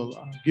 We will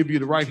give you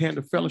the right hand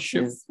of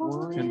fellowship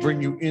and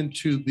bring you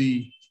into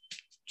the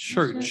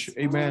church.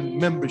 Amen.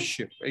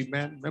 Membership.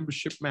 Amen.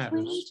 Membership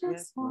matters.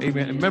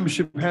 Amen. And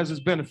membership has its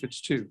benefits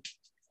too.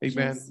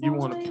 Amen. You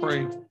want to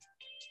pray.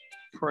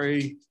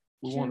 Pray.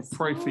 We want to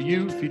pray for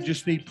you. If you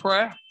just need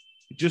prayer,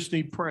 you just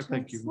need prayer.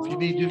 Thank you.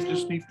 If you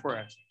just need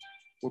prayer,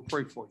 we'll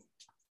pray for you.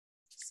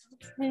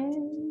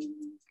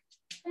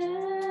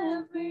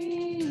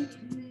 Everything,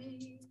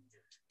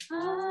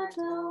 I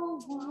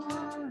don't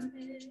want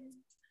it.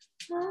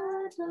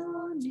 I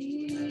don't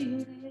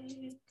need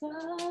it,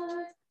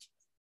 God.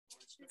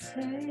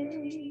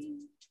 Take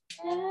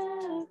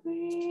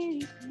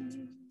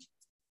everything.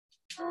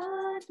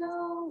 I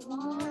don't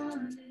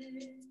want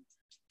it.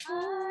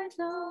 I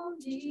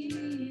don't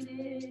need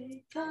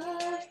it,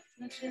 God.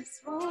 I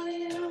just want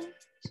you.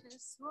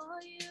 Just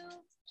want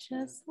you.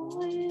 Just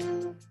want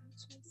you.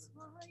 Just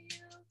want you.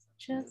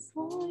 Just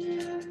want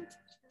you.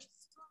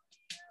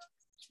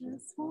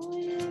 Just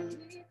want you.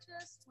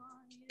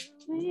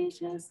 We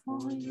just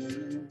want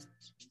you.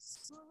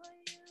 Just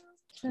want you.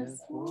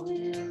 Just want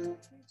you.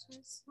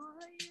 Just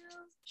want you.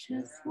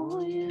 Just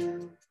want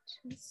you.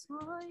 Just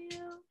want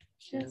you.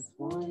 Just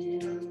want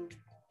you.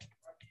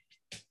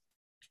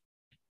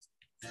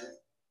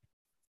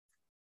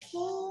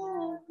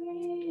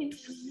 Everything.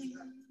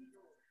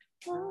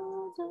 I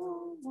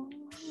don't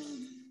want it.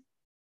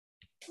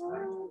 I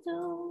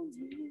don't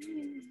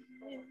need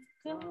it,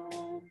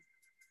 God.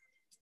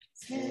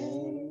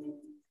 Take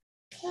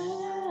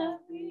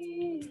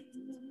everything.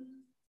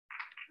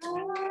 I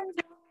don't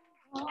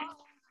want it.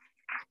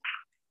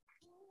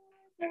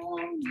 I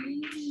don't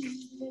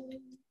need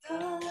it,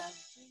 God. I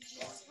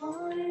just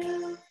want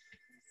you.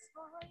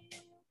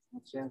 I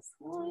just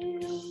want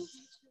you.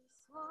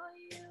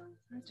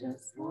 I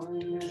just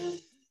want you.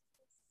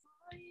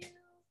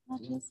 We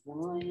just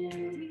want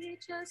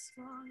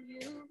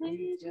you.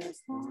 We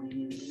just want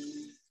you.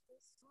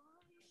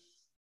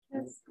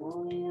 Just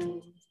want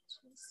you.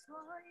 Just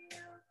want you.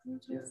 We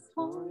just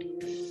want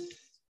you.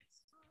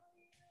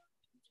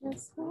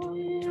 Just want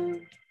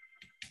you.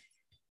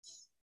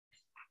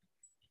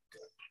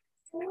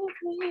 Take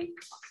me,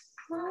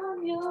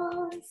 I'm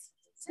yours.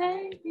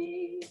 Take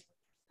me,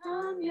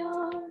 I'm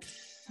yours.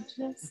 I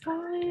just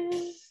want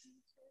you.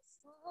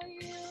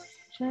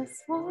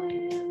 Just want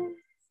you.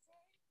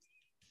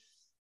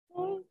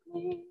 Take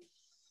me,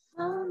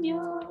 I'm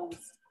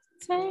yours.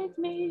 Take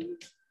me,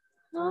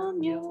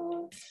 I'm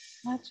yours.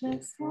 I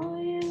just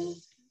want you.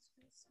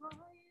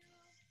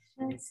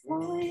 Just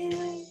want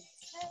you.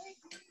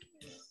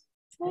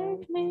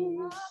 Take me,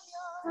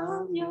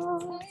 I'm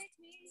yours.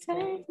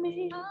 Take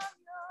me,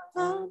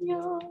 I'm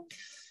yours.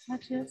 I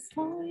just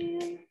want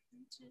you.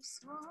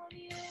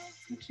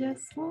 I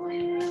just want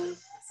you.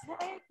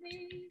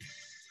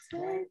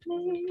 Take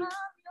me,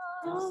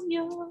 I'm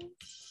yours.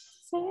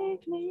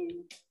 Take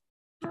me,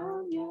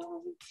 I'm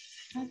yours.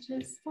 I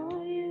just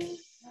want you.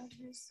 I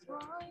just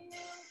want you.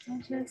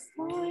 I just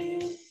want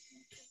you.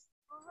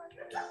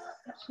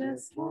 I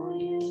just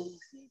want you.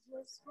 I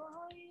just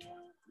want you.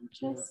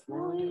 Just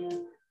want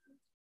you.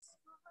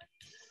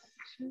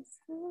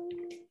 Just want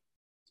you.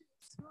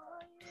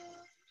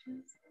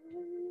 Just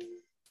want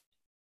you.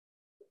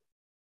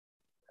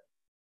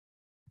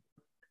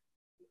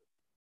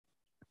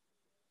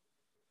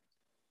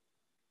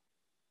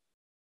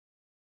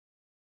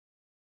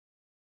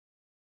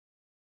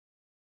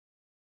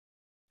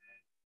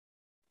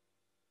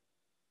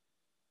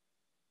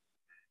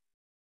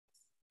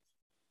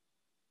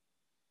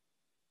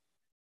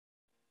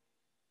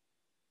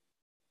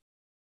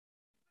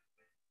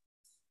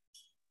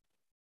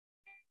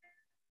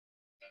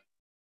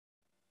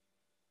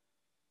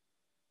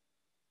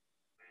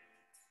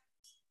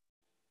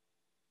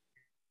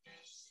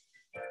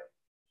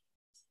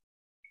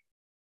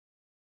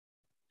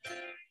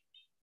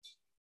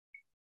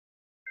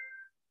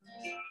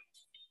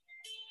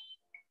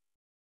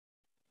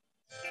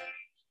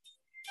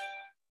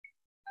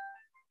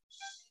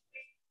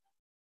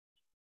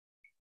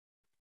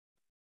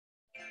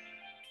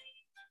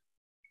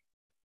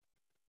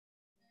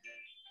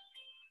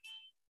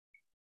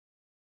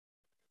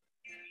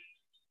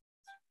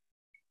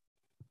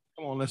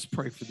 Come on, let's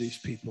pray for these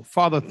people.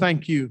 Father,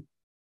 thank you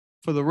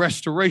for the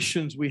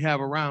restorations we have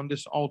around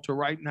this altar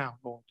right now,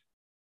 Lord.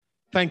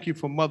 Thank you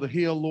for Mother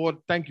Hill, Lord.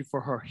 Thank you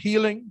for her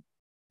healing.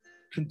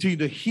 Continue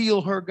to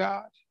heal her,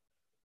 God.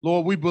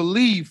 Lord, we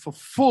believe for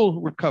full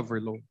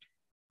recovery, Lord.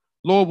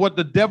 Lord, what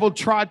the devil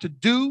tried to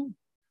do,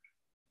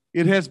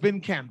 it has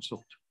been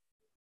canceled.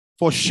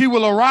 For she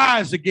will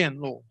arise again,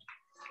 Lord,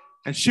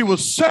 and she will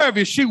serve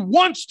you. She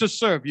wants to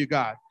serve you,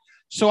 God.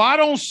 So I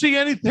don't see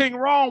anything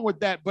wrong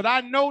with that. But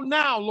I know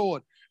now,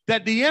 Lord,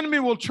 that the enemy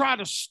will try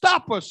to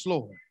stop us,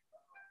 Lord.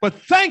 But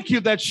thank you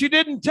that she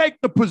didn't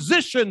take the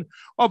position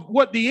of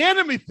what the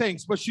enemy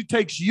thinks, but she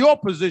takes your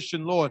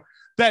position, Lord,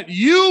 that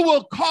you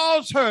will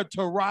cause her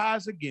to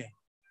rise again.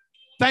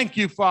 Thank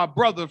you for our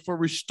brother for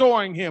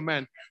restoring him,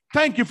 and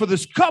thank you for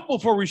this couple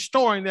for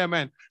restoring them.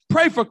 And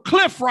pray for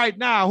Cliff right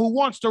now who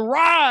wants to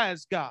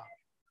rise, God.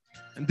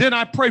 And then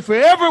I pray for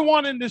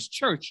everyone in this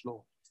church,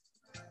 Lord.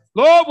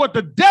 Lord, what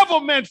the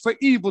devil meant for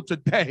evil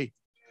today,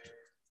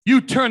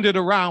 you turned it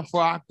around for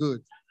our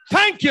good.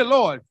 Thank you,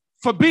 Lord,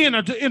 for being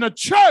in a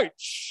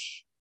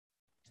church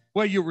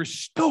where you're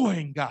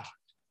restoring, God,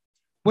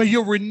 where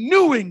you're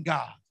renewing,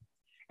 God,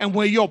 and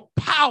where your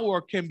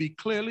power can be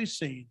clearly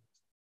seen.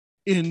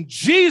 In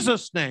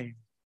Jesus' name,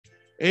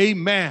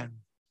 amen.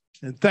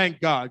 And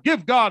thank God.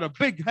 Give God a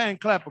big hand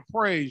clap of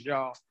praise,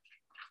 y'all.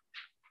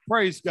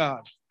 Praise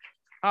God.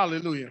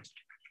 Hallelujah.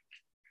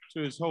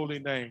 To his holy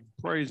name.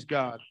 Praise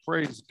God.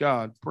 Praise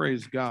God.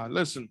 Praise God.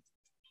 Listen.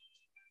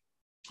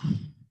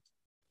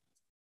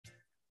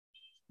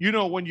 You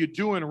know, when you're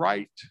doing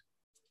right,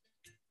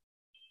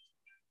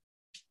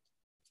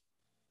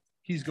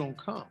 he's going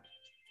to come.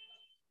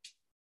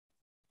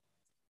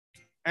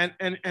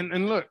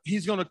 And look,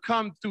 he's going to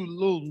come through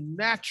little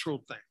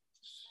natural things.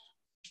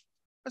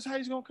 That's how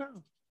he's going to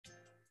come.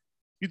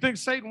 You think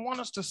Satan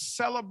wants us to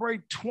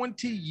celebrate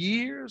 20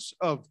 years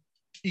of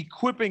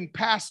equipping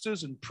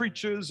pastors and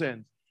preachers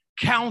and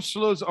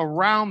counselors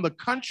around the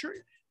country?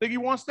 Think he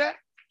wants that?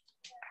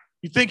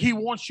 You think he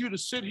wants you to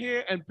sit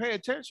here and pay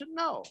attention?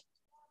 No.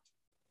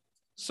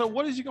 So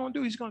what is he going to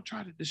do? He's going to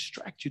try to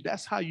distract you.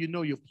 That's how you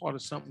know you're part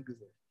of something good.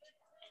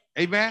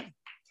 Amen?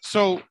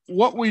 So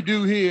what we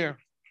do here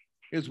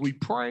is we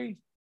pray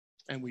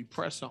and we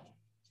press on.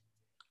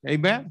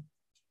 Amen?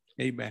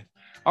 Amen.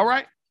 All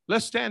right,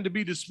 let's stand to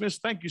be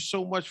dismissed. Thank you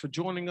so much for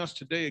joining us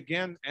today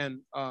again. And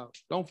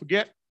don't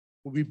forget,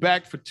 we'll be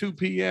back for 2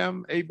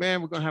 p.m.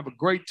 Amen. We're going to have a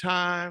great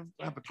time.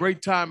 Have a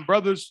great time,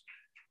 brothers.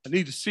 I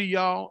need to see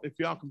y'all. If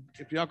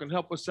y'all can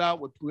help us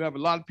out. We have a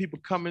lot of people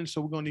coming,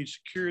 so we're going to need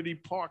security,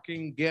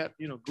 parking,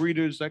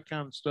 greeters, that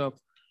kind of stuff.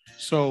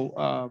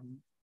 So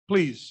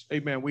please,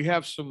 amen. We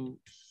have some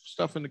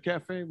stuff in the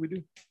cafe. We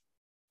do.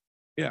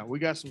 Yeah, we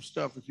got some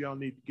stuff if y'all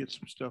need to get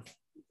some stuff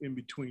in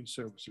between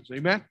services.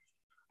 Amen.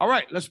 All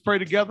right, let's pray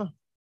together.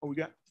 What we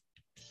got?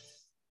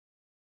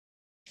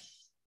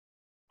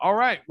 All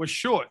right, we're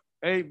short.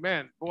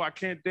 Amen. Boy, I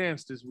can't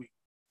dance this week.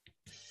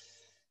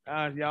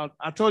 I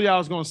told y'all I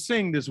was going to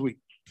sing this week.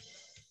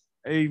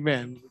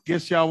 Amen.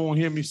 Guess y'all won't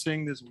hear me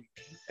sing this week.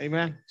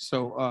 Amen.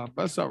 So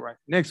that's all right.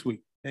 Next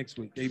week.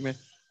 Amen.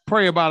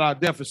 Pray about our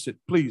deficit.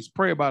 Please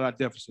pray about our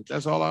deficit.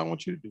 That's all I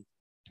want you to do.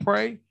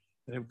 Pray,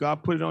 and if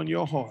God put it on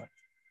your heart,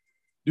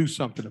 do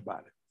something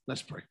about it.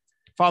 Let's pray.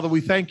 Father,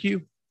 we thank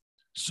you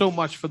so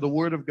much for the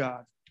word of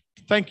God.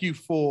 Thank you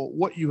for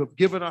what you have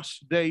given us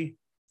today.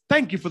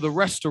 Thank you for the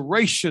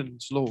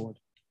restorations, Lord,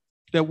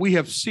 that we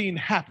have seen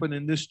happen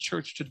in this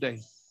church today.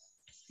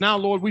 Now,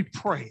 Lord, we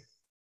pray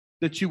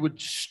that you would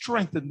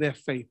strengthen their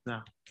faith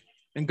now.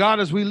 And God,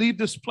 as we leave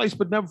this place,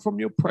 but never from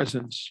your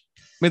presence,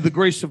 may the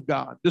grace of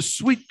God, the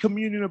sweet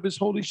communion of his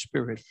Holy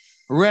Spirit,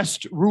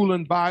 rest, rule,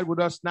 and abide with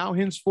us now,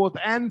 henceforth,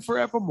 and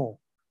forevermore.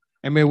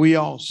 And may we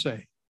all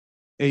say,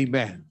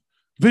 amen.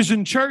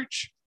 Vision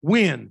Church,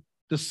 win,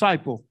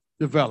 disciple,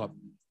 develop.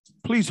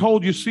 Please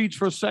hold your seats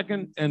for a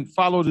second and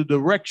follow the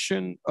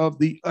direction of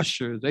the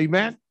ushers.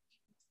 Amen.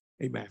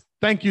 Amen.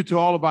 Thank you to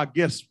all of our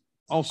guests.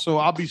 Also,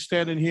 I'll be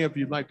standing here if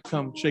you'd like to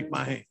come shake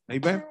my hand.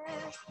 Amen.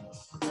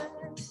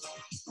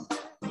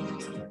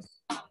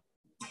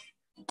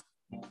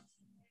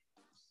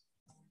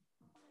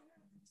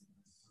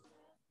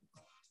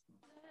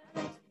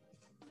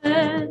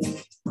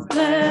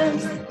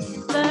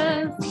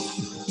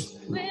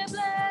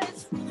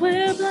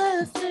 We're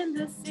blessed in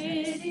the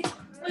city.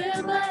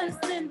 We're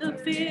blessed in the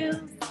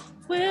fields.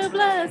 We're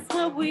blessed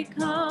when we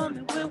come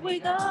and when we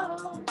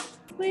go.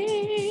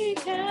 We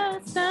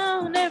cast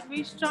down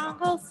every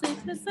stronghold,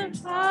 sickness and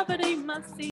poverty must cease.